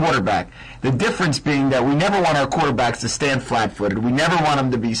 quarterback to quarterback. The difference being that we never want our quarterbacks to stand flat-footed. We never want them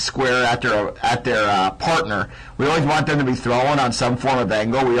to be square at their partner. We always want them to be throwing on some form of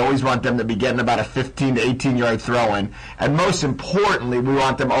angle. We always want them to be getting about a 15 to 18-yard throw in. And most importantly, we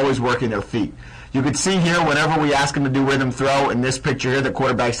want them always working their feet. You can see here, whenever we ask them to do rhythm throw, in this picture here, the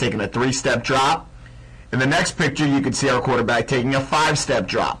quarterback's taking a 3-step drop. In the next picture, you can see our quarterback taking a 5-step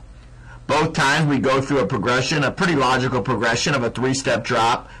drop. Both times we go through a progression, a pretty logical progression of a 3-step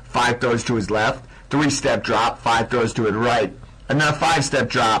drop, 5 throws to his left, 3-step drop, 5 throws to his right, and then a 5-step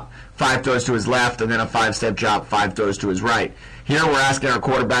drop, 5 throws to his left, and then a 5-step drop, 5 throws to his right. Here we're asking our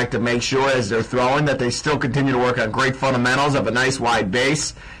quarterback to make sure as they're throwing that they still continue to work on great fundamentals of a nice wide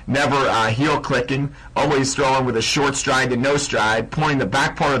base, never heel clicking, always throwing with a short stride to no stride, pointing the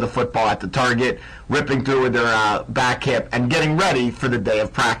back part of the football at the target, ripping through with their back hip, and getting ready for the day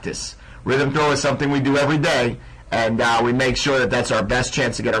of practice. Rhythm throw is something we do every day, and we make sure that that's our best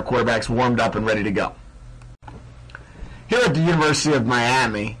chance to get our quarterbacks warmed up and ready to go. Here at the University of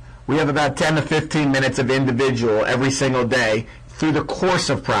Miami, we have about 10 to 15 minutes of individual every single day through the course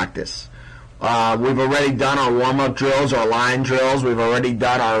of practice. We've already done our warm-up drills, our line drills. We've already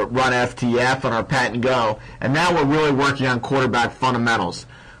done our run FTF and our pat and go, and now we're really working on quarterback fundamentals.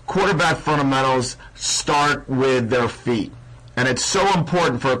 Quarterback fundamentals start with their feet. And it's so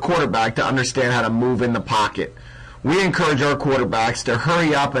important for a quarterback to understand how to move in the pocket. We encourage our quarterbacks to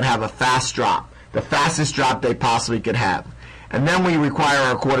hurry up and have a fast drop, the fastest drop they possibly could have. And then we require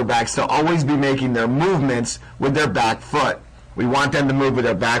our quarterbacks to always be making their movements with their back foot. We want them to move with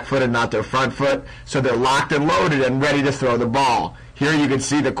their back foot and not their front foot, so they're locked and loaded and ready to throw the ball. Here you can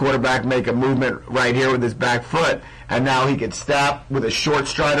see the quarterback make a movement right here with his back foot, and now he can step with a short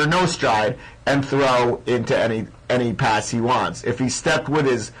stride or no stride and throw into any pass he wants. If he stepped with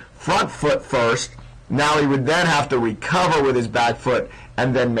his front foot first, now he would then have to recover with his back foot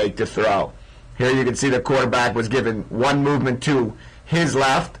and then make the throw. Here you can see the quarterback was given one movement to his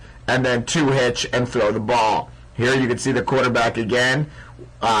left and then 2 hitch and throw the ball. Here you can see the quarterback again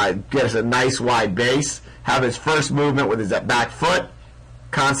gets a nice wide base, have his first movement with his back foot,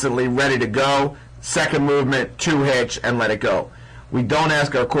 constantly ready to go, second movement, 2 hitch, and let it go. We don't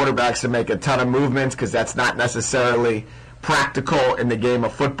ask our quarterbacks to make a ton of movements because that's not necessarily practical in the game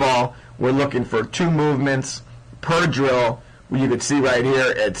of football. We're looking for 2 movements per drill. You can see right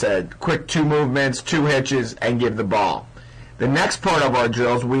here, it's a quick 2 movements, 2 hitches, and give the ball. The next part of our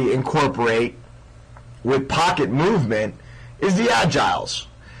drills we incorporate with pocket movement is the agiles.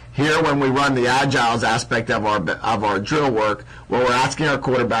 Here, when we run the agiles aspect of our drill work, what we're asking our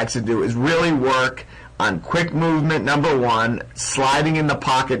quarterbacks to do is really work on quick movement, number 1, sliding in the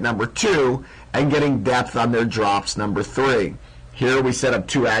pocket, number 2, and getting depth on their drops, number 3. Here we set up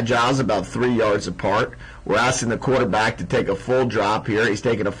 2 agiles about 3 yards apart. We're asking the quarterback to take a full drop here. He's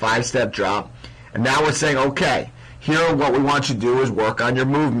taking a 5-step drop. And now we're saying, okay, here what we want you to do is work on your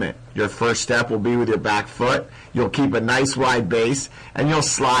movement. Your first step will be with your back foot. You'll keep a nice wide base, and you'll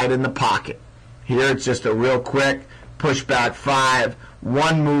slide in the pocket. Here it's just a real quick push back 5,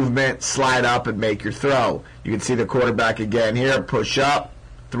 1 movement, slide up, and make your throw. You can see the quarterback again here, push up,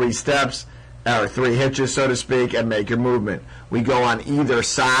 3 steps, or 3 hitches, so to speak, and make your movement. We go on either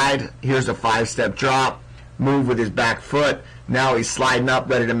side. Here's a 5-step drop, move with his back foot. Now he's sliding up,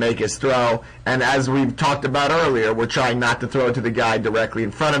 ready to make his throw. And as we've talked about earlier, we're trying not to throw it to the guy directly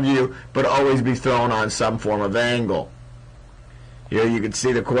in front of you, but always be thrown on some form of angle. Here you can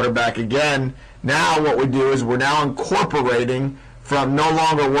see the quarterback again. Now what we do is we're now incorporating from no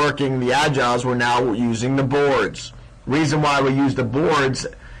longer working the agiles, we're now using the boards. Reason why we use the boards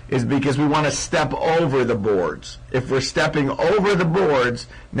is because we want to step over the boards. If we're stepping over the boards,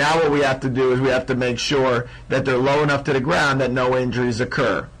 now what we have to do is we have to make sure that they're low enough to the ground that no injuries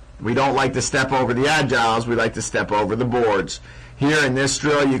occur. We don't like to step over the agiles, we like to step over the boards. Here in this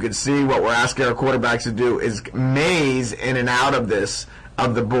drill, you can see what we're asking our quarterbacks to do is maze in and out of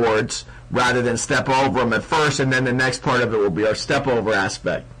the boards, rather than step over them at first, and then the next part of it will be our step over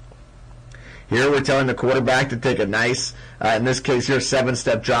aspect. Here we're telling the quarterback to take a nice, in this case here,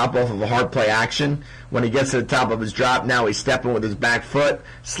 7-step drop off of a hard play action. When he gets to the top of his drop, now he's stepping with his back foot,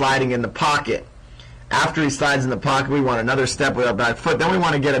 sliding in the pocket. After he slides in the pocket, we want another step with our back foot. Then we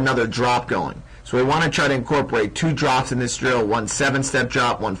want to get another drop going. So we want to try to incorporate 2 drops in this drill, 1 7-step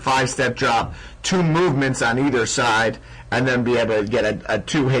drop, 1 5-step drop, 2 movements on either side, and then be able to get a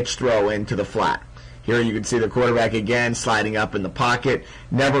 2-hitch throw into the flat. Here you can see the quarterback again sliding up in the pocket,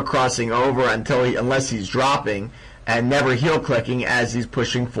 never crossing over unless he's dropping, and never heel clicking as he's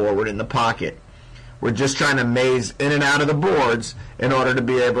pushing forward in the pocket. We're just trying to maze in and out of the boards in order to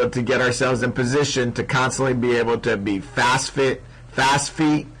be able to get ourselves in position to constantly be able to be fast feet,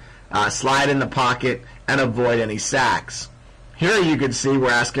 slide in the pocket, and avoid any sacks. Here you can see we're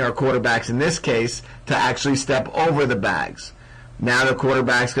asking our quarterbacks in this case to actually step over the bags. Now the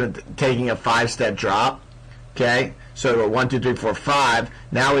quarterback's taking a 5-step drop. Okay, so 1, 2, 3, 4, 5.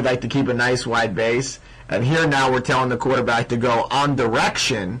 Now we'd like to keep a nice wide base. And here now we're telling the quarterback to go on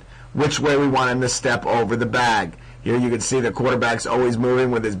direction, which way we want him to step over the bag. Here you can see the quarterback's always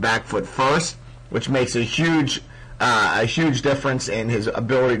moving with his back foot first, which makes a huge difference in his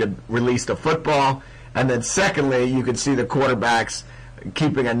ability to release the football. And then secondly, you can see the quarterback's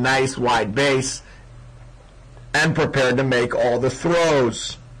keeping a nice wide base and prepared to make all the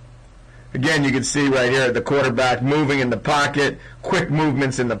throws. Again, you can see right here the quarterback moving in the pocket, quick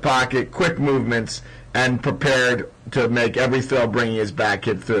movements in the pocket, quick movements, and prepared to make every throw, bringing his back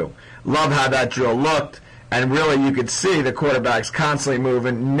hit through. Love how that drill looked, and really you could see the quarterback's constantly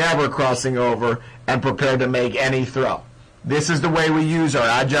moving, never crossing over, and prepared to make any throw. This is the way we use our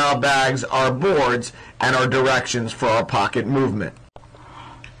agile bags, our boards, and our directions for our pocket movement.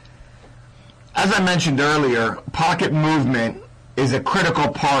 As I mentioned earlier, pocket movement is a critical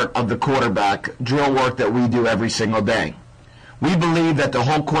part of the quarterback drill work that we do every single day. We believe that the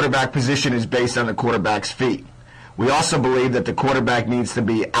whole quarterback position is based on the quarterback's feet. We also believe that the quarterback needs to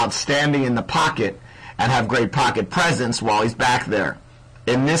be outstanding in the pocket and have great pocket presence while he's back there.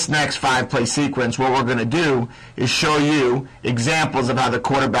 In this next 5-play sequence, what we're going to do is show you examples of how the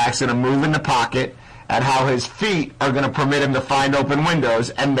quarterback's going to move in the pocket and how his feet are going to permit him to find open windows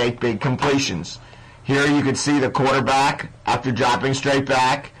and make big completions. Here you can see the quarterback, after dropping straight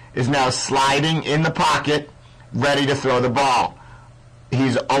back, is now sliding in the pocket, ready to throw the ball.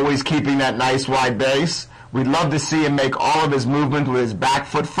 He's always keeping that nice wide base. We'd love to see him make all of his movement with his back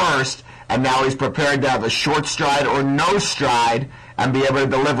foot first, and now he's prepared to have a short stride or no stride and be able to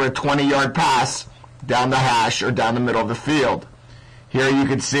deliver a 20-yard pass down the hash or down the middle of the field. Here you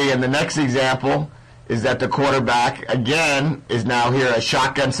can see in the next example is that the quarterback, again, is now here a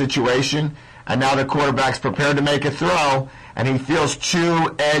shotgun situation, and now the quarterback's prepared to make a throw, and he feels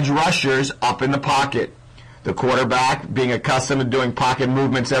 2 edge rushers up in the pocket. The quarterback, being accustomed to doing pocket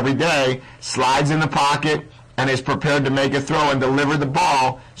movements every day, slides in the pocket and is prepared to make a throw and deliver the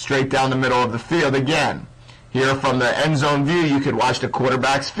ball straight down the middle of the field again. Here from the end zone view, you could watch the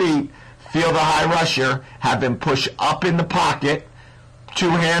quarterback's feet, feel the high rusher, have him push up in the pocket, 2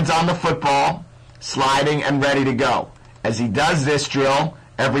 hands on the football, sliding and ready to go. As he does this drill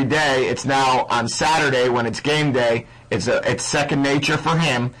every day, it's now on Saturday when it's game day, it's second nature for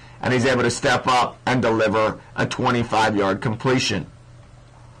him, and he's able to step up and deliver a 25-yard completion.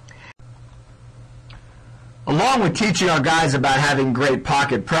 Along with teaching our guys about having great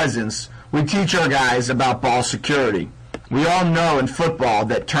pocket presence, we teach our guys about ball security. We all know in football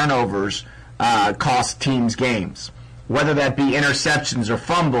that turnovers cost teams games. Whether that be interceptions or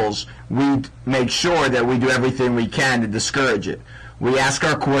fumbles, we make sure that we do everything we can to discourage it. We ask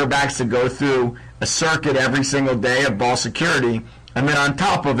our quarterbacks to go through a circuit every single day of ball security, and then on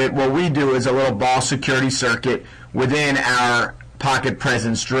top of it, what we do is a little ball security circuit within our pocket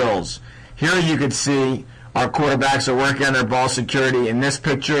presence drills. Here you can see our quarterbacks are working on their ball security. In this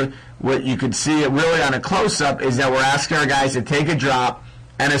picture, what you can see really on a close-up is that we're asking our guys to take a drop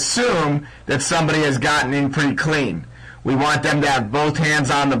and assume that somebody has gotten in pretty clean. We want them to have both hands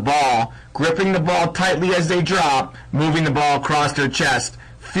on the ball, gripping the ball tightly as they drop, moving the ball across their chest,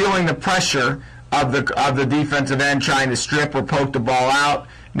 feeling the pressure of the defensive end trying to strip or poke the ball out,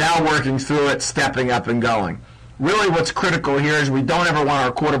 now working through it, stepping up and going. Really what's critical here is we don't ever want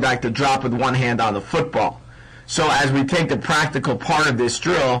our quarterback to drop with one hand on the football. So as we take the practical part of this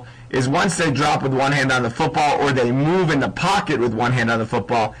drill, is once they drop with one hand on the football or they move in the pocket with one hand on the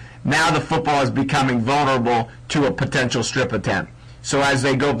football, now the football is becoming vulnerable to a potential strip attempt. So as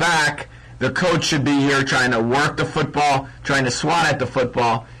they go back, the coach should be here trying to work the football, trying to swat at the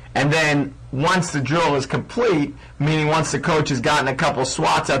football, and then once the drill is complete, meaning once the coach has gotten a couple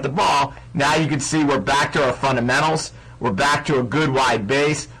swats at the ball, now you can see we're back to our fundamentals, we're back to a good wide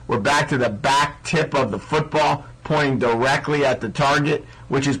base, we're back to the back tip of the football pointing directly at the target,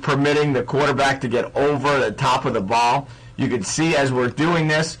 which is permitting the quarterback to get over the top of the ball. You can see as we're doing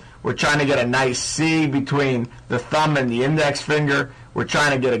this, we're trying to get a nice C between the thumb and the index finger. We're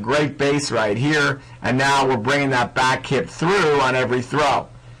trying to get a great base right here, and now we're bringing that back hip through on every throw.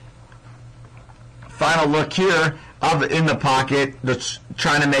 Final look here of in the pocket, that's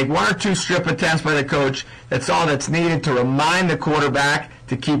trying to make 1 or 2 strip attempts by the coach. That's all that's needed to remind the quarterback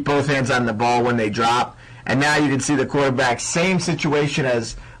to keep both hands on the ball when they drop. And now you can see the quarterback, same situation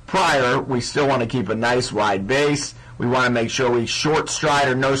as prior, we still want to keep a nice wide base. We want to make sure we short stride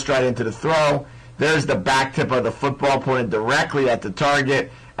or no stride into the throw. There's the back tip of the football pointed directly at the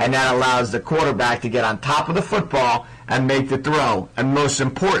target, and that allows the quarterback to get on top of the football and make the throw. And most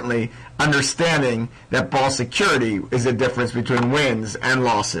importantly, understanding that ball security is the difference between wins and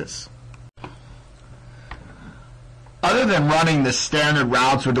losses. Other than running the standard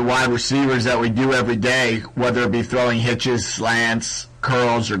routes with the wide receivers that we do every day, whether it be throwing hitches, slants,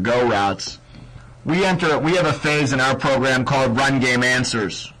 curls, or go routes, we have a phase in our program called Run Game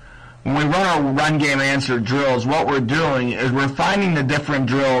Answers. When we run our Run Game Answer drills, what we're doing is we're finding the different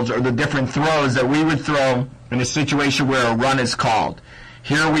drills or the different throws that we would throw in a situation where a run is called.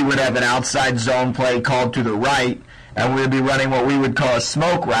 Here we would have an outside zone play called to the right, and we would be running what we would call a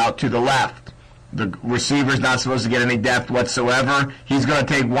smoke route to the left. The receiver's not supposed to get any depth whatsoever. He's going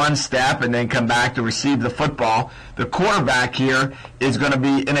to take one step and then come back to receive the football. The quarterback here is going to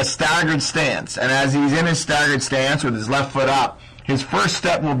be in a staggered stance, and as he's in his staggered stance with his left foot up, his first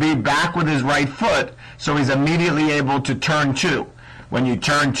step will be back with his right foot, so he's immediately able to turn two. When you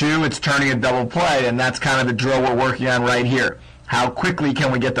turn two, it's turning a double play, and that's kind of the drill we're working on right here. How quickly can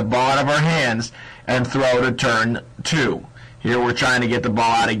we get the ball out of our hands and throw to turn two? Here we're trying to get the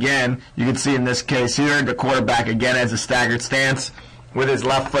ball out again. You can see in this case here, the quarterback again has a staggered stance with his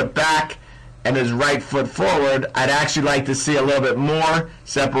left foot back and his right foot forward. I'd actually like to see a little bit more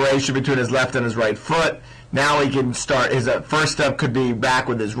separation between his left and his right foot. Now he can start, his first step could be back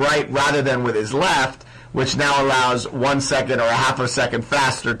with his right rather than with his left, which now allows 1 second or a half a second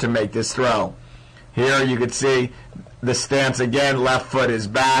faster to make this throw. Here you can see the stance again, left foot is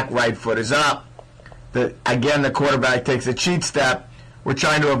back, right foot is up. Again, the quarterback takes a cheat step. We're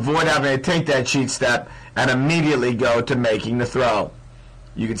trying to avoid having to take that cheat step and immediately go to making the throw.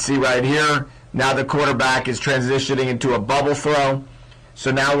 You can see right here, now the quarterback is transitioning into a bubble throw. So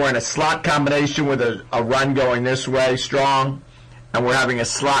now we're in a slot combination with a run going this way, strong, and we're having a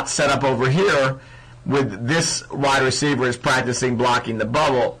slot set up over here with this wide receiver is practicing blocking the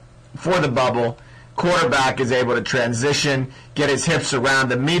bubble. For the bubble, quarterback is able to transition, get his hips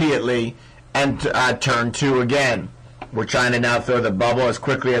around immediately, and turn two again. We're trying to now throw the bubble as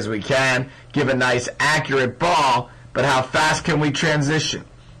quickly as we can, give a nice accurate ball, but how fast can we transition?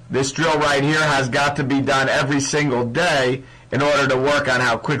 This drill right here has got to be done every single day in order to work on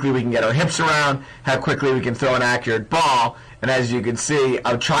how quickly we can get our hips around, how quickly we can throw an accurate ball, and as you can see,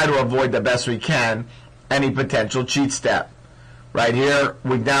 I'll try to avoid the best we can any potential cheat step. Right here,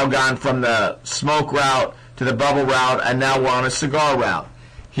 we've now gone from the smoke route to the bubble route, and now we're on a cigar route.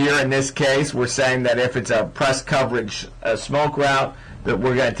 Here in this case, we're saying that if it's a press coverage smoke route, that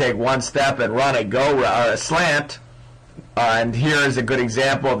we're going to take one step and run a go route, or a slant. And here is a good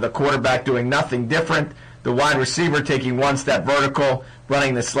example of the quarterback doing nothing different. The wide receiver taking one step vertical,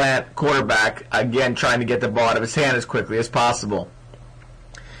 running the slant, quarterback, again, trying to get the ball out of his hand as quickly as possible.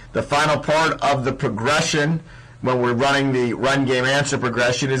 The final part of the progression, when we're running the run game answer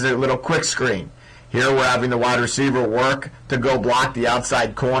progression, is a little quick screen. Here we're having the wide receiver work to go block the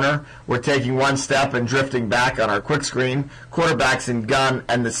outside corner. We're taking one step and drifting back on our quick screen. Quarterback's in gun,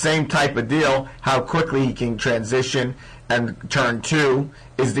 and the same type of deal, how quickly he can transition and turn two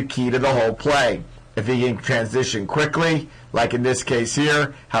is the key to the whole play. If he can transition quickly, like in this case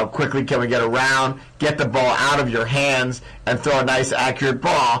here, how quickly can we get around, get the ball out of your hands, and throw a nice accurate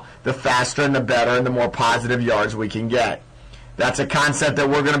ball, the faster and the better and the more positive yards we can get. That's a concept that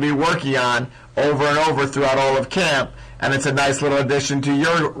we're going to be working on over and over throughout all of camp, and it's a nice little addition to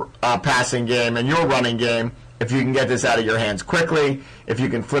your passing game and your running game if you can get this out of your hands quickly, if you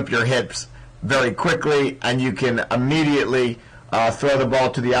can flip your hips very quickly, and you can immediately throw the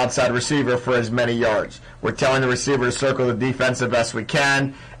ball to the outside receiver for as many yards. We're telling the receiver to circle the defense the best we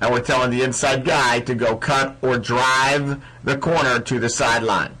can, and we're telling the inside guy to go cut or drive the corner to the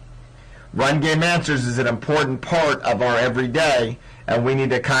sideline. Run game answers is an important part of our everyday, and we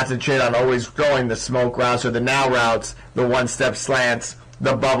need to concentrate on always throwing the smoke routes or the now routes, the one-step slants,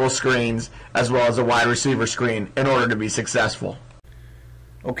 the bubble screens, as well as a wide receiver screen in order to be successful.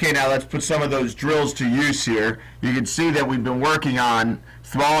 Okay, now let's put some of those drills to use here. You can see that we've been working on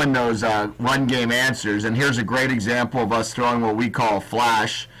throwing those run game answers, and here's a great example of us throwing what we call a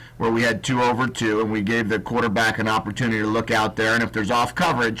flash, where we had 2 over 2, and we gave the quarterback an opportunity to look out there, and if there's off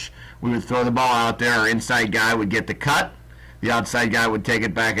coverage, we would throw the ball out there. Our inside guy would get the cut, the outside guy would take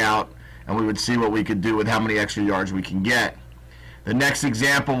it back out, and we would see what we could do with how many extra yards we can get. The next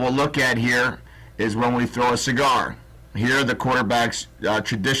example we'll look at here is when we throw a cigar. Here the quarterback's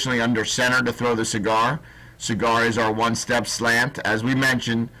traditionally under center to throw the cigar. Cigar is our one-step slant. As we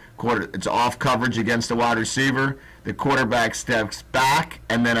mentioned, it's off coverage against the wide receiver. the quarterback steps back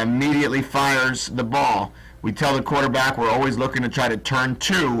and then immediately fires the ball. We tell the quarterback we're always looking to try to turn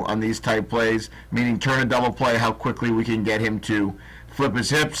 2 on these type plays, meaning turn a double play, how quickly we can get him to flip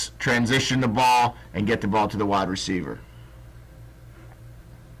his hips, transition the ball, and get the ball to the wide receiver.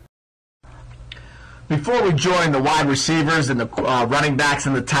 Before we join the wide receivers and the running backs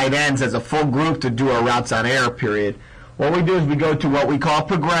and the tight ends as a full group to do our routes on air period, what we do is we go to what we call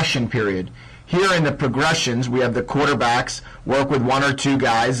progression period. Here in the progressions, we have the quarterbacks work with 1 or 2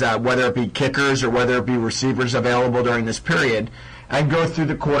 guys, whether it be kickers or whether it be receivers available during this period, and go through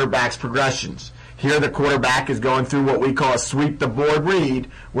the quarterback's progressions. Here the quarterback is going through what we call a sweep the board read,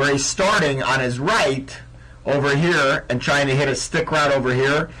 where he's starting on his right over here and trying to hit a stick route over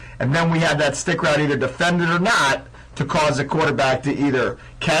here, and then we have that stick route either defended or not to cause the quarterback to either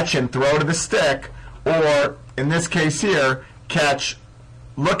catch and throw to the stick, or in this case here, catch,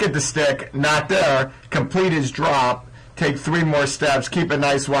 look at the stick, not there, complete his drop, take 3 more steps, keep a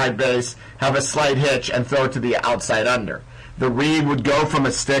nice wide base, have a slight hitch, and throw it to the outside under. The read would go from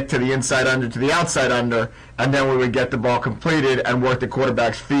a stick to the inside under to the outside under, and then we would get the ball completed and work the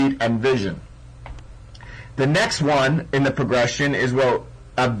quarterback's feet and vision. The next one in the progression is what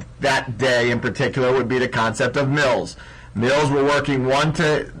of that day in particular would be the concept of mills. Mills, we're working 1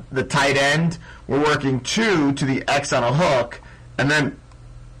 to the tight end, we're working 2 to the X on a hook, and then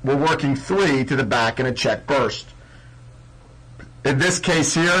we're working 3 to the back in a check burst. In this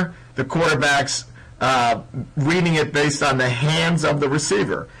case here, the quarterback's reading it based on the hands of the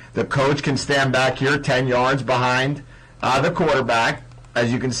receiver. The coach can stand back here 10 yards behind the quarterback,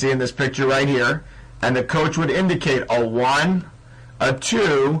 as you can see in this picture right here, and the coach would indicate a 1, a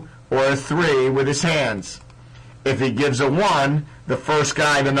 2, or a 3 with his hands. If he gives a 1, the first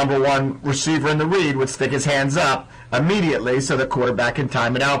guy, the number 1 receiver in the read, would stick his hands up immediately so the quarterback can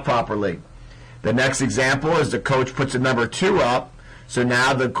time it out properly. The next example is the coach puts a number 2 up, so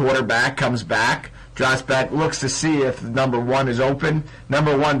now the quarterback comes back, drops back, looks to see if number 1 is open.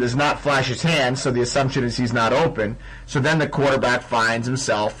 Number 1 does not flash his hands, so the assumption is he's not open. So then the quarterback finds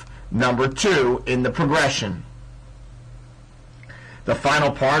himself number 2 in the progression. The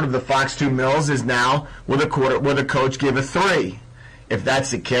final part of the Fox 2 Mills is now will the coach give a 3? If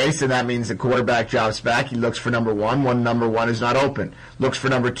that's the case, then that means the quarterback drops back. He looks for number 1. Number 1 is not open. Looks for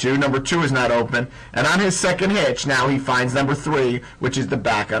number 2. Number 2 is not open. And on his second hitch, now he finds number 3, which is the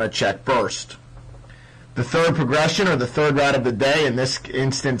back on a check burst. The third progression, or the third route of the day in this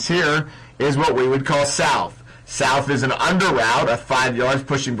instance here, is what we would call south. South is an under route, a 5 yards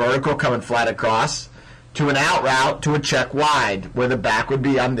pushing vertical, coming flat across, to an out route to a check wide, where the back would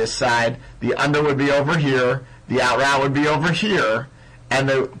be on this side, the under would be over here, the out route would be over here, and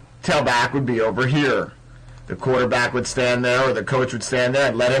the tailback would be over here. The quarterback would stand there, or the coach would stand there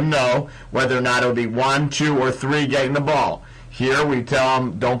and let him know whether or not it would be 1, 2, or 3 getting the ball. Here we tell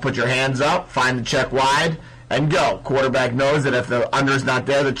him, don't put your hands up, find the check wide, and go. Quarterback knows that if the under is not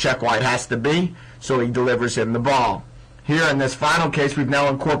there, the check wide has to be, so he delivers him the ball. Here in this final case, we've now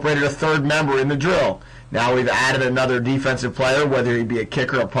incorporated a third member in the drill. Now we've added another defensive player, whether he be a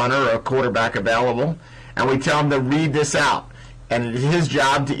kicker, a punter, or a quarterback available, and we tell him to read this out. And it is his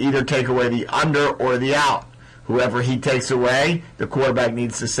job to either take away the under or the out. Whoever he takes away, the quarterback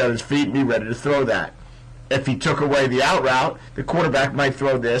needs to set his feet and be ready to throw that. If he took away the out route, the quarterback might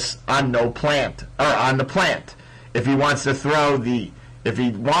throw this on the plant. If he wants to throw the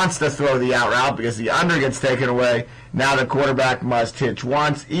out route because the under gets taken away, now the quarterback must hitch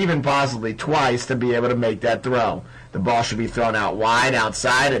once, even possibly twice, to be able to make that throw. The ball should be thrown out wide,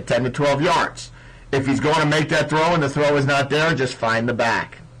 outside at 10 to 12 yards. If he's going to make that throw and the throw is not there, just find the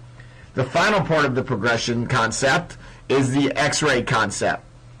back. The final part of the progression concept is the X-ray concept.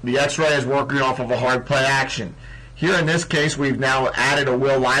 The X-ray is working off of a hard play action. Here in this case, we've now added a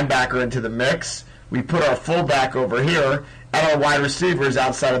will linebacker into the mix. We put our fullback over here, and our wide receiver is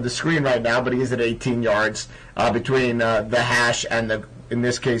outside of the screen right now, but he's at 18 yards between the hash and, in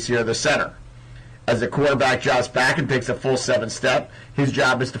this case here, the center. As the quarterback drops back and takes a full 7-step, his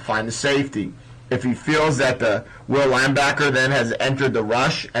job is to find the safety. If he feels that the will linebacker then has entered the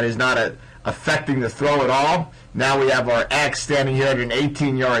rush and is not affecting the throw at all, now we have our X standing here at an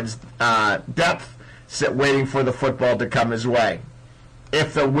 18 yards depth, waiting for the football to come his way.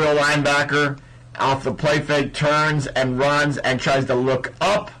 If the will linebacker off the play fake turns and runs and tries to look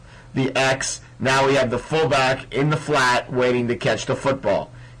up the X, now we have the fullback in the flat waiting to catch the football.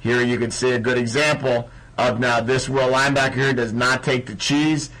 Here you can see a good example of now this will linebacker here does not take the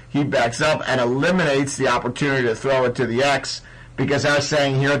cheese. He backs up and eliminates the opportunity to throw it to the X, because our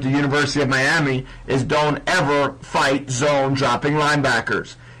saying here at the University of Miami is don't ever fight zone dropping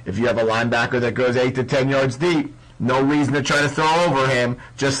linebackers. If you have a linebacker that goes 8 to 10 yards deep, No reason to try to throw over him,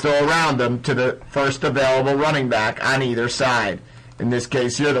 just throw around him to the first available running back on either side. In this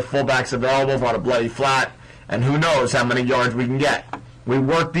case here, the fullback's available on a bloody flat, and who knows how many yards we can get. We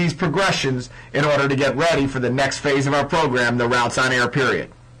work these progressions in order to get ready for the next phase of our program, the routes on air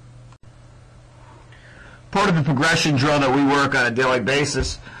period. Part of the progression drill that we work on a daily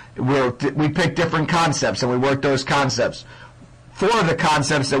basis, we pick different concepts and we work those concepts. 4 of the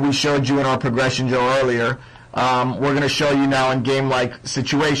concepts that we showed you in our progression drill earlier, we're going to show you now in game-like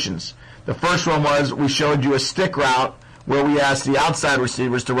situations. The first one was we showed you a stick route where we asked the outside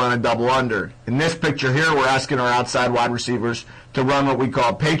receivers to run a double under. In this picture here, we're asking our outside wide receivers to run what we call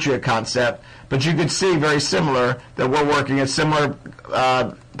a Patriot concept, but you could see very similar that we're working a similar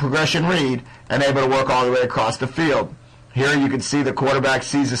progression read and able to work all the way across the field. Here you can see the quarterback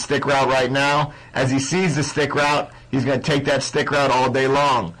sees the stick route right now. As he sees the stick route, he's going to take that stick route all day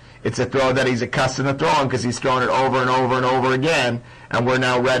long. It's a throw that he's accustomed to throwing because he's thrown it over and over and over again, and we're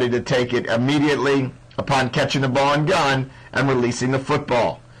now ready to take it immediately upon catching the ball and gun and releasing the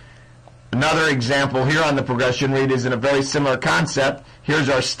football. Another example here on the progression read is in a very similar concept. Here's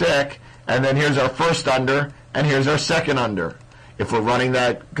our stick, and then here's our first under, and here's our second under. If we're running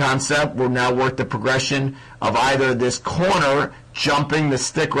that concept, we'll now work the progression of either this corner jumping the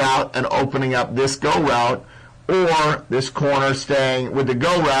stick route and opening up this go route, or this corner staying with the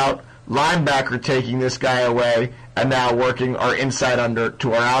go route, linebacker taking this guy away, and now working our inside under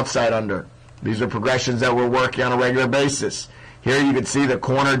to our outside under. These are progressions that we're working on a regular basis. Here you can see the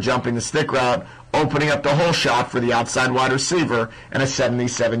corner jumping the stick route, opening up the hole shot for the outside wide receiver, and a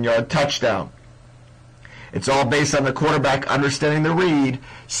 77-yard touchdown. It's all based on the quarterback understanding the read,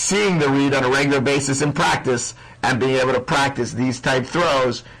 seeing the read on a regular basis in practice, and being able to practice these type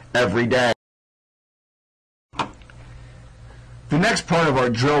throws every day. The next part of our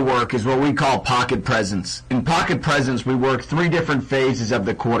drill work is what we call pocket presence. In pocket presence, we work 3 different phases of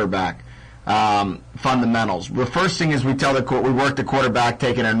the quarterback fundamentals. The first thing is we work the quarterback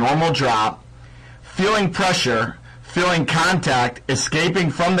taking a normal drop, feeling pressure, feeling contact, escaping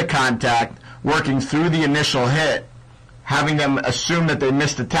from the contact, working through the initial hit, having them assume that they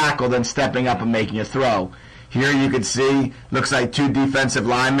missed a tackle, then stepping up and making a throw. Here you can see, looks like 2 defensive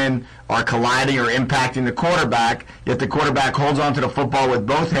linemen are colliding or impacting the quarterback, yet the quarterback holds onto the football with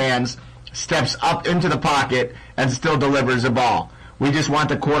both hands, steps up into the pocket, and still delivers the ball. We just want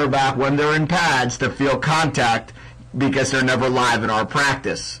the quarterback, when they're in pads, to feel contact because they're never live in our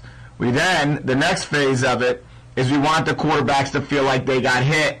practice. The next phase of it is we want the quarterbacks to feel like they got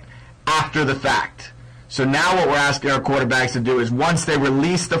hit after the fact. So now what we're asking our quarterbacks to do is once they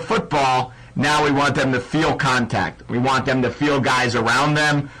release the football, now we want them to feel contact. We want them to feel guys around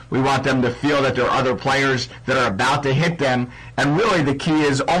them. We want them to feel that there are other players that are about to hit them. And really the key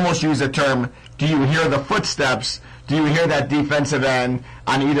is almost use the term, do you hear the footsteps? Do you hear that defensive end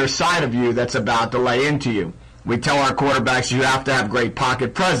on either side of you that's about to lay into you? We tell our quarterbacks you have to have great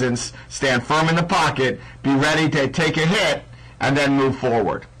pocket presence, stand firm in the pocket, be ready to take a hit, and then move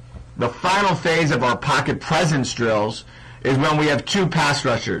forward. The final phase of our pocket presence drills is when we have 2 pass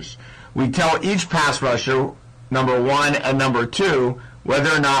rushers. We tell each pass rusher, number 1 and number 2, whether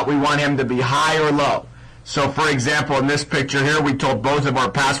or not we want him to be high or low. So for example, in this picture here, we told both of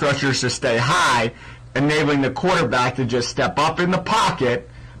our pass rushers to stay high, enabling the quarterback to just step up in the pocket,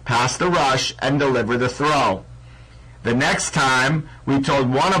 pass the rush, and deliver the throw. The next time, we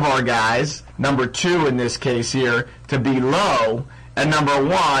told one of our guys, number 2 in this case here, to be low, and number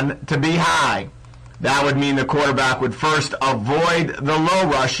 1 to be high. That would mean the quarterback would first avoid the low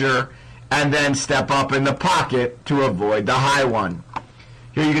rusher and then step up in the pocket to avoid the high one.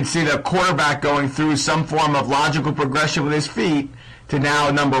 Here you can see the quarterback going through some form of logical progression with his feet to now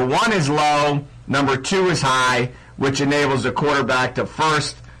number 1 is low, number 2 is high, which enables the quarterback to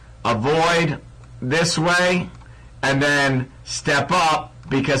first avoid this way and then step up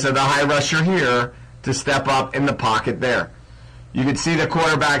because of the high rusher here to step up in the pocket there. You can see the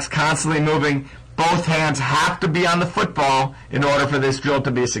quarterback's constantly moving. Both hands have to be on the football in order for this drill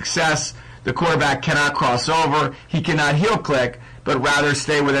to be a success. The quarterback cannot cross over. He cannot heel click, but rather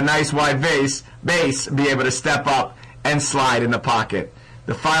stay with a nice wide base, be able to step up and slide in the pocket.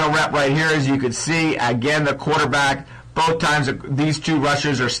 The final rep right here, as you can see, again, the quarterback, both times these 2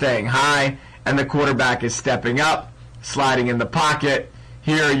 rushers are staying high, and the quarterback is stepping up, sliding in the pocket.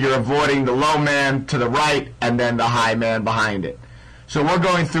 Here you're avoiding the low man to the right and then the high man behind it. So we're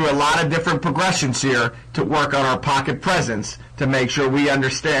going through a lot of different progressions here to work on our pocket presence to make sure we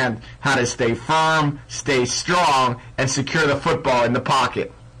understand how to stay firm, stay strong, and secure the football in the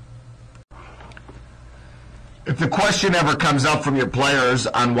pocket. If the question ever comes up from your players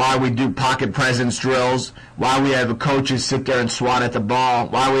on why we do pocket presence drills, why we have coaches sit there and swat at the ball,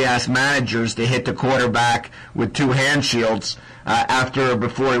 why we ask managers to hit the quarterback with 2 hand shields after or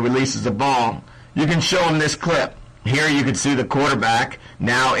before he releases the ball, you can show them this clip. Here you can see the quarterback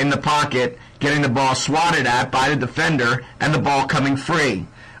now in the pocket getting the ball swatted at by the defender and the ball coming free.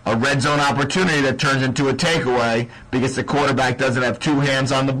 A red zone opportunity that turns into a takeaway because the quarterback doesn't have 2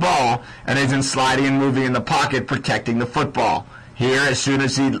 hands on the ball and isn't sliding and moving in the pocket protecting the football. Here, as soon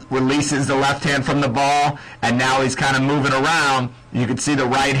as he releases the left hand from the ball and now he's kind of moving around, you can see the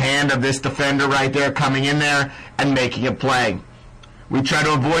right hand of this defender right there coming in there and making a play. We try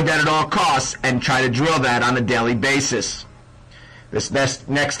to avoid that at all costs and try to drill that on a daily basis. This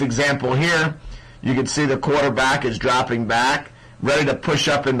next example here, you can see the quarterback is dropping back, ready to push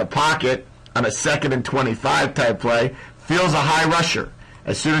up in the pocket on a 2nd and 25 type play, feels a high rusher.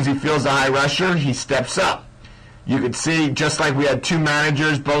 As soon as he feels a high rusher, he steps up. You can see, just like we had 2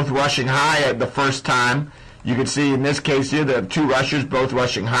 managers both rushing high at the first time, you can see in this case here, there are 2 rushers both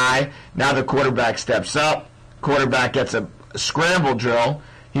rushing high. Now the quarterback steps up. Quarterback gets a scramble drill.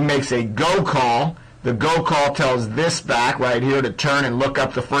 He makes a go call. The go call tells this back right here to turn and look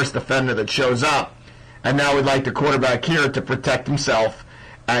up the first defender that shows up. And now we'd like the quarterback here to protect himself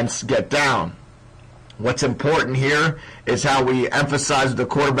and get down. What's important here is how we emphasize with the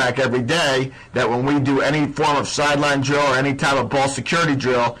quarterback every day that when we do any form of sideline drill or any type of ball security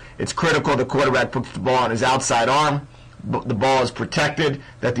drill, it's critical the quarterback puts the ball on his outside arm, the ball is protected,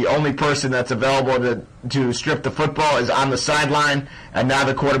 that the only person that's available to strip the football is on the sideline, and now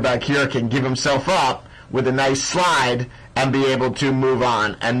the quarterback here can give himself up with a nice slide and be able to move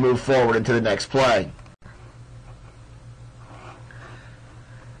on and move forward into the next play.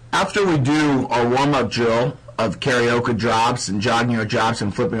 After we do our warm-up drill of karaoke drops and jogging our drops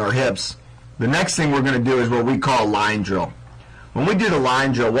and flipping our hips, the next thing we're going to do is what we call line drill. When we do the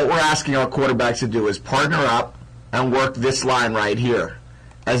line drill, what we're asking our quarterbacks to do is partner up and work this line right here.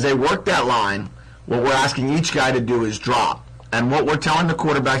 As they work that line, what we're asking each guy to do is drop. And what we're telling the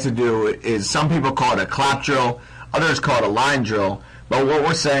quarterbacks to do is, some people call it a clap drill, others call it a line drill, but what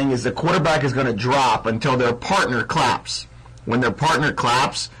we're saying is the quarterback is going to drop until their partner claps. When their partner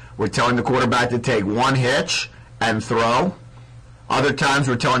claps, we're telling the quarterback to take 1 hitch and throw. Other times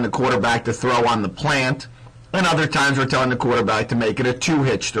we're telling the quarterback to throw on the plant. And other times we're telling the quarterback to make it a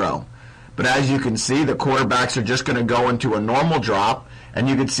 2-hitch throw. But as you can see, the quarterbacks are just going to go into a normal drop. And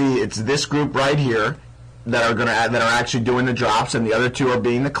you can see it's this group right here that are actually doing the drops, and the other 2 are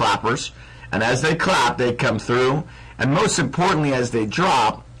being the clappers. And as they clap, they come through. And most importantly, as they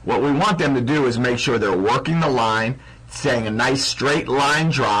drop, what we want them to do is make sure they're working the line, saying a nice straight line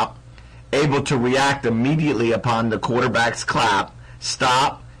drop, able to react immediately upon the quarterback's clap,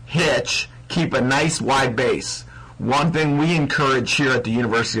 stop, hitch, keep a nice wide base. One thing we encourage here at the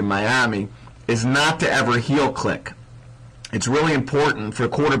University of Miami is not to ever heel click. It's really important for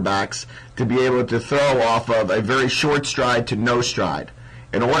quarterbacks to be able to throw off of a very short stride to no stride.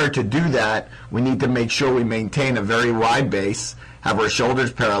 In order to do that, we need to make sure we maintain a very wide base, have our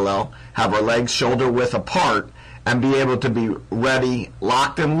shoulders parallel, have our legs shoulder width apart, and be able to be ready,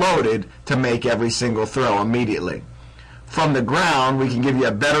 locked and loaded to make every single throw immediately. From the ground, we can give you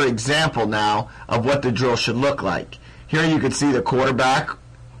a better example now of what the drill should look like. Here you can see the quarterback,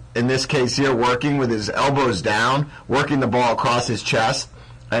 in this case here, working with his elbows down, working the ball across his chest,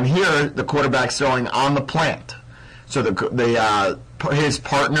 and here the quarterback's throwing on the plant. So his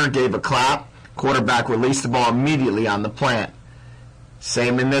partner gave a clap, quarterback released the ball immediately on the plant.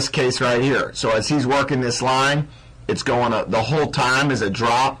 Same in this case right here. So as he's working this line, it's going the whole time is a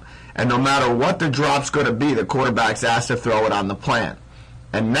drop, and no matter what the drop's going to be, the quarterback's asked to throw it on the plant.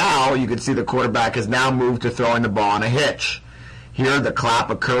 And now you can see the quarterback has now moved to throwing the ball on a hitch. Here the clap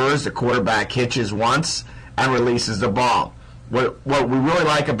occurs, the quarterback hitches once and releases the ball. What we really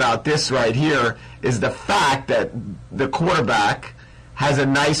like about this right here is the fact that the quarterback has a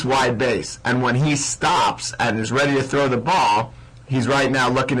nice wide base, and when he stops and is ready to throw the ball, he's right now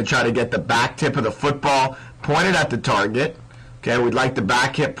looking to try to get the back tip of the football pointed at the target. Okay, we'd like the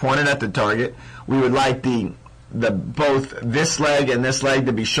back hip pointed at the target. We would like both this leg and this leg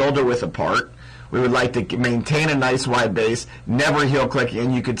to be shoulder width apart. We would like to maintain a nice wide base, never heel clicking.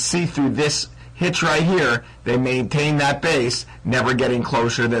 And you could see through this hitch right here, they maintain that base, never getting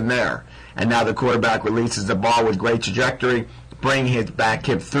closer than there. And now the quarterback releases the ball with great trajectory, bringing his back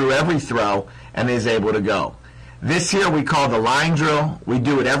hip through every throw, and is able to go. This here we call the line drill. We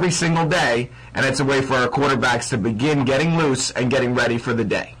do it every single day, and it's a way for our quarterbacks to begin getting loose and getting ready for the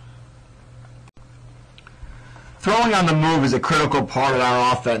day. Throwing on the move is a critical part of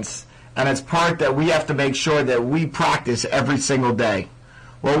our offense, and it's part that we have to make sure that we practice every single day.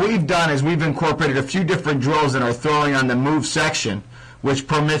 What we've done is we've incorporated a few different drills in our throwing on the move section, which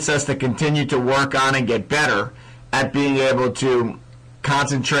permits us to continue to work on and get better at being able to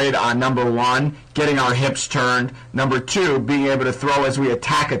concentrate on, number one, getting our hips turned, number two, being able to throw as we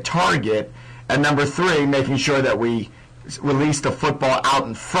attack a target, and number three, making sure that we release the football out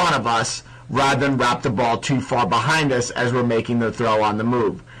in front of us rather than wrap the ball too far behind us as we're making the throw on the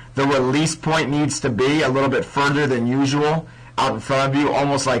move. The release point needs to be a little bit further than usual out in front of you,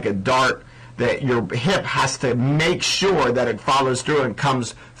 almost like a dart, that your hip has to make sure that it follows through and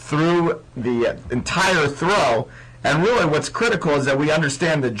comes through the entire throw. And really what's critical is that we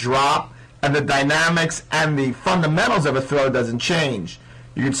understand the drop and the dynamics and the fundamentals of a throw doesn't change.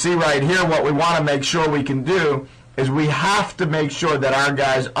 You can see right here what we want to make sure we can do is we have to make sure that our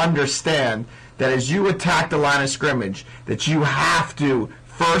guys understand that as you attack the line of scrimmage, that you have to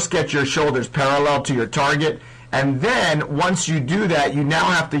first get your shoulders parallel to your target, and then once you do that, you now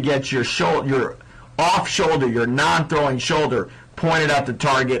have to get your off shoulder, your non-throwing shoulder, pointed at the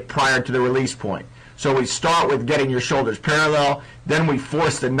target prior to the release point. So we start with getting your shoulders parallel, then we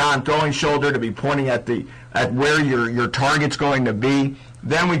force the non-throwing shoulder to be pointing at where your target's going to be.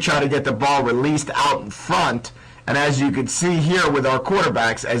 Then we try to get the ball released out in front. And as you can see here with our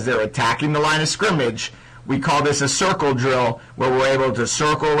quarterbacks, as they're attacking the line of scrimmage, we call this a circle drill, where we're able to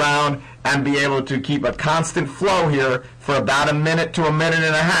circle around and be able to keep a constant flow here for about a minute to a minute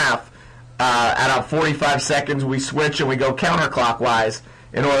and a half. At about 45 seconds, we switch and we go counterclockwise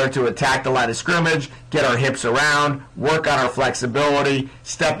in order to attack the line of scrimmage, get our hips around, work on our flexibility,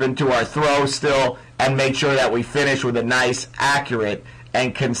 step into our throw still, and make sure that we finish with a nice, accurate,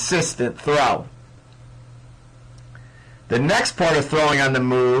 and consistent throw. The next part of throwing on the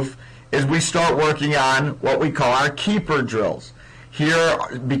move is we start working on what we call our keeper drills. Here,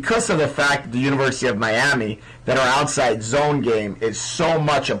 because of the fact at the University of Miami that our outside zone game is so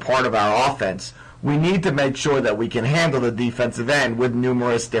much a part of our offense, we need to make sure that we can handle the defensive end with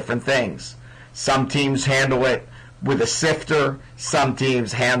numerous different things. Some teams handle it with a sifter, some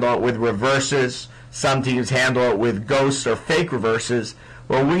teams handle it with reverses, some teams handle it with ghosts or fake reverses.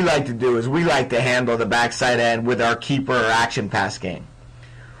 What we like to do is we like to handle the backside end with our keeper or action pass game.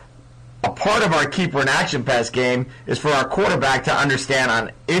 A part of our keeper and action pass game is for our quarterback to understand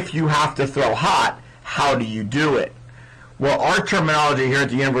on if you have to throw hot, how do you do it? Well, our terminology here at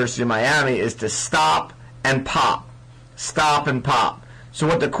the University of Miami is to stop and pop. Stop and pop. So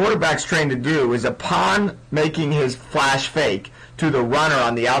what the quarterback's trained to do is upon making his flash fake to the runner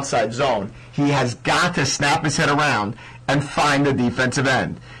on the outside zone, he has got to snap his head around and find the defensive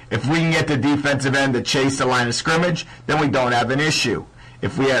end. If we can get the defensive end to chase the line of scrimmage, then we don't have an issue.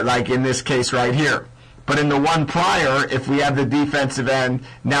 If we had, like in this case right here. But in the one prior, if we have the defensive end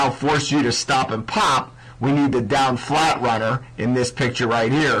now force you to stop and pop, we need the down flat runner in this picture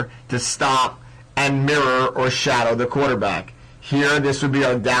right here to stop and mirror or shadow the quarterback. Here, this would be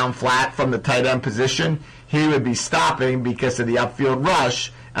our down flat from the tight end position. He would be stopping because of the upfield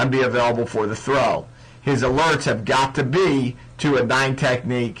rush and be available for the throw. His alerts have got to be to a 9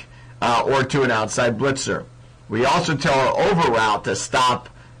 technique or to an outside blitzer. We also tell our over route to stop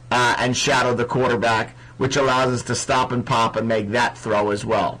and shadow the quarterback, which allows us to stop and pop and make that throw as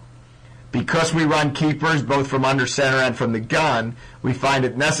well. Because we run keepers both from under center and from the gun, we find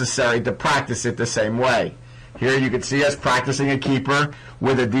it necessary to practice it the same way. Here you can see us practicing a keeper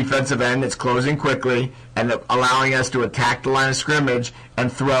with a defensive end that's closing quickly and allowing us to attack the line of scrimmage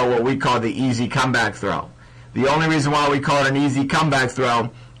and throw what we call the easy comeback throw. The only reason why we call it an easy comeback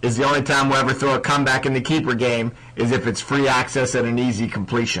throw is the only time we'll ever throw a comeback in the keeper game is if it's free access and an easy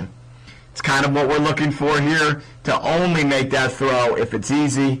completion. It's kind of what we're looking for here, to only make that throw if it's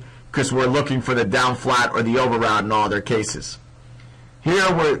easy, because we're looking for the down flat or the over route in all other cases. Here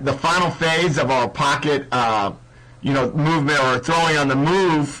we're the final phase of our pocket movement or throwing on the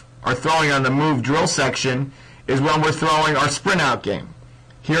move drill section is when we're throwing our sprint out game.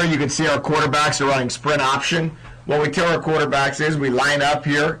 Here you can see our quarterbacks are running sprint option. What we tell our quarterbacks is we line up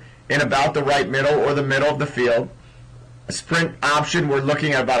here in about the right middle or the middle of the field. A sprint option, we're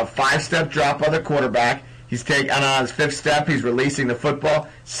looking at about a 5-step drop by the quarterback. He's taking on his 5th step, he's releasing the football,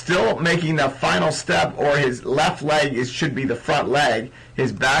 still making the final step, or his left leg should be the front leg.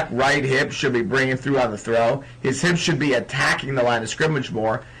 His back right hip should be bringing through on the throw. His hip should be attacking the line of scrimmage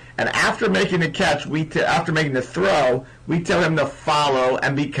more. And after making the catch, after making the throw, we tell him to follow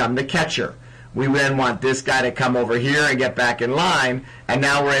and become the catcher. We then want this guy to come over here and get back in line, and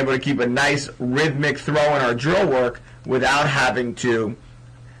now we're able to keep a nice rhythmic throw in our drill work without having to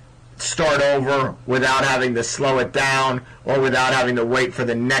start over without having to slow it down or without having to wait for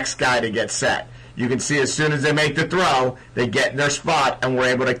the next guy to get set. You can see as soon as they make the throw, they get in their spot and we're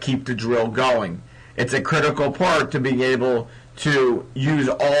able to keep the drill going. It's a critical part to being able to use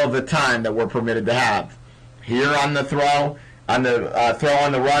all the time that we're permitted to have. Here on the throw on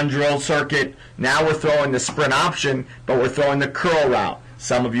the run drill circuit, now we're throwing the sprint option, but we're throwing the curl route.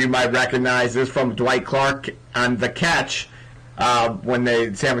 Some of you might recognize this from Dwight Clark on The Catch when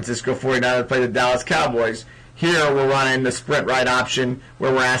the San Francisco 49ers played the Dallas Cowboys. Here we're running the sprint right option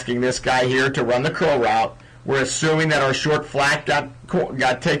where we're asking this guy here to run the curl route. We're assuming that our short flat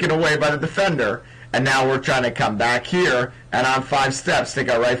got taken away by the defender, and now we're trying to come back here and on 5 steps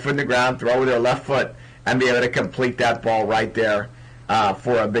stick our right foot in the ground, throw with our left foot, and be able to complete that ball right there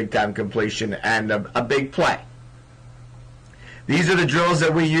for a big-time completion and a big play. These are the drills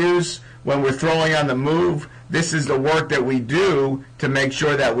that we use when we're throwing on the move. This is the work that we do to make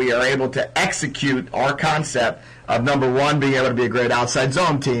sure that we are able to execute our concept of, number one, being able to be a great outside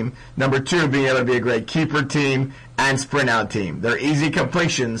zone team, number two, being able to be a great keeper team and sprint out team. They're easy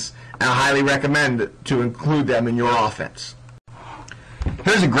completions, and I highly recommend to include them in your offense.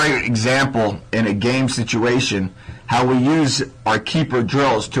 Here's a great example in a game situation how we use our keeper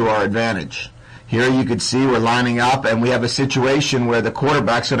drills to our advantage. Here you can see we're lining up and we have a situation where the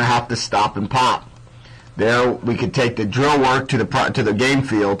quarterback's going to have to stop and pop. There we could take the drill work to the game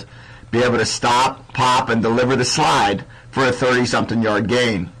field, be able to stop, pop, and deliver the slide for a 30-something yard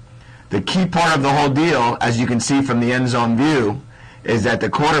gain. The key part of the whole deal, as you can see from the end zone view, is that the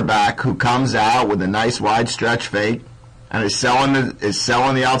quarterback who comes out with a nice wide stretch fake and is selling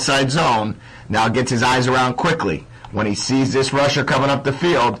the outside zone now gets his eyes around quickly. When he sees this rusher coming up the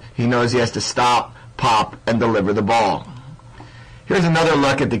field, he knows he has to stop, pop, and deliver the ball. Here's another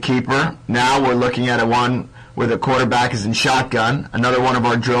look at the keeper. Now we're looking at one where the quarterback is in shotgun. Another one of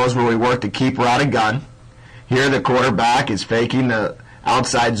our drills where we work the keeper out of gun. Here the quarterback is faking the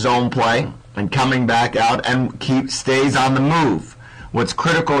outside zone play and coming back out and stays on the move. What's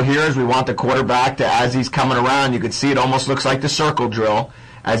critical here is we want the quarterback to, as he's coming around, you can see it almost looks like the circle drill.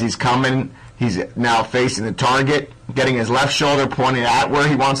 As he's coming, he's now facing the target, getting his left shoulder pointing at where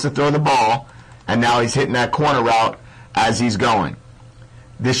he wants to throw the ball, and now he's hitting that corner route as he's going.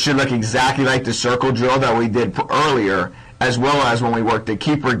 This should look exactly like the circle drill that we did earlier, as well as when we worked the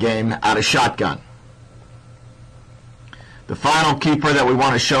keeper game out of shotgun. The final keeper that we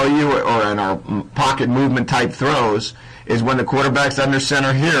want to show you, or in our pocket movement type throws, is when the quarterback's under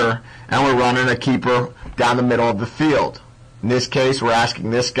center here and we're running a keeper down the middle of the field. In this case, we're asking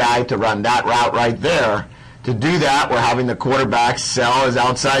this guy to run that route right there. To do that, we're having the quarterback sell his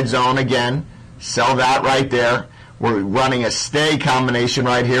outside zone again, sell that right there. We're running a stay combination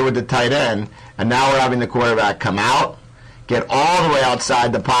right here with the tight end, and now we're having the quarterback come out, get all the way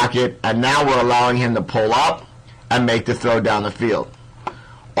outside the pocket, and now we're allowing him to pull up and make the throw down the field.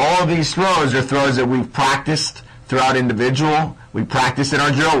 All of these throws are throws that we've practiced throughout individual. We practice in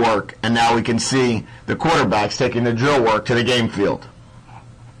our drill work, and now we can see the quarterbacks taking the drill work to the game field.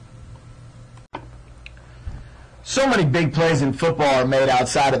 So many big plays in football are made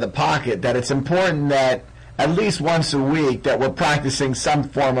outside of the pocket that it's important that at least once a week that we're practicing some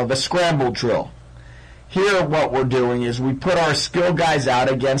form of a scramble drill. Here what we're doing is we put our skill guys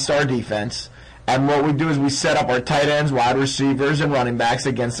out against our defense, and what we do is we set up our tight ends, wide receivers, and running backs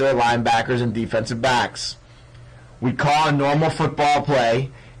against their linebackers and defensive backs. We call a normal football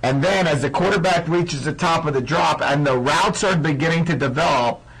play, and then as the quarterback reaches the top of the drop and the routes are beginning to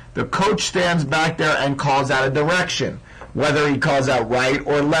develop, the coach stands back there and calls out a direction, whether he calls out right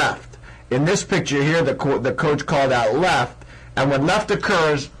or left. In this picture here, the coach called out left, and when left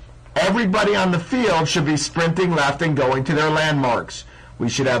occurs, everybody on the field should be sprinting left and going to their landmarks. We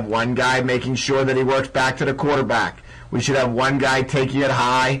should have one guy making sure that he works back to the quarterback. We should have one guy taking it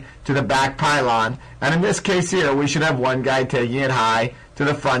high to the back pylon. And in this case here, we should have one guy taking it high to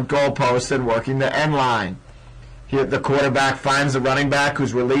the front goalpost and working the end line. Here, the quarterback finds the running back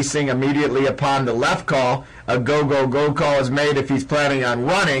who's releasing immediately upon the left call. A go call is made if he's planning on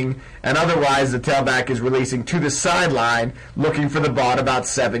running, and otherwise the tailback is releasing to the sideline looking for the ball at about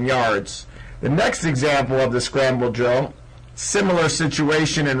 7 yards. The next example of the scramble drill, similar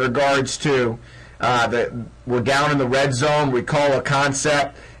situation in regards to we're down in the red zone, we call a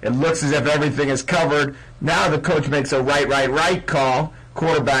concept, it looks as if everything is covered. Now the coach makes a right call,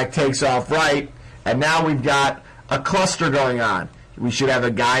 quarterback takes off right, and now we've got a cluster going on. We should have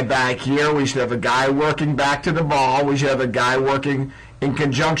a guy back here, we should have a guy working back to the ball, we should have a guy working in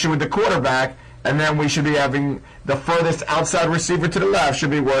conjunction with the quarterback, and then we should be having the furthest outside receiver to the left should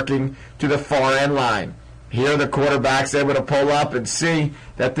be working to the far end line. Here the quarterback's able to pull up and see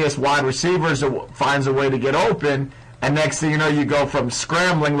that this wide receiver finds a way to get open, and next thing you know, you go from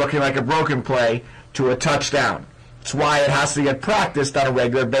scrambling looking like a broken play to a touchdown. That's why it has to get practiced on a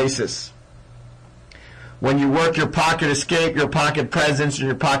regular basis. When you work your pocket escape, your pocket presence, and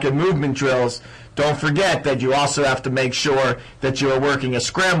your pocket movement drills, don't forget that you also have to make sure that you are working a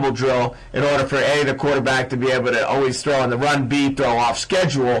scramble drill in order for A, the quarterback to be able to always throw on the run, B, throw off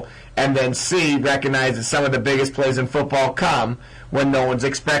schedule, and then C, recognize that some of the biggest plays in football come when no one's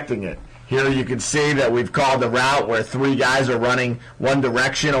expecting it. Here you can see that we've called a route where 3 guys are running one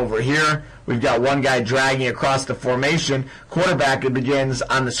direction over here. We've got 1 guy dragging across the formation. Quarterback begins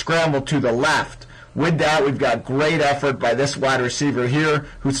on the scramble to the left. With that, we've got great effort by this wide receiver here,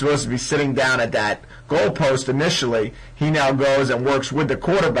 who's supposed to be sitting down at that goalpost initially. He now goes and works with the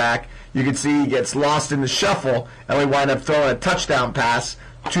quarterback. You can see he gets lost in the shuffle, and we wind up throwing a touchdown pass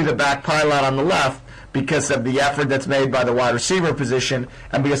to the back pylon on the left because of the effort that's made by the wide receiver position,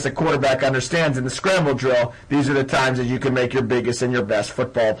 and because the quarterback understands in the scramble drill, these are the times that you can make your biggest and your best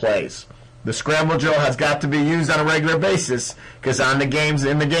football plays. The scramble drill has got to be used on a regular basis because in the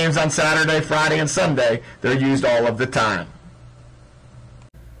games on Saturday, Friday, and Sunday, they're used all of the time.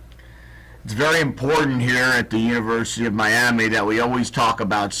 It's very important here at the University of Miami that we always talk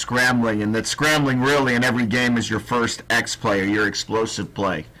about scrambling, and that scrambling really in every game is your first X play or your explosive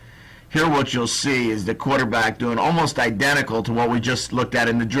play. Here what you'll see is the quarterback doing almost identical to what we just looked at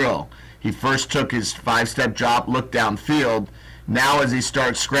in the drill. He first took his 5-step drop, looked downfield. Now as he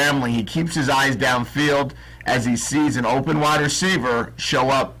starts scrambling, he keeps his eyes downfield as he sees an open wide receiver show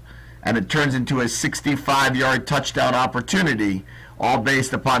up, and it turns into a 65-yard touchdown opportunity, all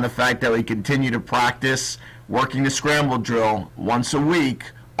based upon the fact that we continue to practice working the scramble drill once a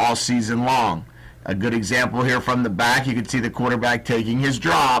week all season long. A good example here from the back, you can see the quarterback taking his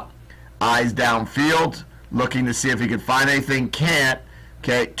drop, eyes downfield, looking to see if he can find anything, can't.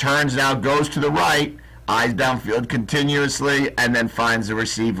 Okay, turns now, goes to the right, eyes downfield continuously, and then finds the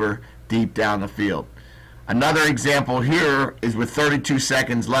receiver deep down the field. Another example here is with 32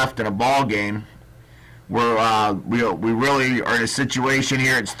 seconds left in a ball game, where we really are in a situation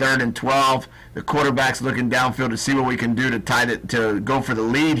here. It's 3rd and 12. The quarterback's looking downfield to see what we can do to go for the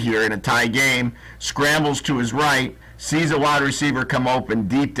lead here in a tie game. Scrambles to his right, sees a wide receiver come open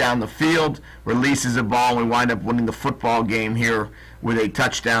deep down the field, releases the ball, and we wind up winning the football game here with a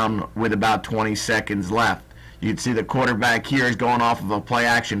touchdown with about 20 seconds left. You can see the quarterback here is going off of a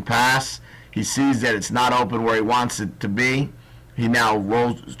play-action pass. He sees that it's not open where he wants it to be. He now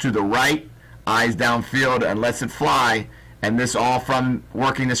rolls to the right, eyes downfield, and lets it fly. And this all from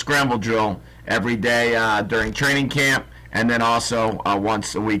working the scramble drill every day during training camp, and then also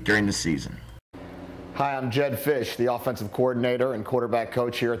once a week during the season. Hi, I'm Jed Fish, the offensive coordinator and quarterback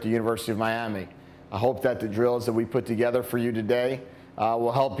coach here at the University of Miami. I hope that the drills that we put together for you today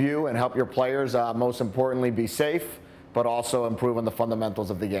will help you and help your players, most importantly, be safe, but also improve on the fundamentals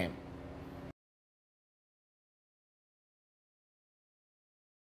of the game.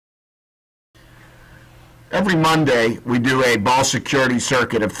 Every Monday, we do a ball security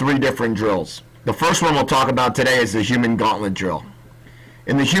circuit of 3 different drills. The first one we'll talk about today is the human gauntlet drill.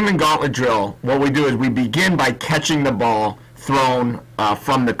 In the human gauntlet drill, what we do is we begin by catching the ball thrown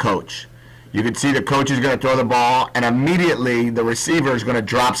from the coach. You can see the coach is going to throw the ball, and immediately the receiver is going to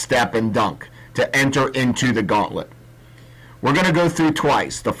drop, step, and dunk to enter into the gauntlet. We're going to go through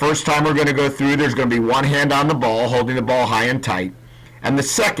twice. The first time we're going to go through, there's going to be 1 hand on the ball, holding the ball high and tight. And the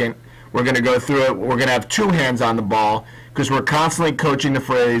second, we're going to go through it, we're going to have 2 hands on the ball because we're constantly coaching the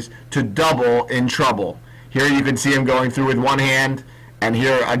phrase to double in trouble. Here you can see him going through with 1 hand, and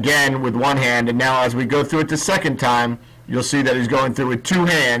here again with 1 hand. And now as we go through it the second time, you'll see that he's going through with 2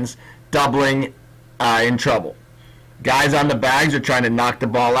 hands, doubling in trouble. Guys on the bags are trying to knock the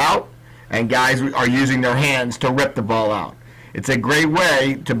ball out, and guys are using their hands to rip the ball out. It's a great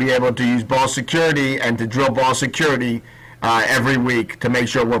way to be able to use ball security and to drill ball security every week to make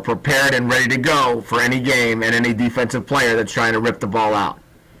sure we're prepared and ready to go for any game and any defensive player that's trying to rip the ball out.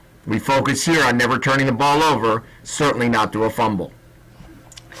 We focus here on never turning the ball over, certainly not through a fumble.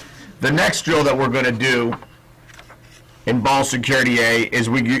 The next drill that we're going to do in ball security A is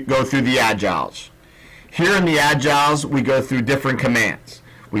we go through the agiles. Here in the agiles, we go through different commands.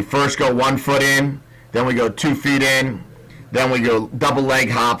 We first go 1 foot in, then we go 2 feet in, then we go double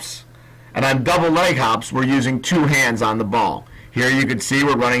leg hops. And on double leg hops, we're using 2 hands on the ball. Here you can see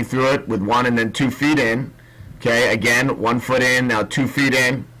we're running through it with 1 and then 2 feet in. Okay, again, 1 foot in, now 2 feet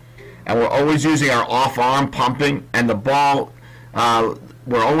in. And we're always using our off arm pumping, and the ball,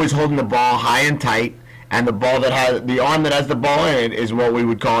 we're always holding the ball high and tight, And the ball that has the arm that has the ball in it is what we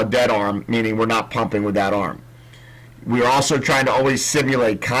would call a dead arm, meaning we're not pumping with that arm. We are also trying to always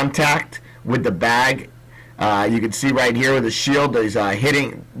simulate contact with the bag. You can see right here with the shield, he's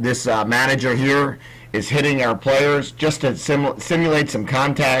hitting this manager here is hitting our players just to simulate some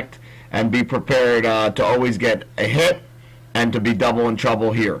contact and be prepared to always get a hit and to be double in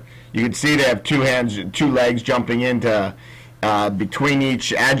trouble here. You can see they have two hands, two legs jumping into between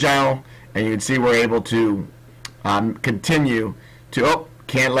each agile, and you can see we're able to continue to,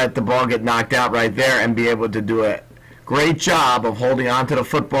 can't let the ball get knocked out right there, and be able to do a great job of holding on to the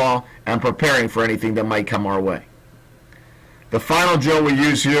football and preparing for anything that might come our way. The final drill we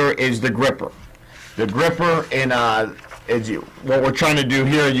use here is the gripper. The gripper what we're trying to do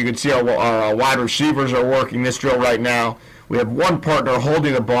here, you can see our wide receivers are working this drill right now. We have one partner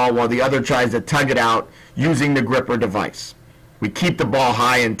holding the ball while the other tries to tug it out using the gripper device. We keep the ball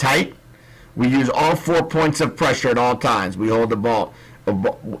high and tight. We use all 4 points of pressure at all times. We hold the ball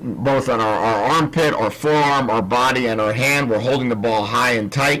both on our armpit, our forearm, our body, and our hand. We're holding the ball high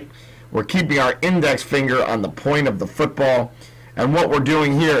and tight. We're keeping our index finger on the point of the football. And what we're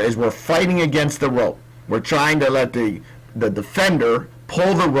doing here is we're fighting against the rope. We're trying to let the defender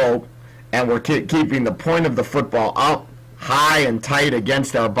pull the rope, and we're keeping the point of the football up high and tight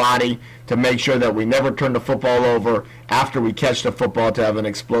against our body to make sure that we never turn the football over after we catch the football to have an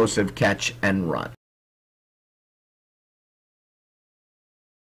explosive catch and run.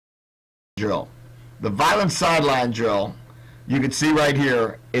 Drill. The violent sideline drill, you can see right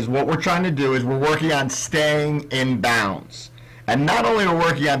here, is what we're trying to do is we're working on staying in bounds. And not only are we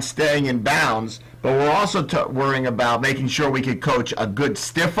working on staying in bounds, but we're also worrying about making sure we can coach a good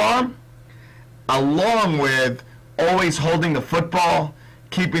stiff arm, along with always holding the football,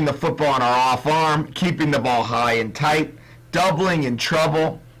 keeping the football on our off arm, keeping the ball high and tight, doubling in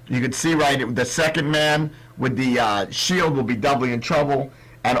trouble. You can see right, the second man with the shield will be doubling in trouble,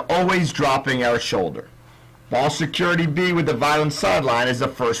 and always dropping our shoulder. Ball security B with the violent sideline is the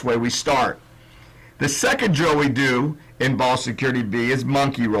first way we start. The second drill we do in ball security B is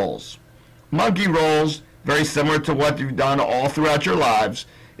monkey rolls. Monkey rolls, very similar to what you've done all throughout your lives,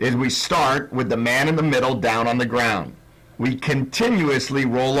 is we start with the man in the middle down on the ground. We continuously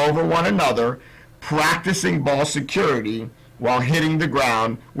roll over one another, practicing ball security while hitting the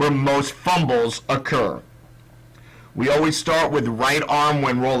ground where most fumbles occur. We always start with right arm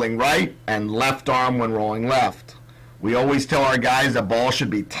when rolling right and left arm when rolling left. We always tell our guys the ball should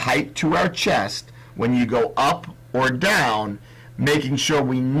be tight to our chest when you go up or down, making sure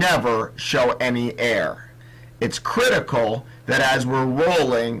we never show any air. It's critical that as we're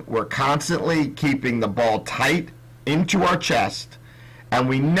rolling, we're constantly keeping the ball tight into our chest, and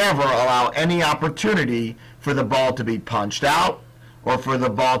we never allow any opportunity for the ball to be punched out or for the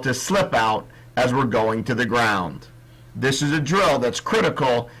ball to slip out as we're going to the ground. This is a drill that's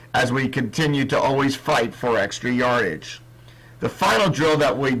critical as we continue to always fight for extra yardage. The final drill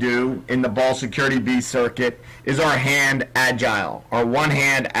that we do in the ball security B circuit is our hand agile, our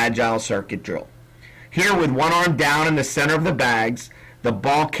one-hand agile circuit drill. Here, with one arm down in the center of the bags, the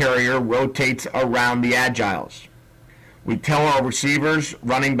ball carrier rotates around the agiles. We tell our receivers,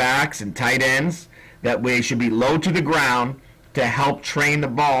 running backs, and tight ends that we should be low to the ground to help train the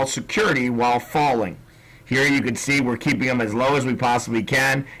ball security while falling. Here you can see we're keeping them as low as we possibly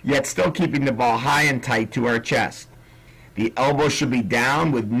can, yet still keeping the ball high and tight to our chest. The elbow should be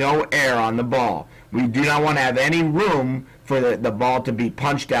down with no air on the ball. We do not want to have any room for the ball to be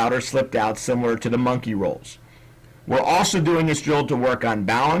punched out or slipped out, similar to the monkey rolls. We're also doing this drill to work on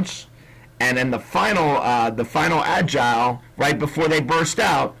balance, and in the final agile, right before they burst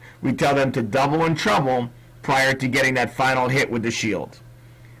out, we tell them to double in trouble prior to getting that final hit with the shield.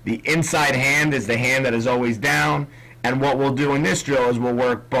 The inside hand is the hand that is always down, and what we'll do in this drill is we'll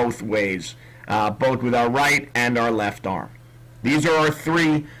work both ways, both with our right and our left arm. These are our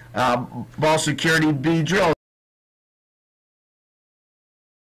three ball security B drills.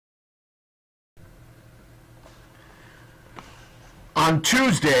 On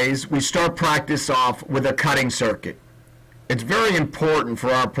Tuesdays, we start practice off with a cutting circuit. It's very important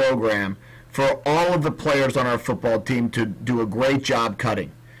for our program for all of the players on our football team to do a great job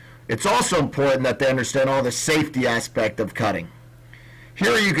cutting. It's also important that they understand all the safety aspect of cutting.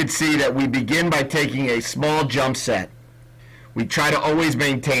 Here you can see that we begin by taking a small jump set. We try to always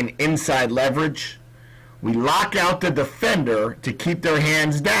maintain inside leverage. We lock out the defender to keep their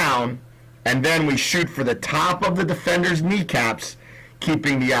hands down, and then we shoot for the top of the defender's kneecaps,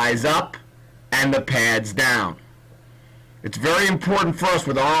 keeping the eyes up and the pads down. It's very important for us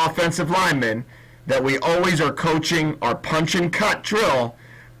with our offensive linemen that we always are coaching our punch and cut drill,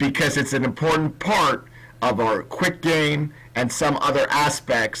 because it's an important part of our quick game and some other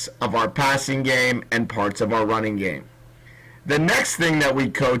aspects of our passing game and parts of our running game. The next thing that we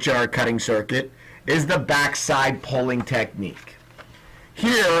coach in our cutting circuit is the backside pulling technique.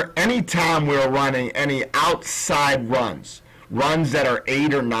 Here, anytime we're running any outside runs that are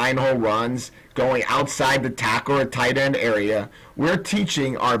 8 or 9 hole runs, going outside the tackle or tight end area, we're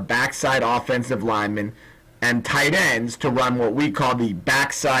teaching our backside offensive linemen and tight ends to run what we call the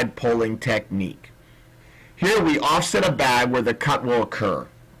backside pulling technique. Here we offset a bag where the cut will occur.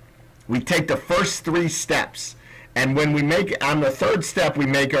 We take the first 3 steps, and when we make, on the third step, we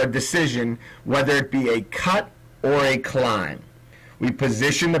make our decision whether it be a cut or a climb. We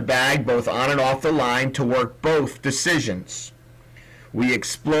position the bag both on and off the line to work both decisions. We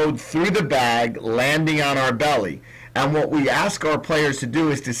explode through the bag, landing on our belly. And what we ask our players to do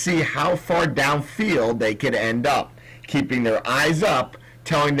is to see how far downfield they could end up, keeping their eyes up,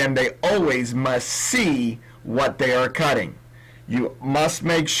 telling them they always must see what they are cutting. You must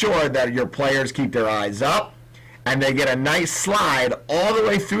make sure that your players keep their eyes up and they get a nice slide all the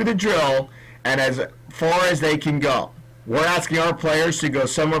way through the drill and as far as they can go. We're asking our players to go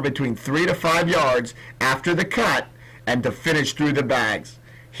somewhere between 3 to 5 yards after the cut and to finish through the bags.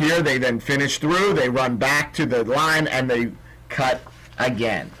 Here they then finish through, they run back to the line, and they cut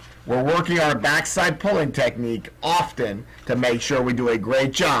again. We're working our backside pulling technique often to make sure we do a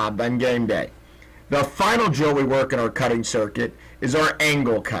great job on game day. The final drill we work in our cutting circuit is our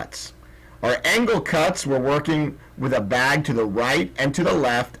angle cuts. Our angle cuts, we're working with a bag to the right and to the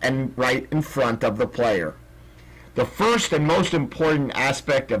left and right in front of the player. The first and most important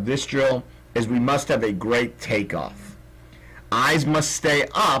aspect of this drill is we must have a great takeoff. Eyes must stay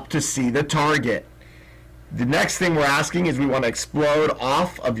up to see the target. The next thing we're asking is we want to explode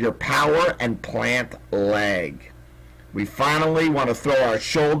off of your power and plant leg. We finally want to throw our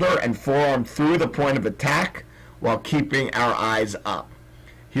shoulder and forearm through the point of attack while keeping our eyes up.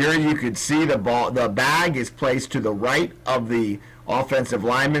 Here you could see the bag is placed to the right of the offensive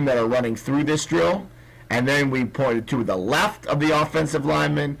linemen that are running through this drill, and then we point it to the left of the offensive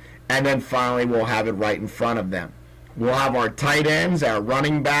linemen, and then finally we'll have it right in front of them. We'll have our tight ends, our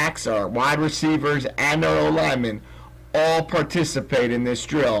running backs, our wide receivers, and our O-linemen all participate in this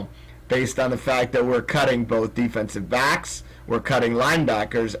drill based on the fact that we're cutting both defensive backs, we're cutting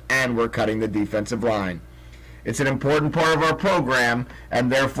linebackers, and we're cutting the defensive line. It's an important part of our program,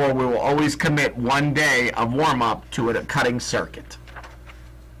 and therefore we will always commit one day of warm-up to a cutting circuit.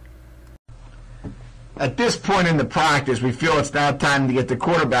 At this point in the practice, we feel it's now time to get the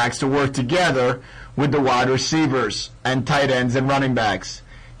quarterbacks to work together with the wide receivers and tight ends and running backs.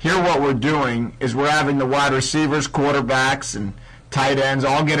 Here what we're doing is we're having the wide receivers, quarterbacks, and tight ends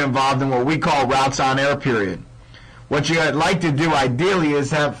all get involved in what we call routes on air period. What you'd like to do ideally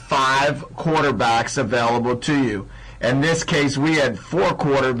is have 5 quarterbacks available to you. In this case, we had 4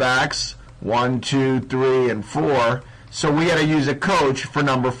 quarterbacks, 1, 2, 3, and 4, so we had to use a coach for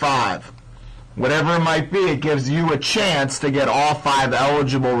number 5. Whatever it might be, it gives you a chance to get all 5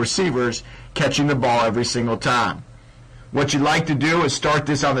 eligible receivers catching the ball every single time. What you'd like to do is start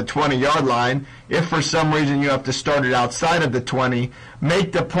this on the 20-yard line. If for some reason you have to start it outside of the 20,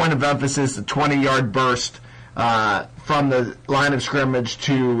 make the point of emphasis the 20-yard burst from the line of scrimmage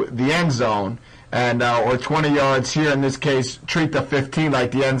to the end zone, and or 20 yards here. In this case, treat the 15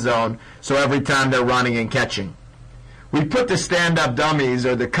 like the end zone, so every time they're running and catching. We put the stand-up dummies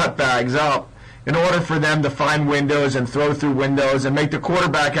or the cut bags up in order for them to find windows and throw through windows and make the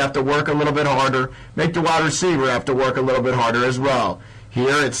quarterback have to work a little bit harder, make the wide receiver have to work a little bit harder as well.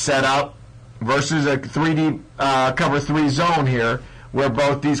 Here it's set up versus a 3D cover 3 zone here, where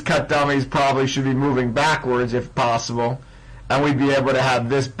both these cut dummies probably should be moving backwards if possible, and we'd be able to have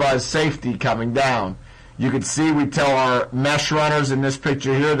this buzz safety coming down. You can see we tell our mesh runners in this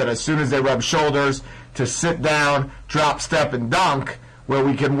picture here that as soon as they rub shoulders to sit down, drop, step, and dunk, where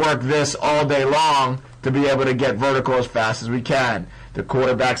we can work this all day long to be able to get vertical as fast as we can. The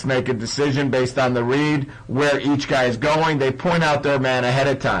quarterbacks make a decision based on the read, where each guy is going. They point out their man ahead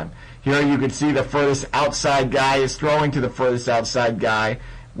of time. Here you can see the furthest outside guy is throwing to the furthest outside guy,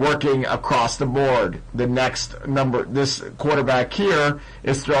 working across the board. The next number, this quarterback here,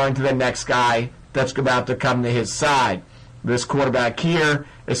 is throwing to the next guy that's about to come to his side. This quarterback here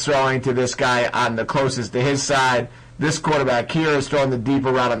is throwing to this guy on the closest to his side. This quarterback here is throwing the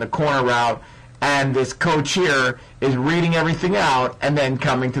deeper route on the corner route, and this coach here is reading everything out and then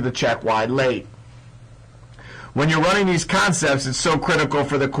coming to the check wide late. When you're running these concepts, it's so critical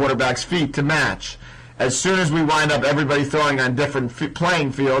for the quarterback's feet to match. As soon as we wind up everybody throwing on different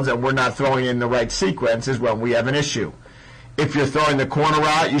playing fields and we're not throwing in the right sequence is when we have an issue. If you're throwing the corner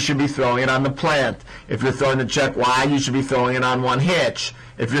route, you should be throwing it on the plant. If you're throwing the check wide, you should be throwing it on one hitch.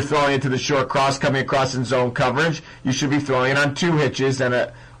 If you're throwing it to the short cross coming across in zone coverage, you should be throwing it on 2 hitches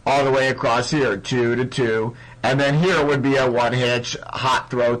and all the way across here, 2 to 2. And then here would be a one hitch, hot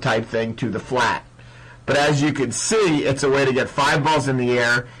throw type thing to the flat. But as you can see, it's a way to get 5 balls in the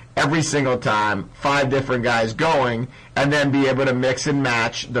air every single time, 5 different guys going, and then be able to mix and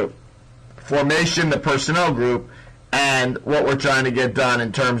match the formation, the personnel group, and what we're trying to get done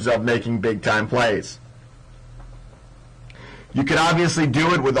in terms of making big-time plays. You can obviously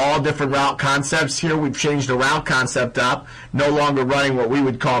do it with all different route concepts. Here we've changed the route concept up, no longer running what we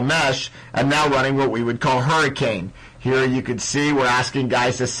would call mesh, and now running what we would call hurricane. Here you can see we're asking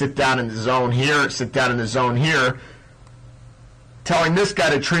guys to sit down in the zone here, sit down in the zone here, telling this guy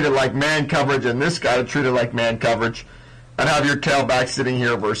to treat it like man coverage and this guy to treat it like man coverage, and have your tailback sitting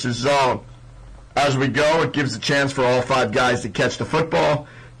here versus zone. As we go, it gives a chance for all 5 guys to catch the football,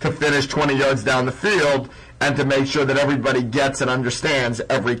 to finish 20 yards down the field, and to make sure that everybody gets and understands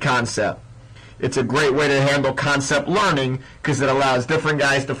every concept. It's a great way to handle concept learning because it allows different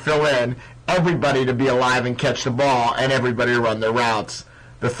guys to fill in, everybody to be alive and catch the ball, and everybody to run their routes.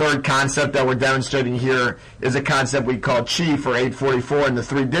 The third concept that we're demonstrating here is a concept we call Chief, or 844 in the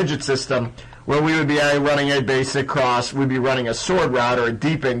 3-digit system, where we would be running a basic cross, we'd be running a sword route or a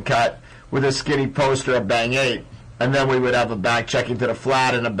deep in cut with a skinny post or a bang 8, and then we would have a back checking to the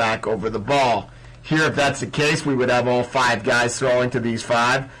flat and a back over the ball. Here, if that's the case, we would have all 5 guys throwing to these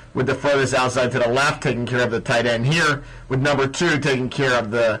 5, with the furthest outside to the left taking care of the tight end here, with number 2 taking care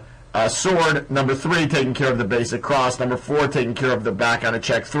of the sword, number 3 taking care of the basic cross, number 4 taking care of the back on a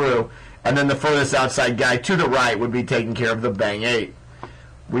check through, and then the furthest outside guy to the right would be taking care of the bang 8.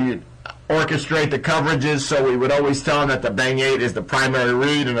 We orchestrate the coverages, so we would always tell them that the bang 8 is the primary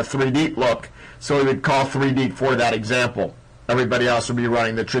read and a 3 deep look, so we would call 3 deep for that example. Everybody else would be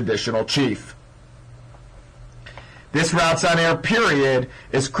running the traditional Chief. This routes on air period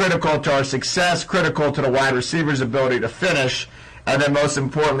is critical to our success, critical to the wide receiver's ability to finish, and then most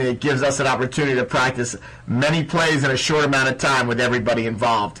importantly, it gives us an opportunity to practice many plays in a short amount of time with everybody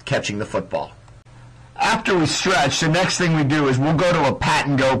involved catching the football. After we stretch, the next thing we do is we'll go to a pat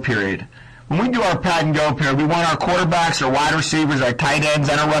and go period. When we do our pat and go period, we want our quarterbacks, our wide receivers, our tight ends,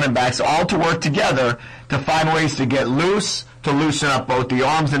 and our running backs all to work together to find ways to get loose, to loosen up both the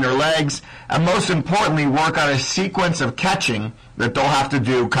arms and their legs, and most importantly, work on a sequence of catching that they'll have to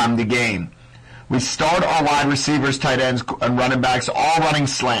do come the game. We start our wide receivers, tight ends, and running backs all running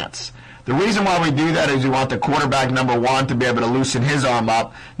slants. The reason why we do that is we want the quarterback, number 1, to be able to loosen his arm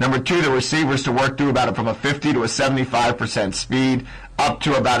up. Number 2, the receivers to work through about from a 50 to a 75% speed, up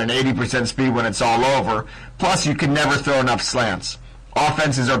to about an 80% speed when it's all over. Plus, you can never throw enough slants.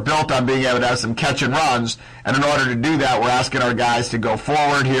 Offenses are built on being able to have some catch and runs, and in order to do that, we're asking our guys to go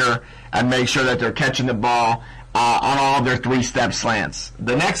forward here and make sure that they're catching the ball on all of their 3-step slants.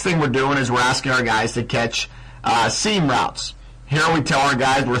 The next thing we're doing is we're asking our guys to catch seam routes. Here we tell our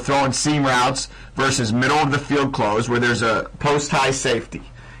guys we're throwing seam routes versus middle of the field close where there's a post-high safety.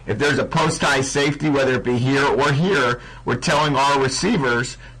 If there's a post-high safety, whether it be here or here, we're telling our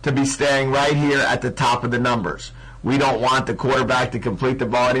receivers to be staying right here at the top of the numbers. We don't want the quarterback to complete the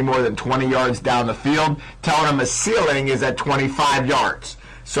ball any more than 20 yards down the field, telling them the ceiling is at 25 yards.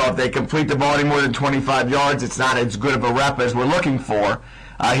 So if they complete the ball any more than 25 yards, it's not as good of a rep as we're looking for.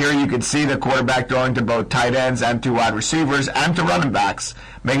 Here you can see the quarterback throwing to both tight ends and to wide receivers and to running backs,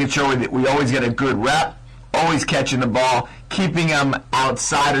 making sure that we always get a good rep, always catching the ball, keeping them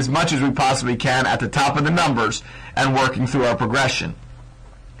outside as much as we possibly can at the top of the numbers, and working through our progression.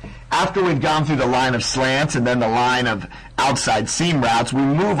 After we've gone through the line of slants and then the line of outside seam routes, we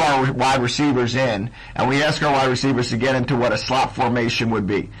move our wide receivers in, and we ask our wide receivers to get into what a slot formation would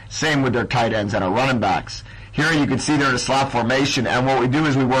be. Same with their tight ends and our running backs. Here you can see they're in a slot formation, and what we do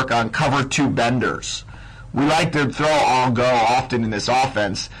is we work on cover 2 benders. We like to throw all go often in this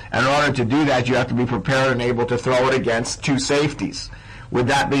offense, and in order to do that, you have to be prepared and able to throw it against 2 safeties. With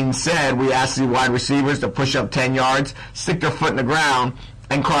that being said, we ask the wide receivers to push up 10 yards, stick their foot in the ground,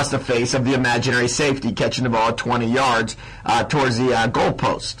 and cross the face of the imaginary safety, catching the ball at 20 yards towards the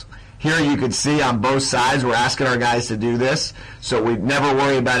goalpost. Here you can see on both sides we're asking our guys to do this, so we never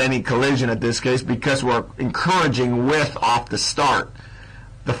worry about any collision at this case because we're encouraging width off the start.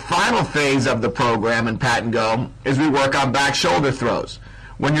 The final phase of the program in Pat and Go is we work on back shoulder throws.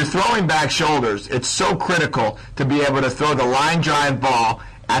 When you're throwing back shoulders, it's so critical to be able to throw the line drive ball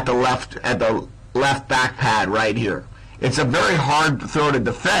at the left back pad right here. It's a very hard throw to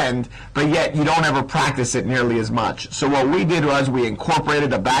defend, but yet you don't ever practice it nearly as much. So what we did was we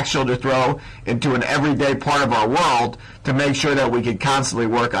incorporated a back shoulder throw into an everyday part of our world to make sure that we could constantly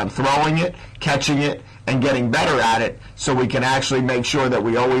work on throwing it, catching it, and getting better at it, so we can actually make sure that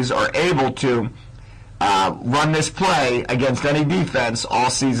we always are able to run this play against any defense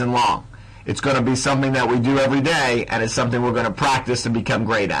all season long. It's going to be something that we do every day, and it's something we're going to practice and become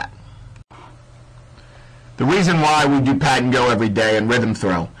great at. The reason why we do pat and go every day and rhythm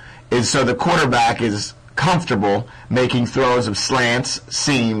throw is so the quarterback is comfortable making throws of slants,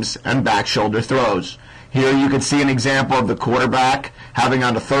 seams, and back shoulder throws. Here you can see an example of the quarterback having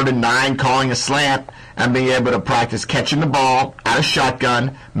on the 3rd and 9 calling a slant and being able to practice catching the ball out of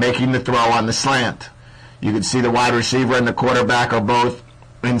shotgun, making the throw on the slant. You can see the wide receiver and the quarterback are both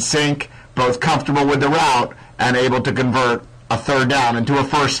in sync, both comfortable with the route, and able to convert a 3rd down into a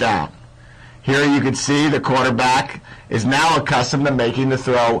 1st down. Here you can see the quarterback is now accustomed to making the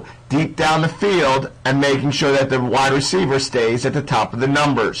throw deep down the field and making sure that the wide receiver stays at the top of the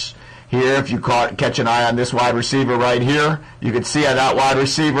numbers. Here, if you catch an eye on this wide receiver right here, you can see how that wide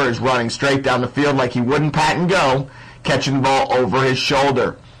receiver is running straight down the field like he wouldn't pat and go, catching the ball over his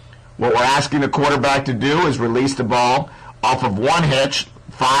shoulder. What we're asking the quarterback to do is release the ball off of one hitch,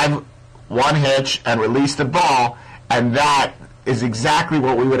 one hitch, and release the ball, and that is exactly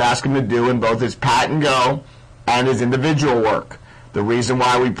what we would ask him to do in both his pat and go and his individual work. The reason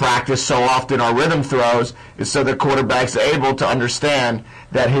why we practice so often our rhythm throws is so the quarterback's able to understand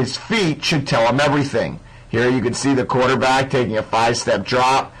that his feet should tell him everything. Here you can see the quarterback taking a 5-step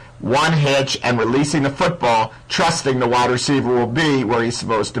drop, one hitch, and releasing the football, trusting the wide receiver will be where he's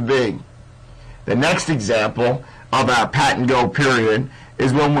supposed to be. The next example of our pat and go period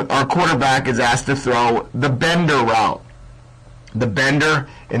is when our quarterback is asked to throw the bender route. The bender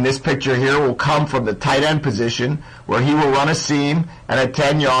in this picture here will come from the tight end position, where he will run a seam, and at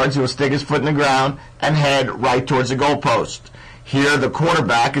 10 yards he will stick his foot in the ground and head right towards the goalpost. Here the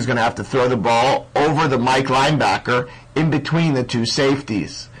quarterback is going to have to throw the ball over the Mike linebacker in between the two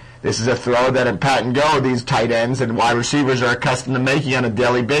safeties. This is a throw that in pat and go these tight ends and wide receivers are accustomed to making on a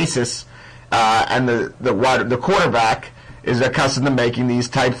daily basis, and the quarterback is accustomed to making these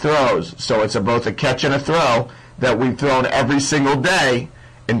type throws. So it's both a catch and a throw that we've thrown every single day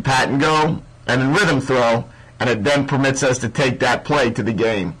in pat and go and in rhythm throw, and it then permits us to take that play to the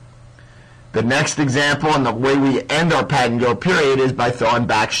game. The next example and the way we end our pat and go period is by throwing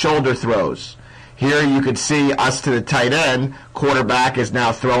back shoulder throws. Here you can see us to the tight end. Quarterback is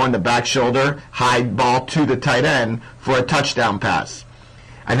now throwing the back shoulder high ball to the tight end for a touchdown pass.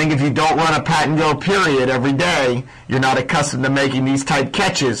 I think if you don't run a pat and go period every day, you're not accustomed to making these type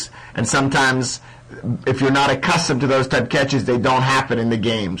catches, and sometimes if you're not accustomed to those type catches, they don't happen in the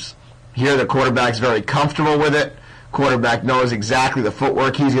games. Here the quarterback's very comfortable with it. Quarterback knows exactly the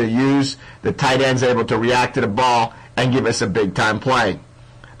footwork he's going to use. The tight end's able to react to the ball and give us a big time play.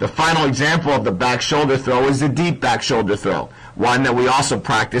 The final example of the back shoulder throw is the deep back shoulder throw, one that we also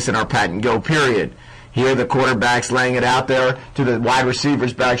practice in our pat and go period. Here the quarterback's laying it out there to the wide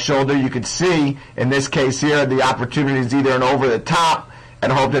receiver's back shoulder. You can see in this case here the opportunity is either an over the top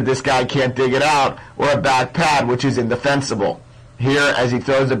and hope that this guy can't dig it out, or a back pad, which is indefensible. Here, as he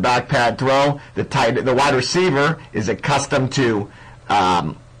throws the back pad throw, the wide receiver is accustomed to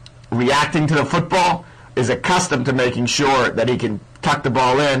reacting to the football, is accustomed to making sure that he can tuck the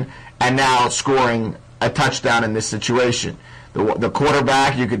ball in, and now scoring a touchdown in this situation. The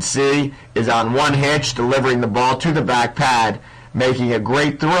quarterback, you can see, is on one hitch, delivering the ball to the back pad, making a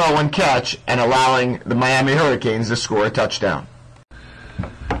great throw and catch, and allowing the Miami Hurricanes to score a touchdown.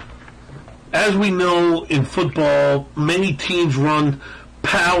 As we know in football, many teams run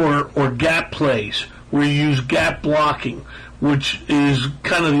power or gap plays where you use gap blocking, which is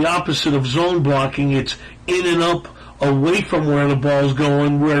kind of the opposite of zone blocking. It's in and up away from where the ball's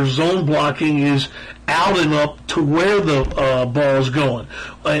going, where zone blocking is out and up to where the ball's going.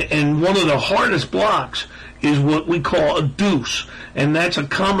 And one of the hardest blocks is what we call a deuce, and that's a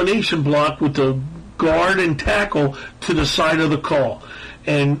combination block with the guard and tackle to the side of the call.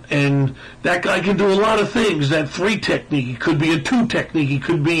 And that guy can do a lot of things. That 3 technique, he could be a 2 technique, he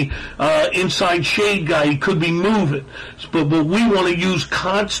could be inside shade guy, he could be moving. But we want to use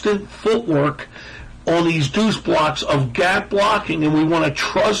constant footwork on these deuce blocks of gap blocking, and we want to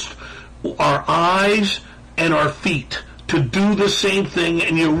trust our eyes and our feet to do the same thing.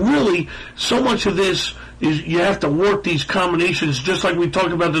 And you really, so much of this is you have to work these combinations, just like we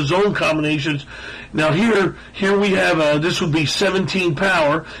talked about the zone combinations. Now here we have this would be 17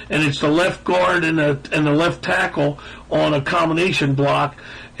 power, and it's the left guard and the left tackle on a combination block,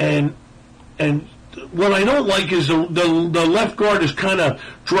 and what I don't like is the left guard is kind of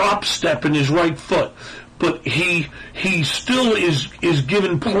drop stepping his right foot, but he still is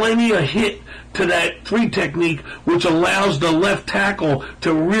given plenty of hit to that 3 technique, which allows the left tackle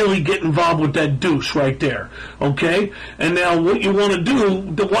to really get involved with that deuce right there, okay? And now what you want to do,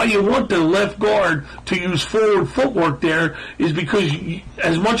 why you want the left guard to use forward footwork there is because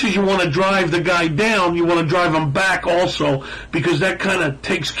as much as you want to drive the guy down, you want to drive him back also, because that kind of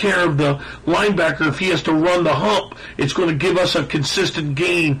takes care of the linebacker. If he has to run the hump, it's going to give us a consistent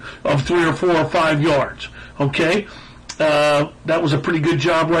gain of 3 or 4 or 5 yards, okay? That was a pretty good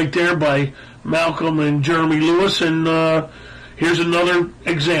job right there by Malcolm and Jeremy Lewis, and here's another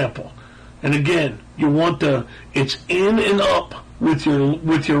example. And again, you want it's in and up with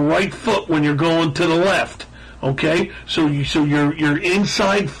your right foot when you're going to the left, okay? So your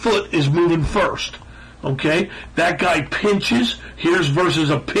inside foot is moving first, okay? That guy pinches, here's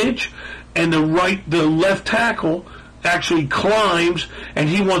versus a pitch, and the left tackle actually climbs, and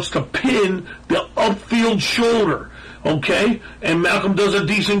he wants to pin the upfield shoulder. Okay, and Malcolm does a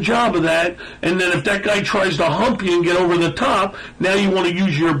decent job of that. And then if that guy tries to hump you and get over the top, now you want to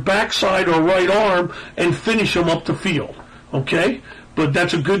use your backside or right arm and finish him up the field. Okay, but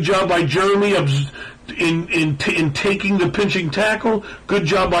that's a good job by Jeremy in taking the pinching tackle. Good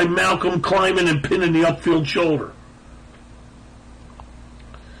job by Malcolm climbing and pinning the upfield shoulder.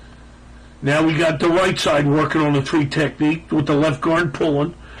 Now we got the right side working on the 3 technique with the left guard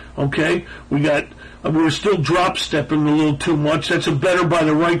pulling. Okay, we're still drop stepping a little too much. That's a better by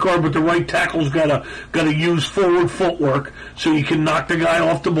the right guard, but the right tackle's got to use forward footwork so you can knock the guy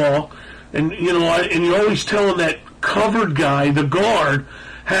off the ball. And and you're always telling that covered guy, the guard,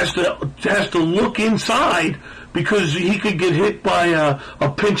 has to look inside, because he could get hit by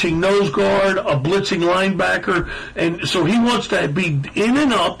a pinching nose guard, a blitzing linebacker, and so he wants to be in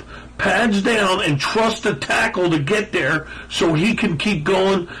and up, pads down, and trust the tackle to get there so he can keep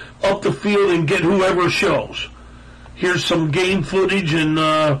going up the field and get whoever shows. Here's some game footage,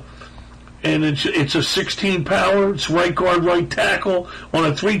 and it's a 16 power. It's right guard, right tackle on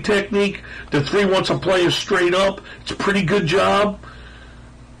a 3 technique. The 3 wants to play us straight up. It's a pretty good job.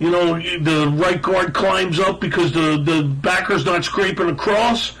 The right guard climbs up because the backer's not scraping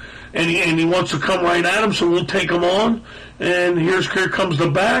across, and he wants to come right at him, so we'll take him on. And here comes the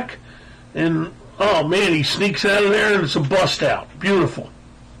back, and oh man, he sneaks out of there, and it's a bust out. Beautiful.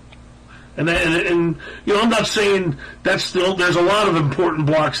 And I'm not saying there's a lot of important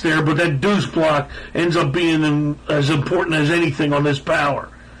blocks there, but that deuce block ends up being as important as anything on this power.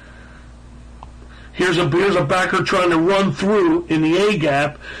 Here's a backer trying to run through in the A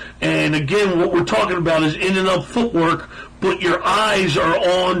gap, and again, what we're talking about is in and up footwork, but your eyes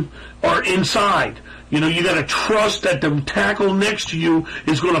are inside. You got to trust that the tackle next to you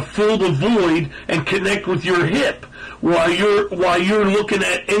is going to fill the void and connect with your hip while you're looking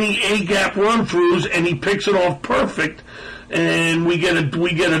at any A gap run throughs, and he picks it off perfect, and we get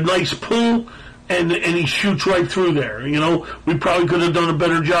a nice pull. And he shoots right through there. We probably could have done a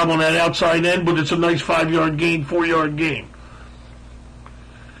better job on that outside end, but it's a nice 5-yard gain, 4-yard gain.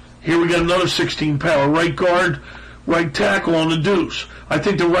 Here we got another 16 power. Right guard, right tackle on the deuce. I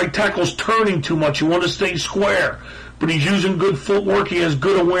think the right tackle's turning too much. You want to stay square. But he's using good footwork. He has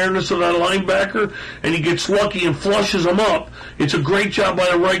good awareness of that linebacker, and he gets lucky and flushes him up. It's a great job by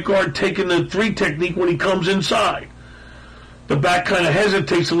the right guard taking the 3 technique when he comes inside. The back kind of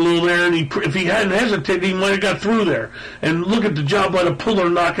hesitates a little there, and if he hadn't hesitated, he might have got through there. And look at the job by the puller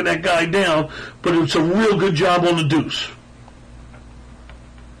knocking that guy down, but it's a real good job on the deuce.